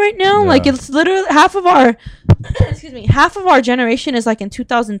time right now. Like, it's literally half of our generation is like in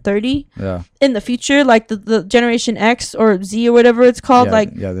 2030 in the future, like the generation X or Z or whatever it's called,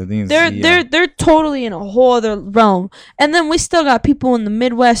 they're totally in a whole other realm. And then we still got people in the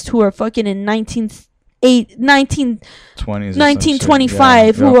Midwest who are fucking in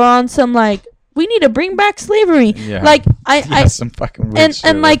 1925 who are on some like, we need to bring back slavery. Yeah. Like I some fucking weird shit,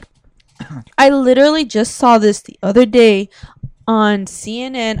 and like I literally just saw this the other day on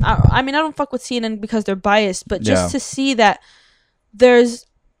CNN. I mean, I don't fuck with CNN because they're biased, but just to see that there's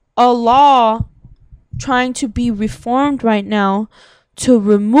a law trying to be reformed right now to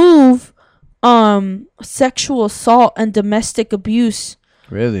remove sexual assault and domestic abuse.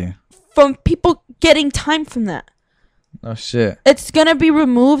 Really? From people getting time from that. Oh shit. It's gonna be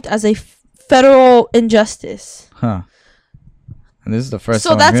removed as a federal injustice. Huh. And this is the first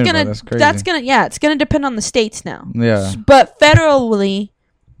time I'm hearing about it. That's gonna it's gonna depend on the states now. Yeah. But federally,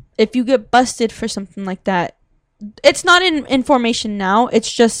 if you get busted for something like that, it's not in information now.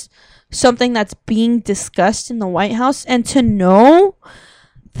 It's just something that's being discussed in the White House. And to know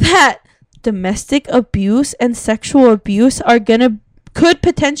that domestic abuse and sexual abuse could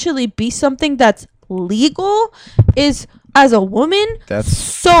potentially be something that's legal is, as a woman, that's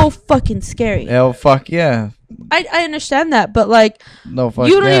so fucking scary. Hell, fuck yeah. I understand that, but like, no fuck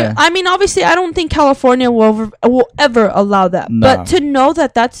you don't even, I mean, obviously, I don't think California will ever allow that. Nah. But to know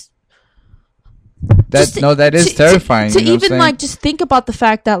that that is terrifying. To even like just think about the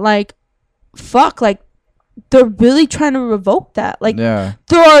fact that like, fuck, like they're really trying to revoke that. Like, there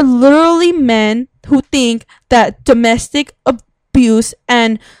are literally men who think that domestic abuse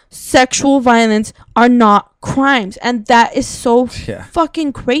and sexual violence are not crimes, and that is so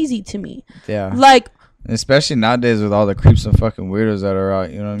fucking crazy to me. Yeah, like, especially nowadays with all the creeps and fucking weirdos that are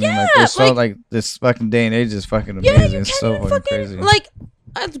out. You know what I mean? Like, they're so like this fucking day and age is fucking amazing. It's so fucking crazy. Like,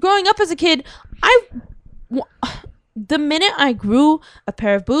 growing up as a kid, the minute I grew a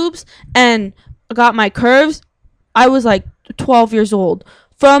pair of boobs and got my curves, I was like 12 years old.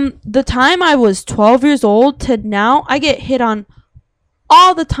 From the time I was 12 years old to now, I get hit on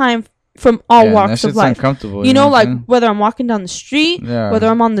all the time from all walks of life. You know, like whether I'm walking down the street, whether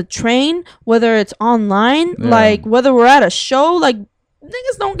I'm on the train, whether it's online, like whether we're at a show, like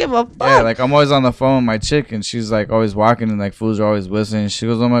niggas don't give a fuck. Yeah, like I'm always on the phone with my chick and she's like always walking and like fools are always whistling. She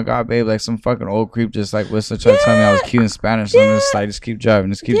goes, "Oh my god, babe, like some fucking old creep just like whistling trying to tell me I was cute in Spanish." So I'm just like, just keep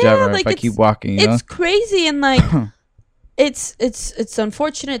driving. Like, if I keep walking, you know? It's crazy and like it's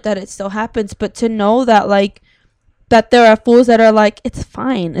unfortunate that it still happens, but to know that like that there are fools that are like, it's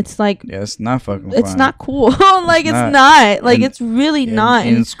fine. It's like, it's not fucking it's fine. not cool. Like, it's not. Like, it's really not.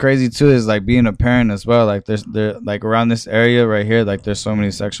 And it's crazy, too, is, like, being a parent as well. Like, there's like, around this area right here, like, there's so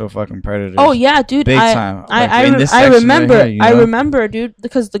many sexual fucking predators. Oh, yeah, dude. Big time. I remember. Right here, you know? I remember, dude,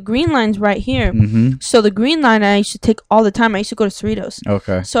 because the Green Line's right here. Mm-hmm. So, the Green Line I used to take all the time. I used to go to Cerritos.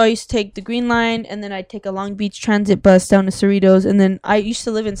 Okay. So, I used to take the Green Line, and then I'd take a Long Beach Transit bus down to Cerritos. And then I used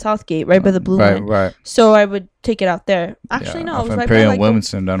to live in Southgate, right by the Blue Line. Right. So, I would take it out there. Actually, no, I was right by like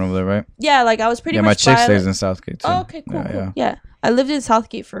Wilmington down over there, right? Yeah, like I was pretty much. Yeah, my chick stays in Southgate too. Oh, okay, cool. Yeah, I lived in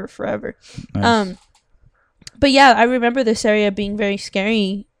Southgate for forever. Nice. But yeah, I remember this area being very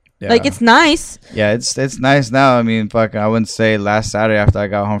scary. Yeah. Like, it's nice. Yeah, it's nice now. I mean, fucking, I wouldn't say last Saturday after I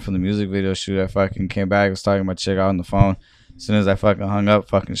got home from the music video shoot, I fucking came back, I was talking to my chick out on the phone. As soon as I fucking hung up,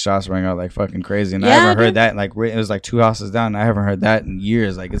 fucking shots rang out like fucking crazy. And I haven't heard that. Like, it was like 2 houses down. I haven't heard that in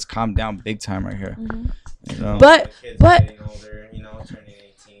years. Like, it's calmed down big time right here. Mm-hmm. You know? But older, you know, turning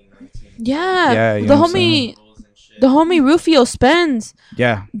 18, 19. Yeah, the homie Rufio Spence.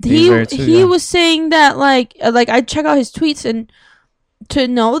 Yeah, he was saying that like I check out his tweets, and to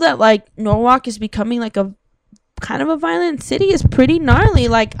know that like Norwalk is becoming like a kind of a violent city is pretty gnarly.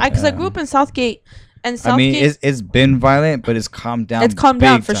 Like, because I grew up in Southgate. And Southgate, I mean, it's been violent, but it's calmed down. It's calmed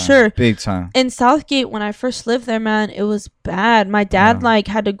down for sure, big time. In Southgate, when I first lived there, man, it was bad. My dad like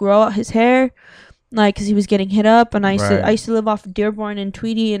had to grow out his hair, like, because he was getting hit up. And I used to live off of Dearborn and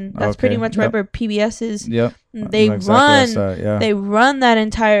Tweedy, and that's pretty much right where PBS is. Yep. They run that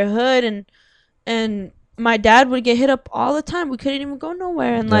entire hood, and my dad would get hit up all the time. We couldn't even go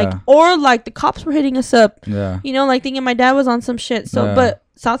nowhere, and or the cops were hitting us up. Yeah. You know, like thinking my dad was on some shit. So, but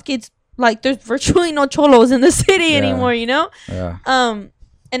Southgate's. Like, there's virtually no cholos in the city anymore, you know? Yeah. And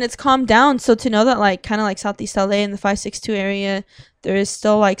it's calmed down. So to know that, like, kind of like Southeast LA in the 562 area, there is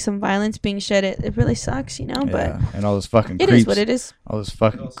still, like, some violence being shed. It really sucks, you know? Yeah. But and all those fucking creeps. It is what it is. All those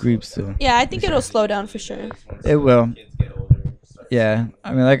fucking creeps, too. Yeah, I think it'll slow down for sure. It will. Yeah.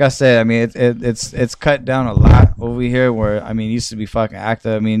 I mean, like I said, I mean, it's cut down a lot over here where, I mean, it used to be fucking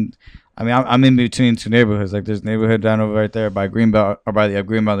active. I mean, I'm in between two neighborhoods. Like, there's neighborhood down over right there by Greenbelt, or by the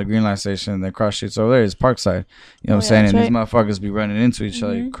Greenbelt, the Green Line Station, and then cross streets over there is Parkside. You know what I'm saying? And these motherfuckers be running into each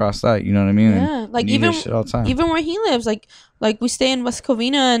other across that. You know what I mean? Yeah, and like even shit all the time. Even where he lives, like we stay in West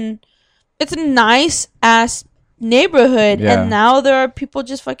Covina, and it's a nice ass neighborhood, and now there are people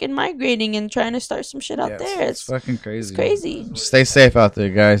just fucking migrating and trying to start some shit out there. It's fucking crazy. It's crazy. Stay safe out there,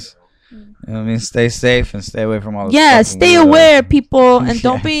 guys. You know what I mean? Stay safe and stay away from all this. Yeah, stay aware, people, and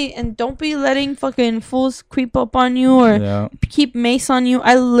don't be letting fucking fools creep up on you or keep mace on you.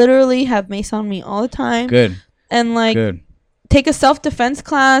 I literally have mace on me all the time. Good. And like take a self-defense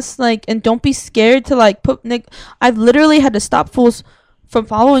class, like, and don't be scared to like I've literally had to stop fools from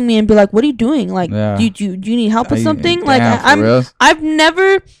following me and be like, what are you doing? Like, do you need help with something? Like, I've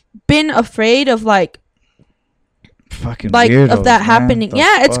never been afraid of like fucking like weirdos, of that happening.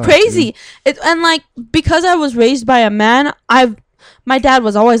 Yeah, it's crazy. And like, because I was raised by a man, my dad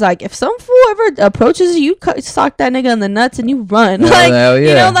was always like, if some fool ever approaches you, sock that nigga in the nuts and you run. Like,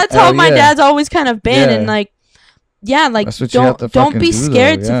 you know, that's how my dad's always kind of been. And like, like, don't be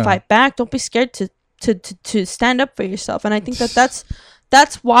scared to fight back. Don't be scared to stand up for yourself. And I think that's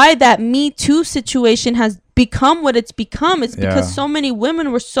why that Me Too situation has become what it's become. It's because so many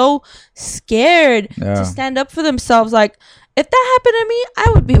women were so scared to stand up for themselves. Like, if that happened to me,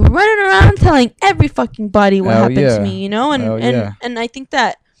 I would be running around telling every fucking body what happened to me, you know? And I think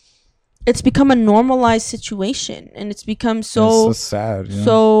that it's become a normalized situation, and it's become so sad. You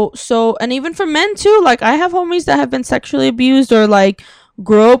know? So, and even for men too. Like, I have homies that have been sexually abused or like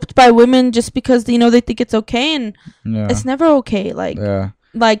groped by women just because, you know, they think it's okay, and it's never okay. Like,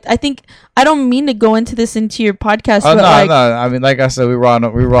 like, I think, I don't mean to go into your podcast. Oh, but no. I mean, like I said, we raw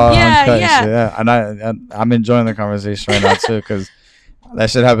uncut. Yeah. And I'm enjoying the conversation right now too, because that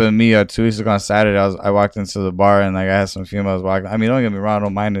shit happened to me 2 weeks ago on Saturday. I walked into the bar and like I had some females walking. I mean, don't get me wrong, I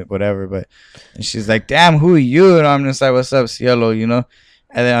don't mind it, whatever. But and she's like, "Damn, who are you?" And I'm just like, "What's up, Cielo?" You know.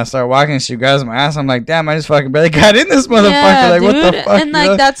 And then I start walking, and she grabs my ass. I'm like, "Damn, I just fucking barely got in this motherfucker." Yeah, like, dude. What the fuck? And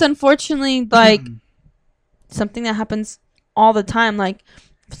like, that's unfortunately like something that happens all the time. Like,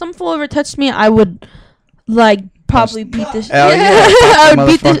 if some fool ever touched me, I would like probably beat the shit. I would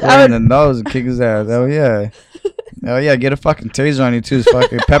beat the in the nose and kick his ass. Hell yeah. Hell yeah, get a fucking taser on you too.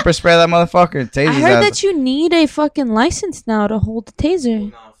 Fucking pepper spray that motherfucker. Taser. I heard that you need a fucking license now to hold the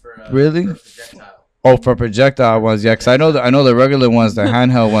taser. Really? For projectile ones, yeah. Cause I know the regular ones, the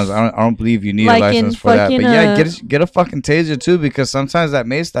handheld ones. I don't believe you need a license for that. But yeah, get a fucking taser too, because sometimes that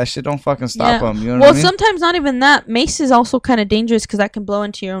mace, that shit don't fucking stop them. You know what I mean? Well, sometimes not even that. Mace is also kind of dangerous because that can blow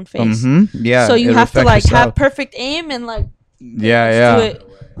into your own face. Yeah. So you have to like have perfect aim and like. Yeah. Do it.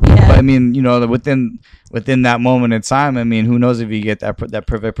 Yeah. But I mean, you know, within that moment in time, I mean, who knows if you get that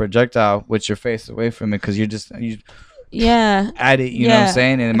perfect projectile with your face away from it, because you at it, you know what I'm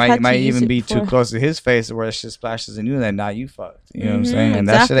saying? And it might even be too close to his face where it just splashes in you, and then now you fucked. You know what I'm saying? And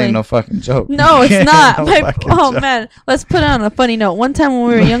that shit ain't no fucking joke. No, it's not. Man, let's put it on a funny note. One time when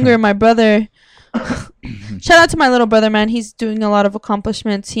we were younger, my brother, shout out to my little brother, man. He's doing a lot of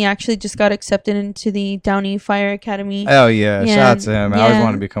accomplishments. He actually just got accepted into the Downey Fire Academy. Oh yeah, shout out to him. I always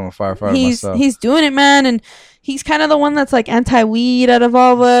want to become a firefighter myself. He's doing it, man, and he's kind of the one that's like anti-weed out of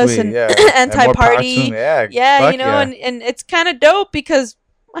all of us. Sweet, and anti-party. You know, and it's kind of dope because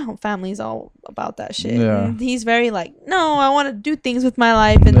my whole family's all about that shit. Yeah. And he's very like, no, I want to do things with my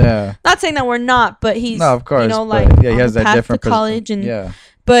life, and not saying that we're not, but he's of course, you know, like he has that different college and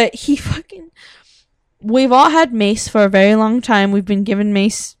but he fucking. We've all had mace for a very long time. We've been given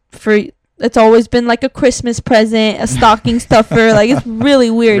mace for. It's always been like a Christmas present, a stocking stuffer. Like, it's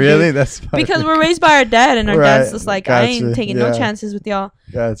really weird. Really? Dude. That's funny. Because we're raised by our dad, and our dad's just like, I ain't taking no chances with y'all.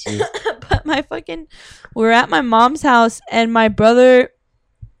 Gotcha. But we're at my mom's house, and my brother,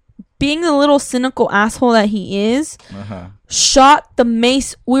 being the little cynical asshole that he is, shot the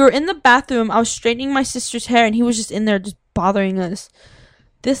mace. We were in the bathroom. I was straightening my sister's hair, and he was just in there just bothering us.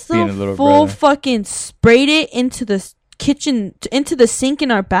 This little fool fucking sprayed it into the kitchen, into the sink in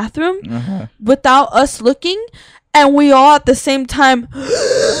our bathroom without us looking, and we all at the same time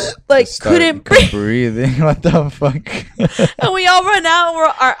like couldn't breathe. What the fuck? And we all run out, and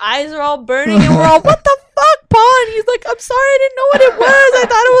our eyes are all burning, and we're all, what the fuck, Paul? And he's like, I'm sorry, I didn't know what it was. I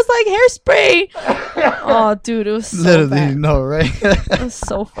thought it was like hairspray. Oh, dude, it was so literally bad. No, right? It was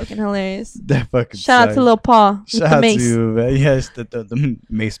so fucking hilarious. That fucking shout out to Lil Paul. Shout out to you, man. Yes, the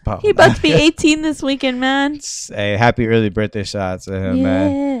mace Paul. He about to be 18 this weekend, man. Hey, happy early birthday shout out to him,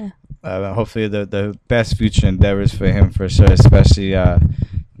 man. Hopefully the best future endeavors for him, for sure, especially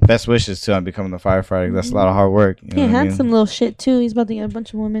best wishes to him becoming a firefighter. That's a lot of hard work. He had some little shit too. He's about to get a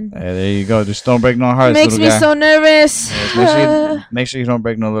bunch of women. Hey, there you go. Just don't break no hearts. Makes me so nervous. Make sure you don't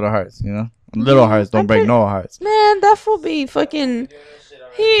break no little hearts. You know, little hearts don't break no hearts. Man, that fool be fucking.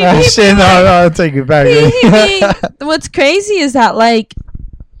 Shit, no, I'll take it back. What's crazy is that like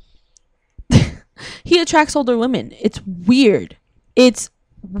he attracts older women. It's weird. Yeah.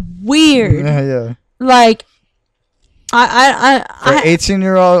 Like, I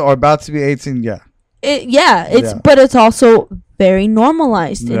 18-year-old or about to be 18, yeah. But it's also very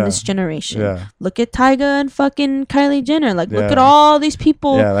normalized in this generation. Yeah. Look at Tyga and fucking Kylie Jenner. Like, look at all these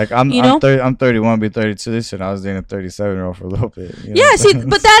people. Yeah, like I'm 31, be 32 this year. I was dating a 37-year-old for a little bit. See,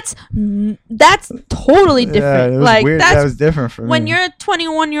 but that's totally different. Yeah, it was like weird. That was different for me. When you're a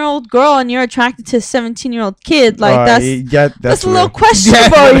 21-year-old girl and you're attracted to a 17-year-old kid, like that's a little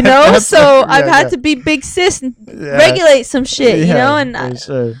questionable, you know. So I've had to be big sis and regulate some shit, you know. And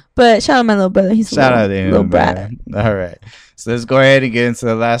but shout out my little brother. He's a little brat. All right. So let's go ahead and get into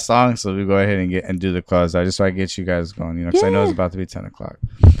the last song. So we go ahead and do the close out just so I get you guys going, you know, because I know it's about to be 10 o'clock.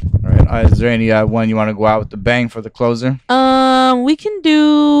 All right. Is there any one you want to go out with the bang for the closer? We can do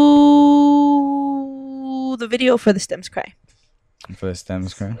the video for the Stems Cry. For the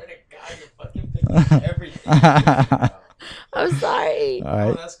Stems Cry. I'm sorry. All right.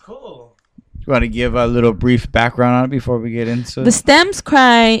 Oh, that's cool. You want to give a little brief background on it before we get into it? The Stems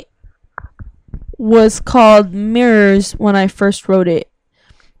Cry was called Mirrors when I first wrote it.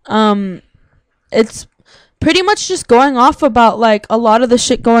 It's pretty much just going off about like a lot of the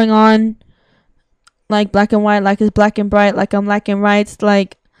shit going on, like black and white, like it's black and bright, like I'm lacking rights,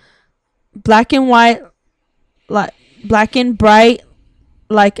 like black and white, like black and bright,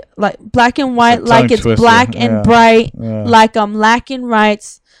 like black and white, like it's twister. Black and bright, like I'm lacking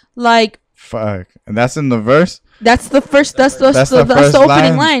rights, like fuck. And that's in the verse. That's the first. That's the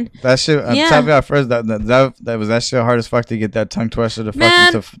opening line. That shit. I'm telling you at first that was that shit hard as fuck to get that tongue twister to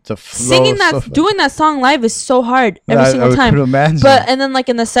fucking to flow. Singing that, doing that song live is so hard every single time. But and then like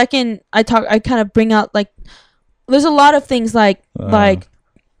in the second, I kind of bring out like there's a lot of things like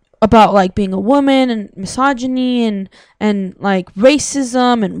about like being a woman and misogyny and like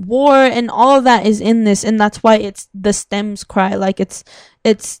racism and war and all of that is in this, and that's why it's the Stems Cry. Like it's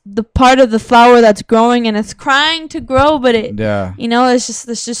the part of the flower that's growing and it's crying to grow, but you know, there's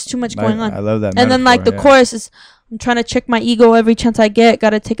just too much going on. I love that. And then like the chorus is, I'm trying to check my ego every chance I get,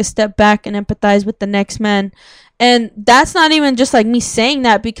 gotta take a step back and empathize with the next man. And that's not even just like me saying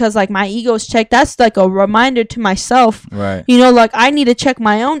that because like my ego's checked. That's like a reminder to myself. Right. You know, like I need to check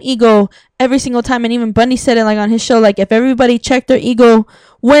my own ego every single time. And even Bunny said it like on his show, like if everybody checked their ego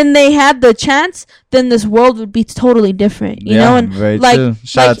when they had the chance, then this world would be totally different. You know, and very like true.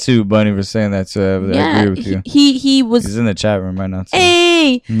 Shout out to Bunny for saying that too. I agree with you. He's in the chat room right now too.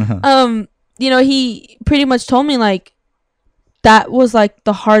 Hey. You know, he pretty much told me like that was like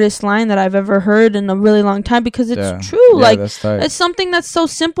the hardest line that I've ever heard in a really long time because it's true. Yeah, like it's something that's so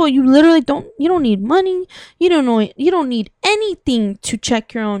simple. You literally don't need money. You don't need anything to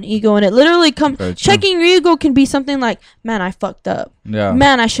check your own ego. And it literally comes, checking your ego can be something like, man, I fucked up. Yeah.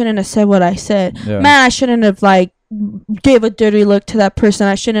 Man, I shouldn't have said what I said. Yeah. Man, I shouldn't have like gave a dirty look to that person.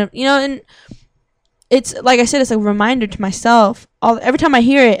 I shouldn't have, you know, and it's like I said, it's a reminder to myself. Every time I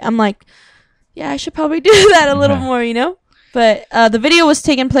hear it, I'm like, yeah, I should probably do that a little more, you know? But the video was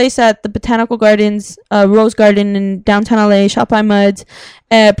taking place at the Botanical Gardens, Rose Garden in downtown LA, shot by Muds,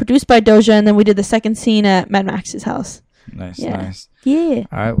 produced by Doja, and then we did the second scene at Mad Max's house. Nice. Yeah.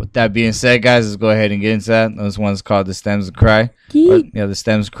 All right. With that being said, guys, let's go ahead and get into that. This one's called The Stems Cry. The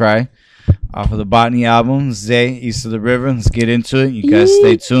Stems Cry. Off of the Botany album, Zay, East of the River. Let's get into it. You guys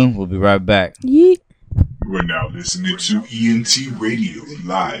stay tuned. We'll be right back. We're now listening to ENT Radio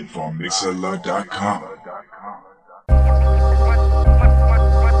live on Mixlr.com.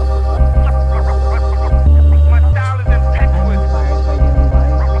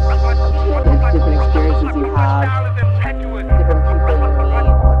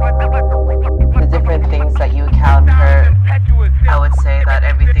 I would say that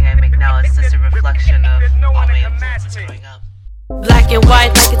everything I make now is just a reflection of all my influences growing up. Black and white,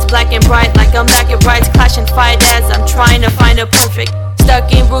 like it's black and bright, like I'm black and bright, clash and fight as I'm trying to find a perfect.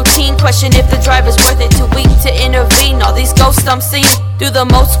 Stuck in routine, question if the drive is worth it. Too weak to intervene, all these ghosts I'm seeing do the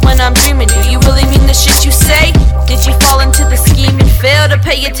most when I'm dreaming. Do you really mean the shit you say? Did you fall into the scheme and fail to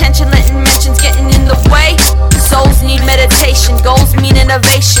pay attention, letting mentions getting in the way? Souls need meditation, goals mean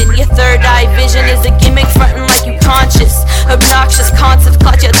innovation. Your third eye vision is a gimmick, frontin' like you conscious. Obnoxious concepts,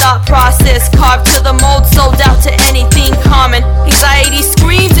 clutch your thought process. Carved to the mold, sold out to anything common. Anxiety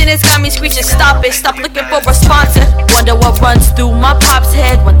screams and it's got me screeching, stop it, stop looking for a sponsor. Wonder what runs through my pop's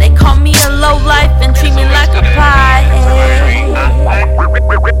head when they call me a low life and treat me like a pie.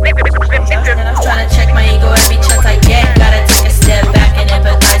 I'm trying to check my ego every chance I get. Gotta take a step back and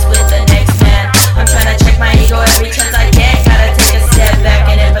empathize with the next man. I'm trying to check my ego every chance I get. Gotta take a step back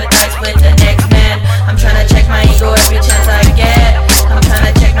and empathize with the next man. I'm trying to check my ego every chance I get. I'm trying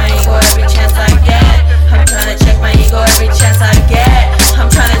to check my ego every chance I get. I'm trying to check my ego every chance I get. I'm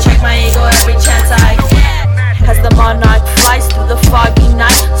trying to check my ego every chance I get. As the monarch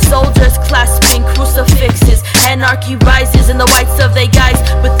Anarchy rises in the whites of their guys.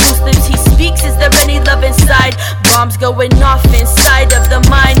 With loose lips he speaks, is there any love inside? Bombs going off inside of the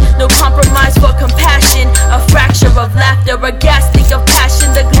mind. No compromise for compassion. A fracture of laughter, a gas leak of passion.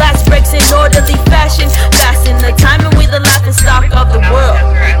 The glass breaks in orderly fashion. Fast in the time and we the laughing stock of the world.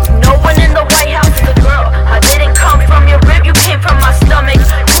 No one in the White House is a girl. I didn't come from your rib, you came from my stomach.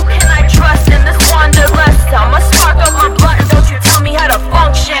 Who can I trust in this wanderlust? I'm a spark of my blood, don't you tell me how to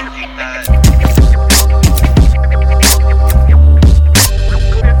function.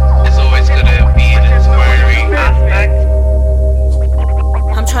 It's always gonna be an inspiring aspect.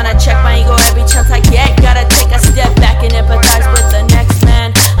 I'm trying to check my ego every chance I get. Gotta take a step back and empathize with the next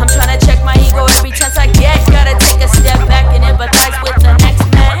man. I'm trying to check my ego every chance I get. Gotta take a step back and empathize with the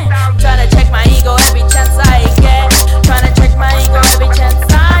next man. Trying to check my ego every chance I get. Trying to check my ego every chance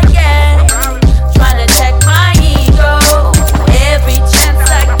I get. Trying to check my ego every chance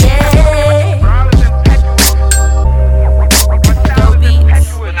I get. Go beats.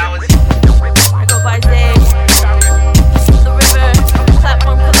 I go by Zay. The river.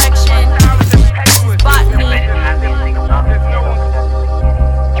 Platform collection. This is botany.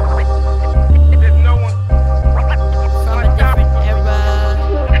 From a different era.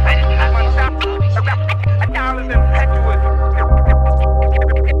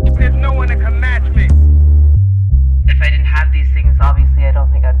 There's no one that can match me. If I didn't have these things, obviously I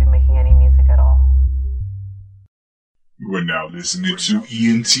don't think I'd be making any music at all. You are now listening to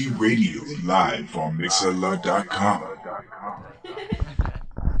ENT Radio live on Mixlr.com.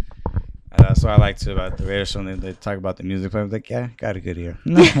 That's what I like too about the radio show. They talk about the music. I'm like, yeah, got a good ear.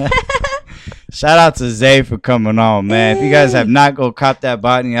 Shout out to Zay for coming on, man. If you guys have not go cop that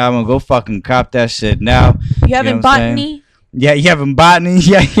Botany album, go fucking cop that shit now. You haven't Botany? Yeah, you haven't Botany?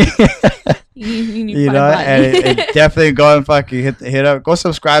 Yeah. You need you to know, find Botany. and definitely go and fucking hit up. Go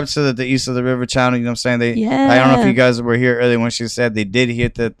subscribe to the East of the River channel. You know what I'm saying? I don't know if you guys were here earlier when she said they did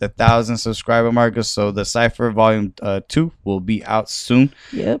hit the 1,000 subscriber marker. So the Cypher Volume 2 will be out soon.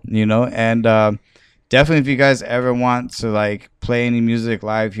 Yep. You know, and definitely if you guys ever want to like play any music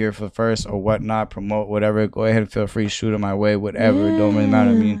live here for first or whatnot, promote whatever, go ahead and feel free to shoot it my way, whatever. It don't really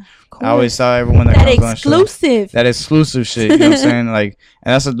matter. I mean, I always tell everyone that comes exclusive. on that exclusive shit. You know what I'm saying? Like,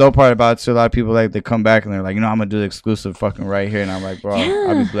 and that's the dope part about it too. A lot of people like they come back and they're like, you know, I'm gonna do the exclusive fucking right here, and I'm like, bro,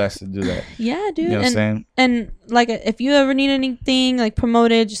 I'll be blessed to do that. Yeah, dude. You know what I'm saying? And like, if you ever need anything like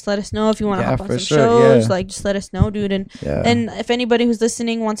promoted, just let us know. If you want to hop on some sure, shows, like just let us know, dude. And and if anybody who's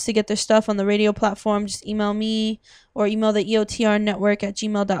listening wants to get their stuff on the radio platform, just email me or email the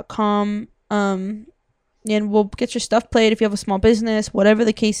eotrnetwork@gmail.com. And we'll get your stuff played if you have a small business, whatever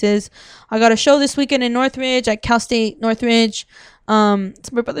the case is. I got a show this weekend in Northridge at Cal State Northridge.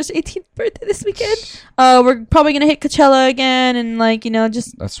 It's my brother's 18th birthday this weekend. We're probably gonna hit Coachella again, and like, you know,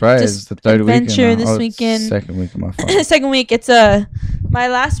 just that's right. Just it's the third adventure weekend. this weekend. Second week of my phone. Second week. It's my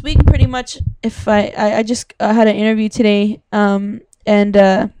last week pretty much. If I just had an interview today. And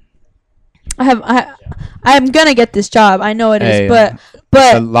I'm gonna get this job. I know it is, but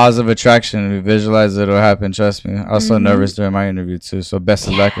the laws of attraction. If you visualize it, it'll happen. Trust me. I was so nervous during my interview too. So best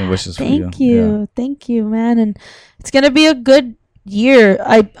of luck and wishes for you. Thank you, man. And it's gonna be a good year.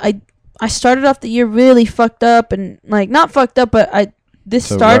 I started off the year really fucked up, and like not fucked up, but this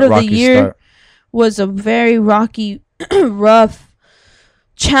start of the year was a very rocky, rough,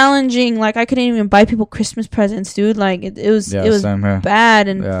 challenging. Like I couldn't even buy people Christmas presents, dude. Like it was bad,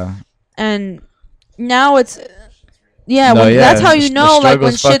 and now it's that's how you know, like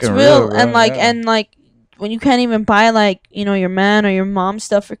when shit's real and like and like when you can't even buy like, you know, your man or your mom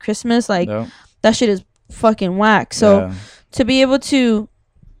stuff for Christmas, like that shit is fucking whack. So to be able to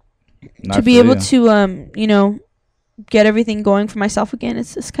you know, get everything going for myself again,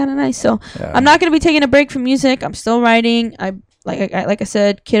 it's kind of nice. So I'm not gonna be taking a break from music. I'm still writing. Like I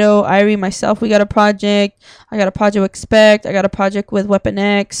said, Kiddo, Irie, myself, we got a project. I got a project with Expect. I got a project with Weapon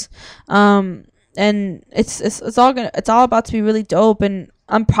X. And it's all about to be really dope. And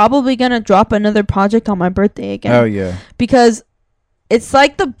I'm probably gonna drop another project on my birthday again. Oh yeah. Because it's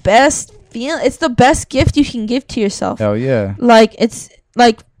like the best it's the best gift you can give to yourself. Oh yeah. Like it's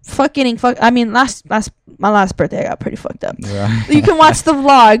like I mean, my last birthday I got pretty fucked up. Yeah. You can watch the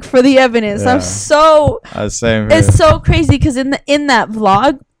vlog for the evidence. I'm so same here. It's so crazy because in that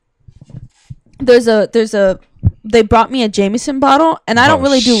vlog there's a they brought me a Jameson bottle, and I don't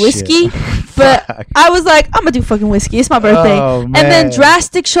really do whiskey, but I was like, I'm gonna do fucking whiskey. It's my birthday. And then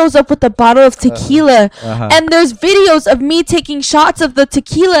Drastic shows up with a bottle of tequila, and there's videos of me taking shots of the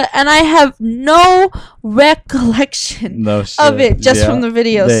tequila, and I have no recollection of it just from the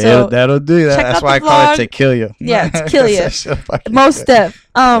video. So that'll do that. That's why I call it tequila. Yeah, tequila. Most def.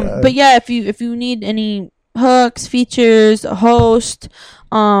 But yeah, if you need any hooks, features, a host,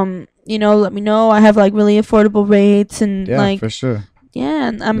 you know, let me know. I have like really affordable rates and like for sure. Yeah,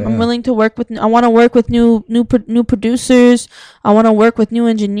 and I'm willing to work with. I want to work with new producers. I want to work with new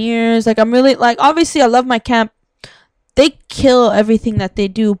engineers. Like I'm really like obviously I love my camp. They kill everything that they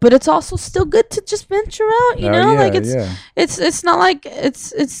do, but it's also still good to just venture out. You know, like it's not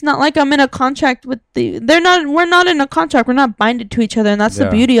like I'm in a contract with we're not in a contract. We're not binded to each other, and that's the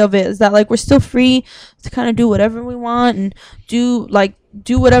beauty of it. Is that like we're still free to kind of do whatever we want and do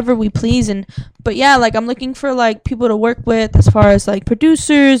whatever we please. But yeah, like I'm looking for like people to work with as far as like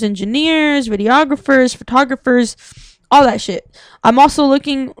producers, engineers, videographers, photographers, all that shit. I'm also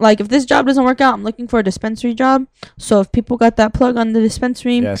looking like if this job doesn't work out, I'm looking for a dispensary job. So if people got that plug on the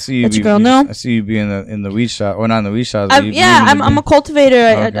dispensary, let your girl know. I see you be in the weed shop, or not in the weed shop. I'm a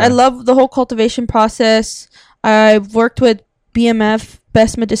cultivator. Okay. I love the whole cultivation process. I've worked with BMF,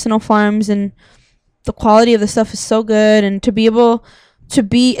 Best Medicinal Farms, and the quality of the stuff is so good. And to be able to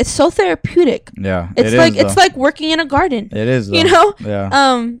be, it's so therapeutic. Yeah, it's like working in a garden. It is, though. You know.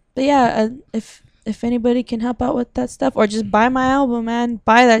 Yeah. But yeah, if anybody can help out with that stuff, or just buy my album, man,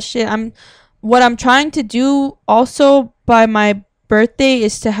 buy that shit. What I'm trying to do also by my birthday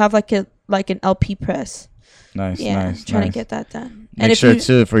is to have like an LP press. Nice. I'm trying to get that done. Make sure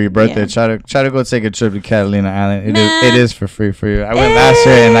too for your birthday. Try to go take a trip to Catalina Island. It is for free for you. I went last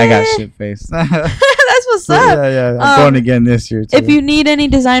year and I got shit faced. That's what's up. Yeah. I'm going again this year too. If you need any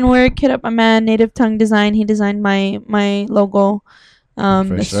design work, hit up my man Native Tongue Design. He designed my logo.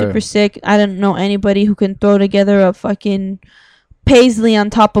 It's super sick. I don't know anybody who can throw together a fucking paisley on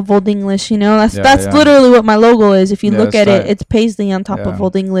top of Old English. You know, that's literally what my logo is. If you look at it, it's paisley on top of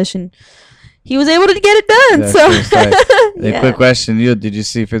Old English, and he was able to get it done. Quick question: did you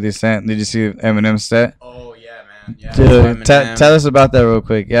see 50 Cent? Did you see Eminem's set? Oh yeah, man. Yeah. Dude, tell us about that real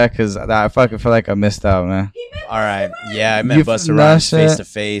quick. Yeah, because I fucking feel like I missed out, man. All right. Yeah, I met Busta Rhymes face to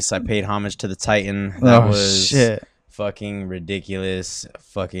face. I paid homage to the Titan. That was shit. Fucking ridiculous.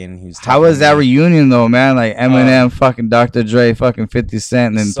 How was that reunion though, man? Like Eminem, fucking Dr. Dre, fucking 50 Cent,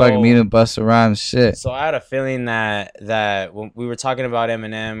 and then fucking meeting Busta Rhymes, shit. So I had a feeling that when we were talking about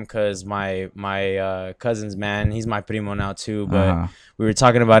Eminem, because my cousin's man, he's my primo now too, but we were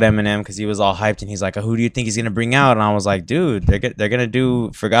talking about Eminem because he was all hyped and he's like, who do you think he's gonna bring out? And I was like, dude, they're gonna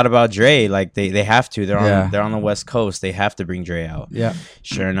do Forgot About Dre. Like they have to. They're on the West Coast. They have to bring Dre out. Yeah.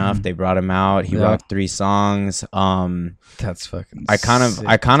 Sure enough, they brought him out. He rocked 3 songs. That's fucking I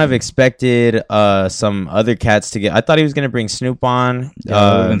kind of expected some other cats to get. I thought he was gonna bring Snoop on. Yeah,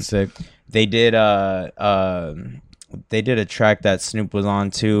 that would've been sick. They did a track that Snoop was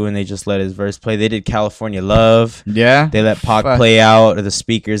on too, and they just let his verse play. They did California Love. Yeah. They let Pac play out of the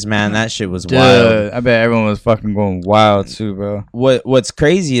speakers, man. That shit was wild. I bet everyone was fucking going wild too, bro. What's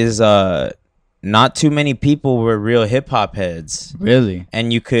crazy is not too many people were real hip hop heads. Really?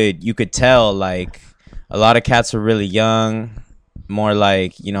 And you could tell like a lot of cats were really young. More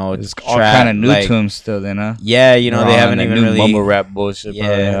like, it's all kind of new to them still, then, huh? Yeah, they haven't even really mumble rap bullshit.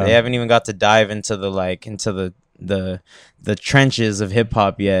 Yeah, they haven't even got to dive into the trenches of hip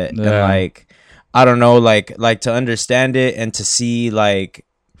hop yet. Yeah. And like, I don't know, like to understand it and to see like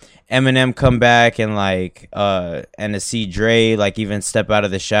Eminem come back and like and to see Dre like even step out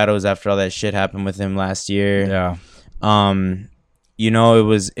of the shadows after all that shit happened with him last year. Yeah.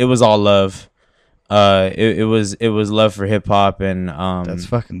 It was all love. It was love for hip hop, and that's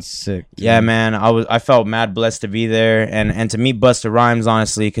fucking sick, dude. Yeah, man. I felt mad blessed to be there and to meet Busta Rhymes,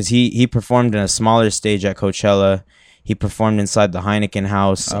 honestly, because he performed in a smaller stage at Coachella. He performed inside the Heineken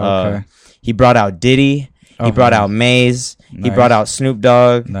House. Okay. He brought out Diddy. He brought out Maze. Nice. He brought out Snoop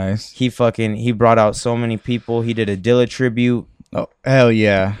Dogg. Nice. He brought out so many people. He did a Dilla tribute. Oh hell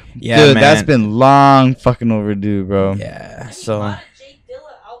yeah, yeah, dude, man. That's been long fucking overdue, bro. Yeah. So.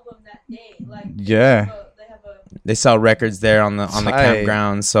 Yeah, they sell records there on the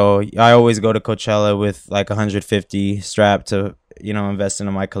campground. So I always go to Coachella with like 150 strapped to invest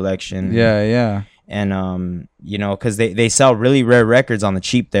into my collection. Yeah. And because they sell really rare records on the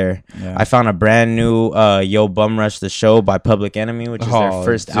cheap there. Yeah. I found a brand new Yo Bum Rush the Show by Public Enemy, which is their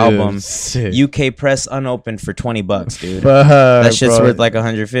first album. Sick. UK press unopened for $20, dude. That shit's worth like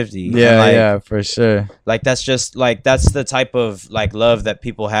 150. Yeah, for sure. Like that's just like that's the type of like love that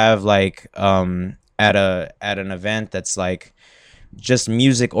people have like at an event that's like just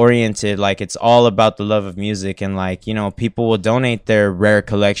music oriented. Like it's all about the love of music, and like people will donate their rare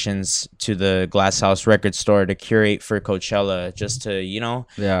collections to the Glass House record store to curate for Coachella, just to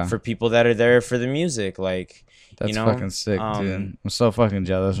for people that are there for the music. Like that's fucking sick, dude. I'm so fucking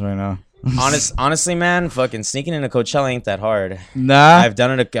jealous right now. Honestly, man, fucking sneaking into Coachella ain't that hard. Nah, I've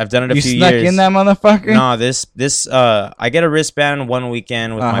done it a few years. You snuck in that motherfucker? No, this I get a wristband one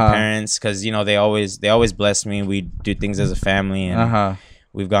weekend with my parents because you know they always bless me. We do things as a family and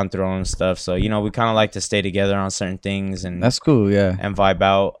we've gone through our own stuff. So you know we kind of like to stay together on certain things and that's cool, yeah, and vibe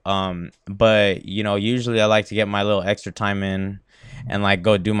out. But you know usually I like to get my little extra time in and like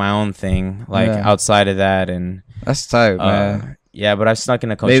go do my own thing like outside of that and that's tight, man. Yeah, but I've snuck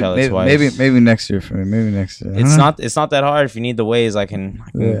into Coachella twice. Maybe next year for me. Maybe next year. It's not that hard. If you need the ways, I can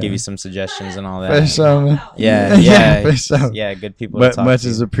give you some suggestions and all that. For sure, man. Yeah, for sure. Yeah, good people. But much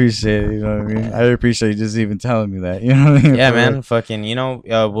is appreciated. You know what I mean? I appreciate you just even telling me that. You know what I mean? Yeah, man. Fucking, you know,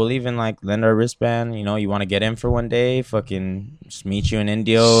 we'll even like lend our wristband. You know, you want to get in for one day? Fucking just meet you in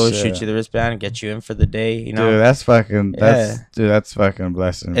Indio, shoot you the wristband, get you in for the day. You know, dude, that's fucking a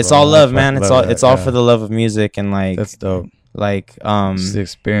blessing. It's all love, man. It's all for the love of music and like that's dope. Like just the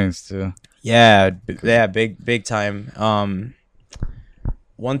experience too. Yeah, big time.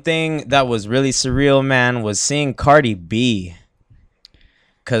 One thing that was really surreal, man, was seeing Cardi B.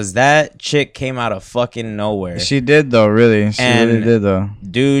 Cause that chick came out of fucking nowhere. She did though, really. She really did though.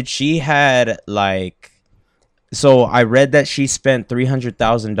 Dude, she had like, so I read that she spent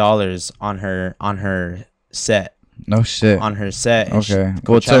 $300,000 on her set. No shit. On her set. Okay.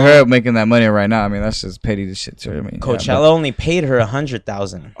 Well, to her making that money right now, I mean, that's just petty shit to her. I mean, Coachella only paid her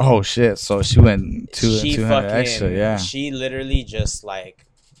 $100,000. Oh shit! So she went 200 extra. Yeah. She literally just like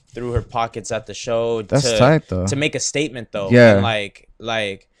threw her pockets at the show. That's tight though. To make a statement though. Yeah. And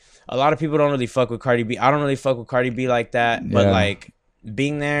like a lot of people don't really fuck with Cardi B. I don't really fuck with Cardi B like that. But like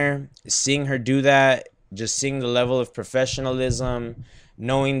being there, seeing her do that, just seeing the level of professionalism,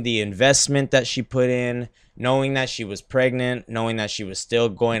 knowing the investment that she put in, knowing that she was pregnant, knowing that she was still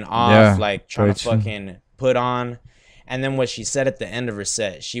going off, like trying to fucking put on. And then what she said at the end of her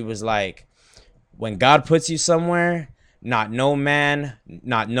set, she was like, when God puts you somewhere, not no man,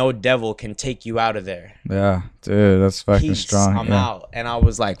 not no devil can take you out of there. Yeah, dude, that's fucking strong. I'm out. And I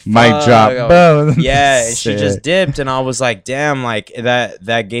was like, mic drop. Boom. Yeah, and she just dipped. And I was like, damn, like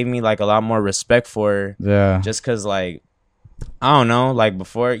that gave me like a lot more respect for her. Yeah. Just because like, I don't know, like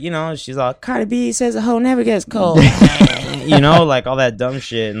before, you know, she's all, Cardi B says a hoe never gets cold. You know, like all that dumb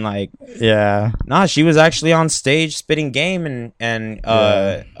shit. And like, nah, she was actually on stage spitting game and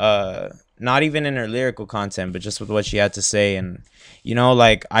not even in her lyrical content, but just with what she had to say. And, you know,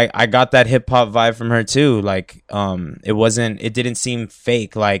 like I got that hip hop vibe from her too. Like, it didn't seem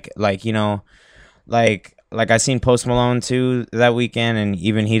fake. Like, you know, like I seen Post Malone too that weekend and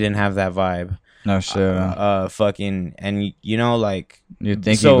even he didn't have that vibe. No shit. Fucking, and you know, like you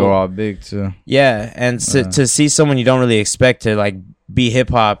think you go all big too. Yeah, and to see someone you don't really expect to like be hip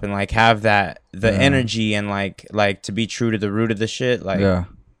hop and like have the energy and like to be true to the root of the shit. Like, I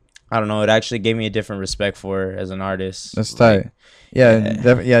don't know. It actually gave me a different respect for her as an artist. That's tight.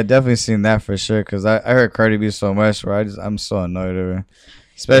 Definitely seen that for sure. Cause I heard Cardi B so much where I'm so annoyed of her,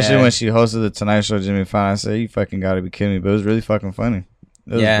 especially when she hosted the Tonight Show. Jimmy Fallon. I said, "You fucking gotta be kidding me!" But it was really fucking funny.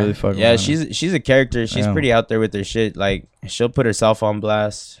 Really funny. She's a character. She's pretty out there with her shit. Like she'll put herself on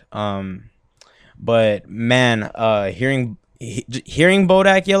blast. But man, hearing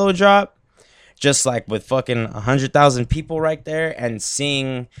Bodak Yellow drop, just like with fucking 100,000 people right there, and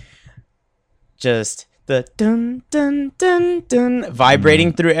seeing just the dun dun dun dun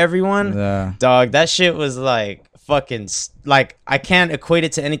vibrating through everyone. Yeah, dog, that shit was like fucking like I can't equate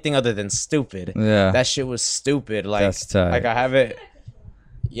it to anything other than stupid. Yeah, that shit was stupid. Like that's tight. Like I have it.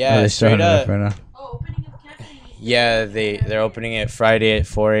 Yeah, straight up. Right yeah, they're opening it Friday at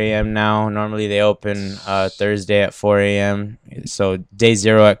 4 a.m. now. Normally they open Thursday at 4 a.m. So day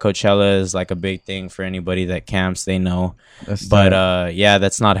zero at Coachella is like a big thing for anybody that camps. They know. But yeah,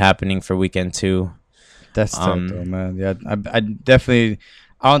 that's not happening for weekend 2. That's tough though, man. Yeah, I definitely.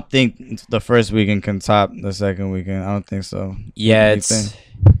 I don't think the first weekend can top the second weekend. I don't think so. Yeah,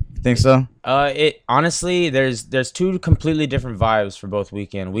 Think so? It honestly, there's 2 completely different vibes for both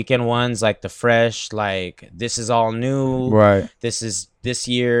weekend. Weekend 1's like the fresh, like this is all new, right? This is this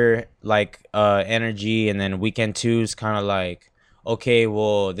year, like energy, and then weekend 2's kind of like, okay,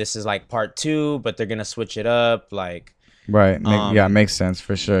 well, this is like part 2, but they're gonna switch it up, like. Right. Yeah, it makes sense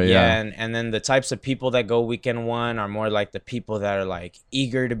for sure. Yeah. And then the types of people that go weekend 1 are more like the people that are like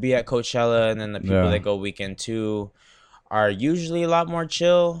eager to be at Coachella, and then the people that go weekend 2 are usually a lot more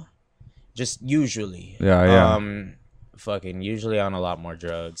chill. Just usually. Yeah. Fucking usually on a lot more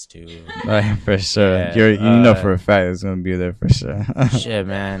drugs too. Right, for sure. Yeah, you know for a fact it's gonna be there for sure. Shit,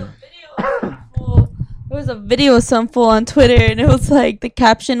 man. There was a video of some fool on Twitter, and it was like the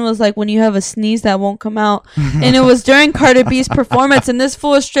caption was like, "When you have a sneeze that won't come out," and it was during Cardi B's performance, and this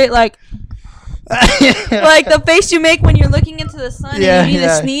fool was straight like the face you make when you're looking into the sun and you need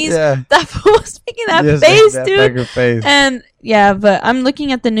to sneeze. Yeah. That fool was making that face, dude. Face. And yeah, but I'm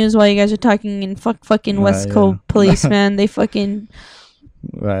looking at the news while you guys are talking, and fucking West Coast police, man, they fucking.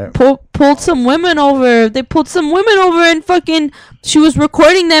 Right. Pulled some women over. They pulled some women over and fucking. She was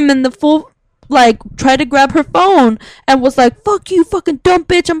recording them, and the fool like tried to grab her phone and was like, "Fuck you, fucking dumb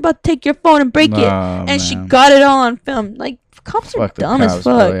bitch! I'm about to take your phone and break it." And man. She got it all on film. Like cops are dumb as fuck.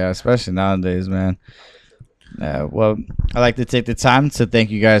 Bro, yeah, especially nowadays, man. Well, I'd like to take the time to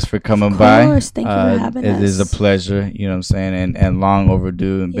thank you guys for coming by. Of course, thank you for having us. It is a pleasure, you know what I'm saying, and long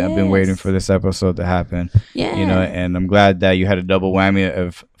overdue. And I've been waiting for this episode to happen. Yeah. You know, and I'm glad that you had a double whammy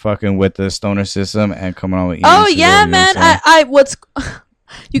of fucking with the stoner system and coming on with Oh yeah, man.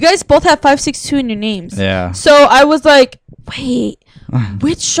 You guys both have 562 in your names. Yeah. So I was like, wait,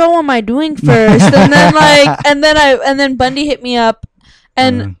 which show am I doing first? And then and then Bundy hit me up,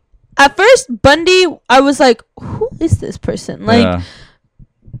 and at first Bundy, I was like, who is this person? Like,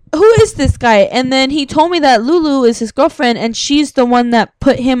 who is this guy? And then he told me that Lulu is his girlfriend, and she's the one that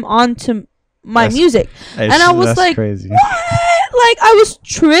put him onto my music. And I was like, crazy. What? Like, I was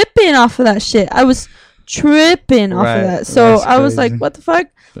tripping off of that shit. I was tripping off of that. So I was like, what the fuck?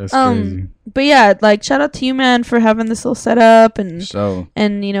 That's crazy. But yeah, like shout out to you, man, for having this little setup and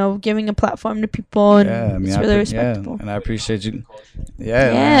you know, giving a platform to people. And I mean, it's really respectable. And I appreciate you.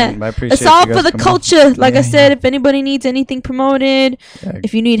 Man, I appreciate it's all for the culture. Like I said, if anybody needs anything promoted,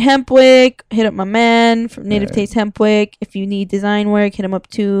 if you need hemp wick, hit up my man from Native Taste Hemp Wick. If you need design work, hit him up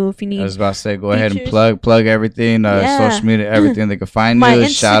too. If you need, I was about to say, go ahead and plug everything, social media, everything they can find you.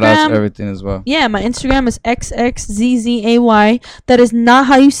 Shout outs, everything as well. Yeah, my Instagram is xxzzay. That is not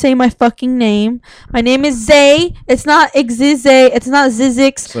how you say my fucking name. My name is Zay. It's not Xize. It's not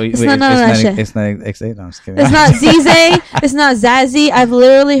Zizix. So it's not that shit. It's not X8. No, I'm just kidding. It's not Zize. It's not Zazzy. I've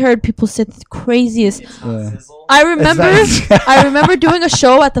literally heard people say the craziest. I remember doing a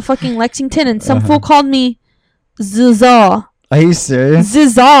show at the fucking Lexington, and some fool called me Zizza. Are you serious?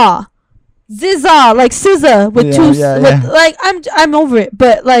 Zizza, like SZA with two. Like I'm over it,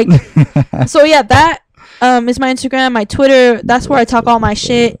 but like, so yeah, that. Is my Instagram, my Twitter. That's where I talk all my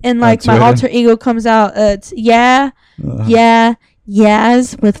shit, and like my alter ego comes out. It's Yaz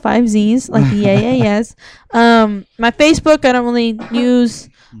with 5 Z's, like yes. My Facebook I don't really use.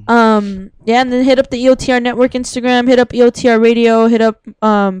 And then hit up the EOTR Network Instagram. Hit up EOTR Radio. Hit up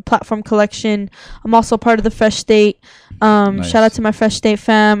Platform Collection. I'm also part of the Fresh State. Shout out to my Fresh State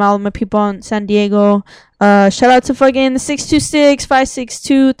fam, all of my people in San Diego. Shout out to fucking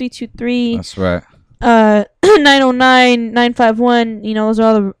 626-562-323. That's right. 909-951, you know, those are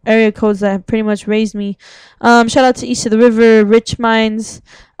all the area codes that have pretty much raised me. Shout out to East of the River, Rich Minds,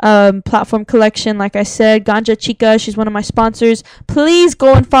 Platform Collection, like I said, Ganja Chica, she's one of my sponsors. Please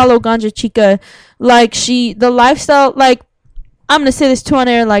go and follow Ganja Chica. Like, the lifestyle, like, I'm gonna say this too on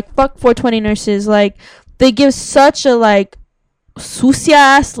air, like, fuck 420 nurses, like, they give such a, like, sucia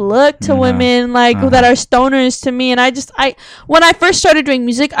ass look to women like that are stoners to me, and I when I first started doing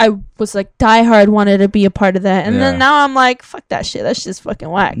music, I was like diehard wanted to be a part of that, and then now I'm like, fuck that shit, that's just fucking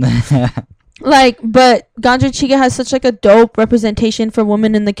whack. Like, but Ganja Chica has such like a dope representation for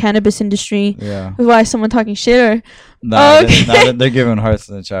women in the cannabis industry. Why someone talking shit or they're giving hearts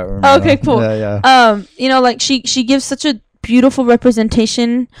in the chat room. Okay, cool. You know, like she gives such a beautiful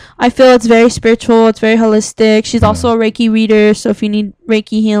representation. I feel it's very spiritual, it's very holistic. She's also a Reiki reader, so if you need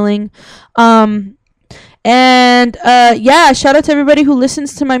Reiki healing, shout out to everybody who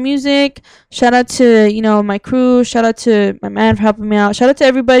listens to my music. Shout out to, you know, my crew. Shout out to my man for helping me out. Shout out to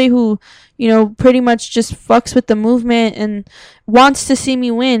everybody who, you know, pretty much just fucks with the movement and wants to see me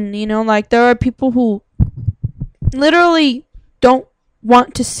win. You know, like there are people who literally don't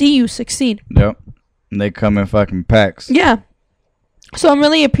want to see you succeed. Yep. And they come in fucking packs. Yeah. So I'm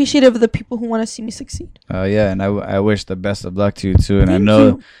really appreciative of the people who want to see me succeed. Yeah, and I wish the best of luck to you too. And I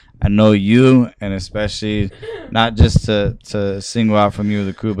know you, and especially not just to single out from you or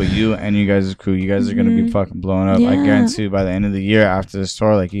the crew, but you and you guys' crew. You guys are gonna be fucking blowing up. I guarantee you by the end of the year after this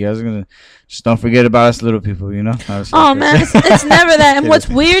tour, like you guys are gonna just don't forget about us little people, you know? Oh man, it's never that. And what's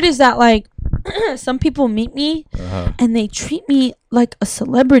weird is that like some people meet me and they treat me like a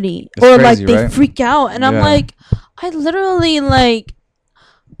celebrity, or crazy, like they freak out, and I'm like, I literally like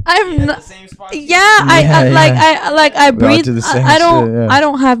I'm not. I breathe. I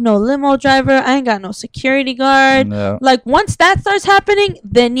don't have no limo driver. I ain't got no security guard. No. Like once that starts happening,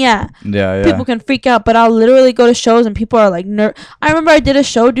 then yeah, people can freak out. But I'll literally go to shows and people are like, I remember I did a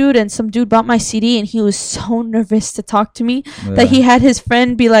show, dude, and some dude bought my CD and he was so nervous to talk to me that he had his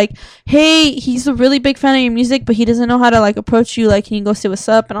friend be like, "Hey, he's a really big fan of your music, but he doesn't know how to like approach you. Like, can you go say what's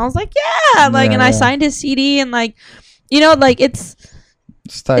up?" And I was like, "Yeah," like, and I signed his CD and like, like it's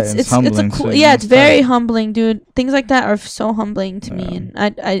tight. It's humbling. It's a cool, it's very humbling, dude. Things like that are so humbling to me, and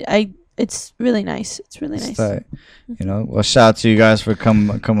I it's really nice. It's really nice. Tight. Well, shout out to you guys for come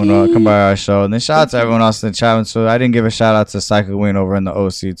by our show, and then shout out to everyone else in the chat. So I didn't give a shout out to Psycho Queen over in the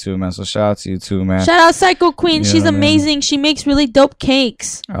OC too, man. So shout out to you too, man. Shout out Psycho Queen. She's amazing. She makes really dope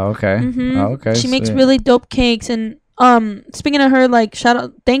cakes. Oh, okay. Mm-hmm. Oh, okay. She makes really dope cakes, and speaking of her, like shout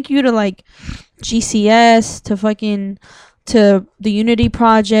out, thank you to like GCS, to the Unity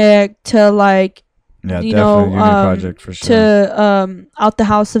Project, to like Unity Project for sure, to Out the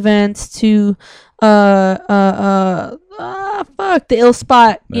House events, to the Ill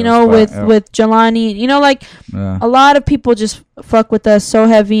Spot, with Jelani, like a lot of people just fuck with us so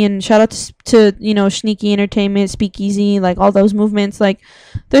heavy, and shout out to Sneaky Entertainment, Speakeasy, like all those movements. Like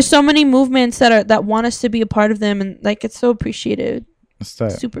there's so many movements that want us to be a part of them, and like it's so appreciated. That's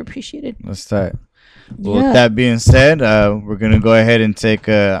tight. Super appreciated. That's tight. Well, with that being said, we're gonna go ahead and take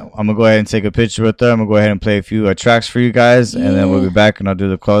a picture with her. I'm gonna go ahead and play a few tracks for you guys, and then we'll be back and I'll do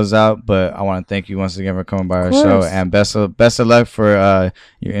the closeout. But I want to thank you once again for coming by our show, and best of luck for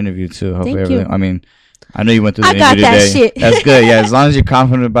your interview too. Hopefully, everything. I mean, I know you went through the interview today. Shit. That's good. Yeah, as long as you're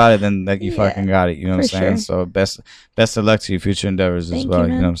confident about it, then like you fucking got it. You know what I'm saying? Sure. So best of luck to your future endeavors as well.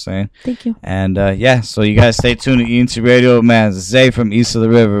 You know what I'm saying? Thank you. And so you guys stay tuned to ENT Radio, man. Zay from East of the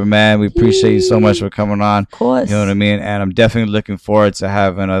River, man. We appreciate you so much for coming on. Of course. You know what I mean? And I'm definitely looking forward to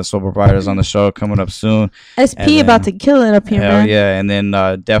having Soul Proprietors on the show coming up soon. SP about to kill it up here, man. Yeah, and then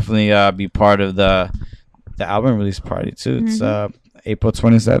definitely be part of the album release party too. It's April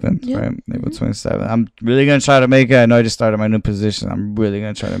 27th, right? April 27th. I'm really gonna try to make it. I know I just started my new position. I'm really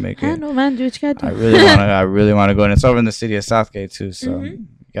gonna try to make it. I know, man. Do what you gotta do. I really wanna go, and it's over in the city of Southgate too. So you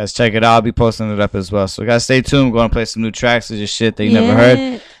guys check it out. I'll be posting it up as well. So guys, stay tuned. We're gonna play some new tracks. It's just shit that you never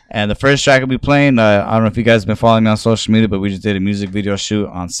heard. And the first track I'll be playing, I don't know if you guys have been following me on social media, but we just did a music video shoot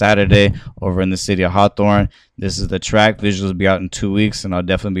on Saturday over in the city of Hawthorne. This is the track. Visuals will be out in 2 weeks, and I'll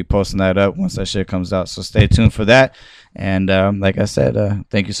definitely be posting that up once that shit comes out. So stay tuned for that. And like I said,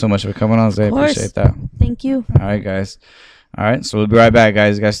 thank you so much for coming on, Zay. Appreciate that. Thank you. All right, guys. All right, so we'll be right back,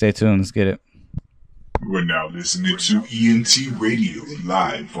 guys. You guys stay tuned. Let's get it. We're now listening to ENT Radio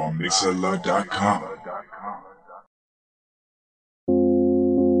live on Mixlr.com.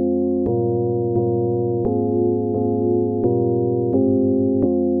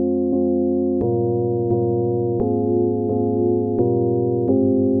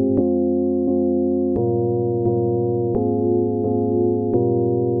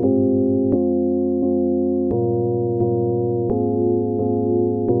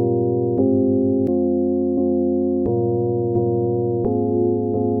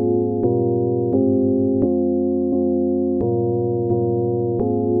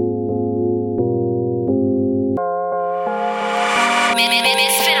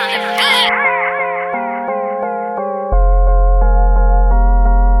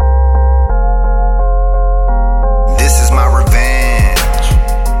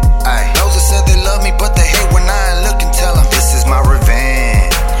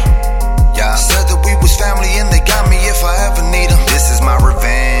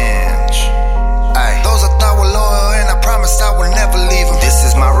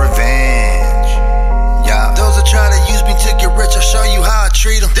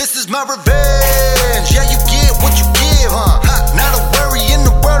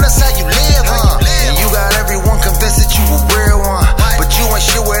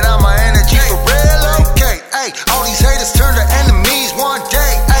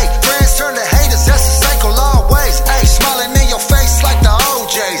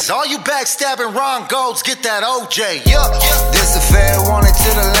 Backstabbing Ron Golds, get that OJ. Yup, this affair wanted to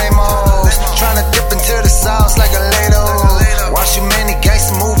the lame-os. Tryna dip into the sauce like a Lado. Watch too many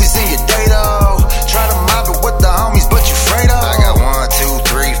gangster movies in your day though. Try to mob it with the homies, but you afraid of. I got 1, 2,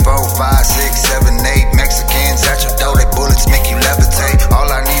 3, 4, 5, 6, 7, 8 Mexicans at your door. They bullets make you levitate. All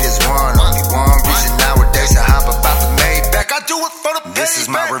I need is one, only one reason nowadays to hop about the Maybach. I do it for the This is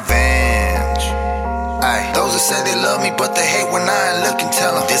my revenge. Ay, those that say they love me, but they hate when I ain't looking.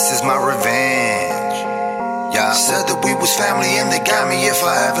 Tell them this is my revenge. Y'all said that we was family and they got me if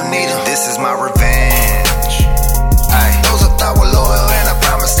I ever need them. This is my revenge. Ay, those I thought were loyal and I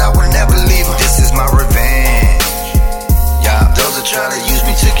promised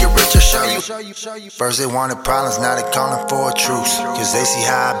First they wanted problems, now they calling for a truce. Cause they see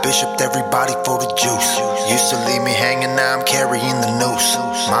how I bishoped everybody for the juice. Used to leave me hanging, now I'm carrying the noose.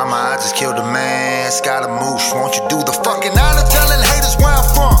 Mama, I just killed a man, Scaramouche. Won't you do the fucking honor telling haters where I'm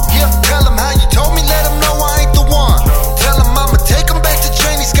from? Yeah, tell them how you told me, let them know I ain't the one. Tell them I'ma take him back to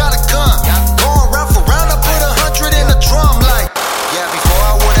Jane, he's got a gun. Going round for round, I put 100 in the drum like. Yeah, before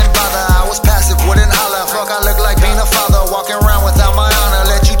I wouldn't bother, I was passive, wouldn't holler. Fuck, I look like being a father, walking around without my honor.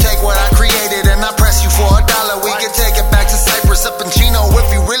 Let you take what I created and I press you for $1. We can take it back to Cyprus up in Chino if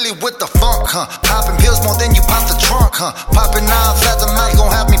you really with the funk, huh? Popping pills more than you pop the trunk, huh? Popping off at the mouth,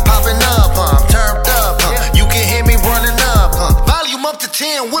 gon' have me popping up, huh? I'm turned up, huh? You can hear me running up, huh? Volume up to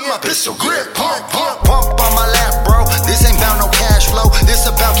 10 with my pistol grip, pump, pump, pump on my lap, bro. This ain't bout no cash flow. This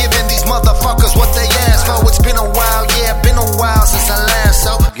about giving these motherfuckers what they ask for. It's been a while, yeah, been a while since I last.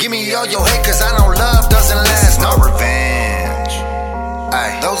 So give me all your hate, cause I know love doesn't last. No revenge.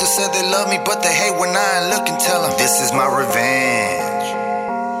 Ay, those that said they love me, but they hate when I ain't looking. Tell them this is my revenge.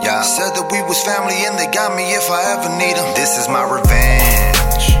 Yeah, said that we was family and they got me if I ever need them. This is my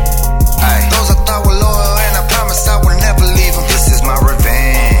revenge. Ay, those I thought were loyal and I promised I would never leave them. This is my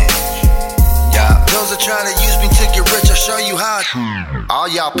revenge. Yeah, those that try to use me to get rich, I'll show you how. All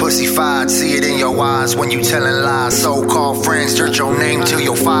y'all pussy-fied, see it in your eyes when you telling lies. So-called friends dirt your name till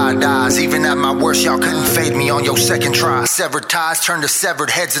your fire dies. Even at my worst, y'all couldn't fade me on your second try. Severed ties turn to severed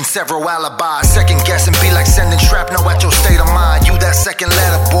heads and several alibis. Second guessing be like sending shrapnel at your state of mind. You that second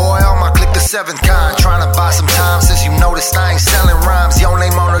letter, boy, on my click the seventh kind. Trying to buy some time since you noticed I ain't selling rhymes. Your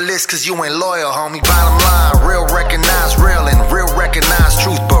name on the list cause you ain't loyal, homie. Bottom line, real recognize real and real recognize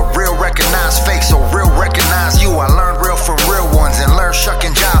truth, but real recognize fake, so real recognize you. I learned real from real ones and learned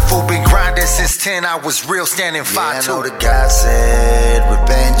shucking jive. Fool been grinding since 10, I was real standing 5'2". Yeah, I know that God said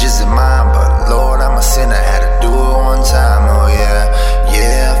revenge isn't mine, but Lord, I'm a sinner, had to do it one time. Oh yeah,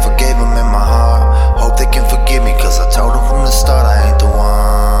 yeah, I forgave him in my heart. Hope they can forgive me, cause I told them from the start I ain't the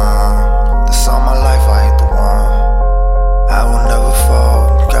one. That's all my life, I ain't the one. I will never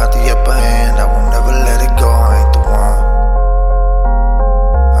fall, got the upper hand, I will never let it go. I ain't the one.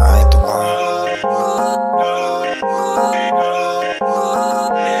 I ain't the one.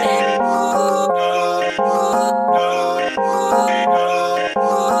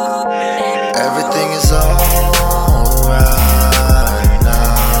 Everything is alright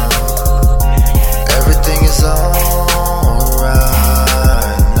now. Everything is alright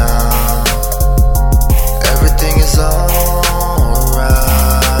now. Everything is alright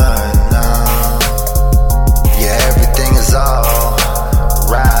now. Yeah, everything is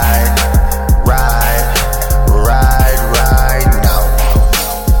alright, right now. Right now.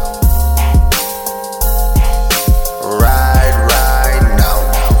 Right now.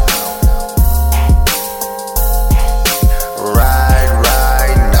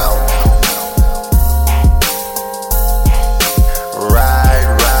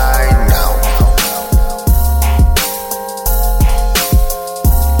 Right now.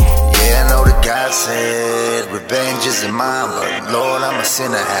 Yeah, I know that God said revenge isn't mine, but Lord, I'm a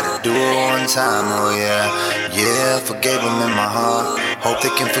sinner, had to do it one time. Oh yeah, yeah, I forgave him in my heart. Hope they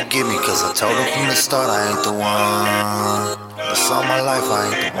can forgive me, cause I told them from the start I ain't the one. That's all my life, I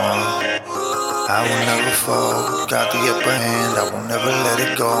ain't the one. I will never fall, got the upper hand, I will never let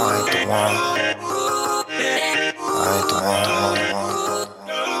it go. I ain't the one. I ain't the one.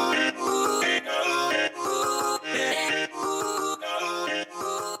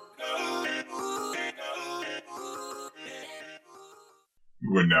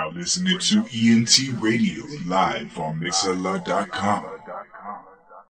 You are now listening to ENT Radio live on Mixlr.com.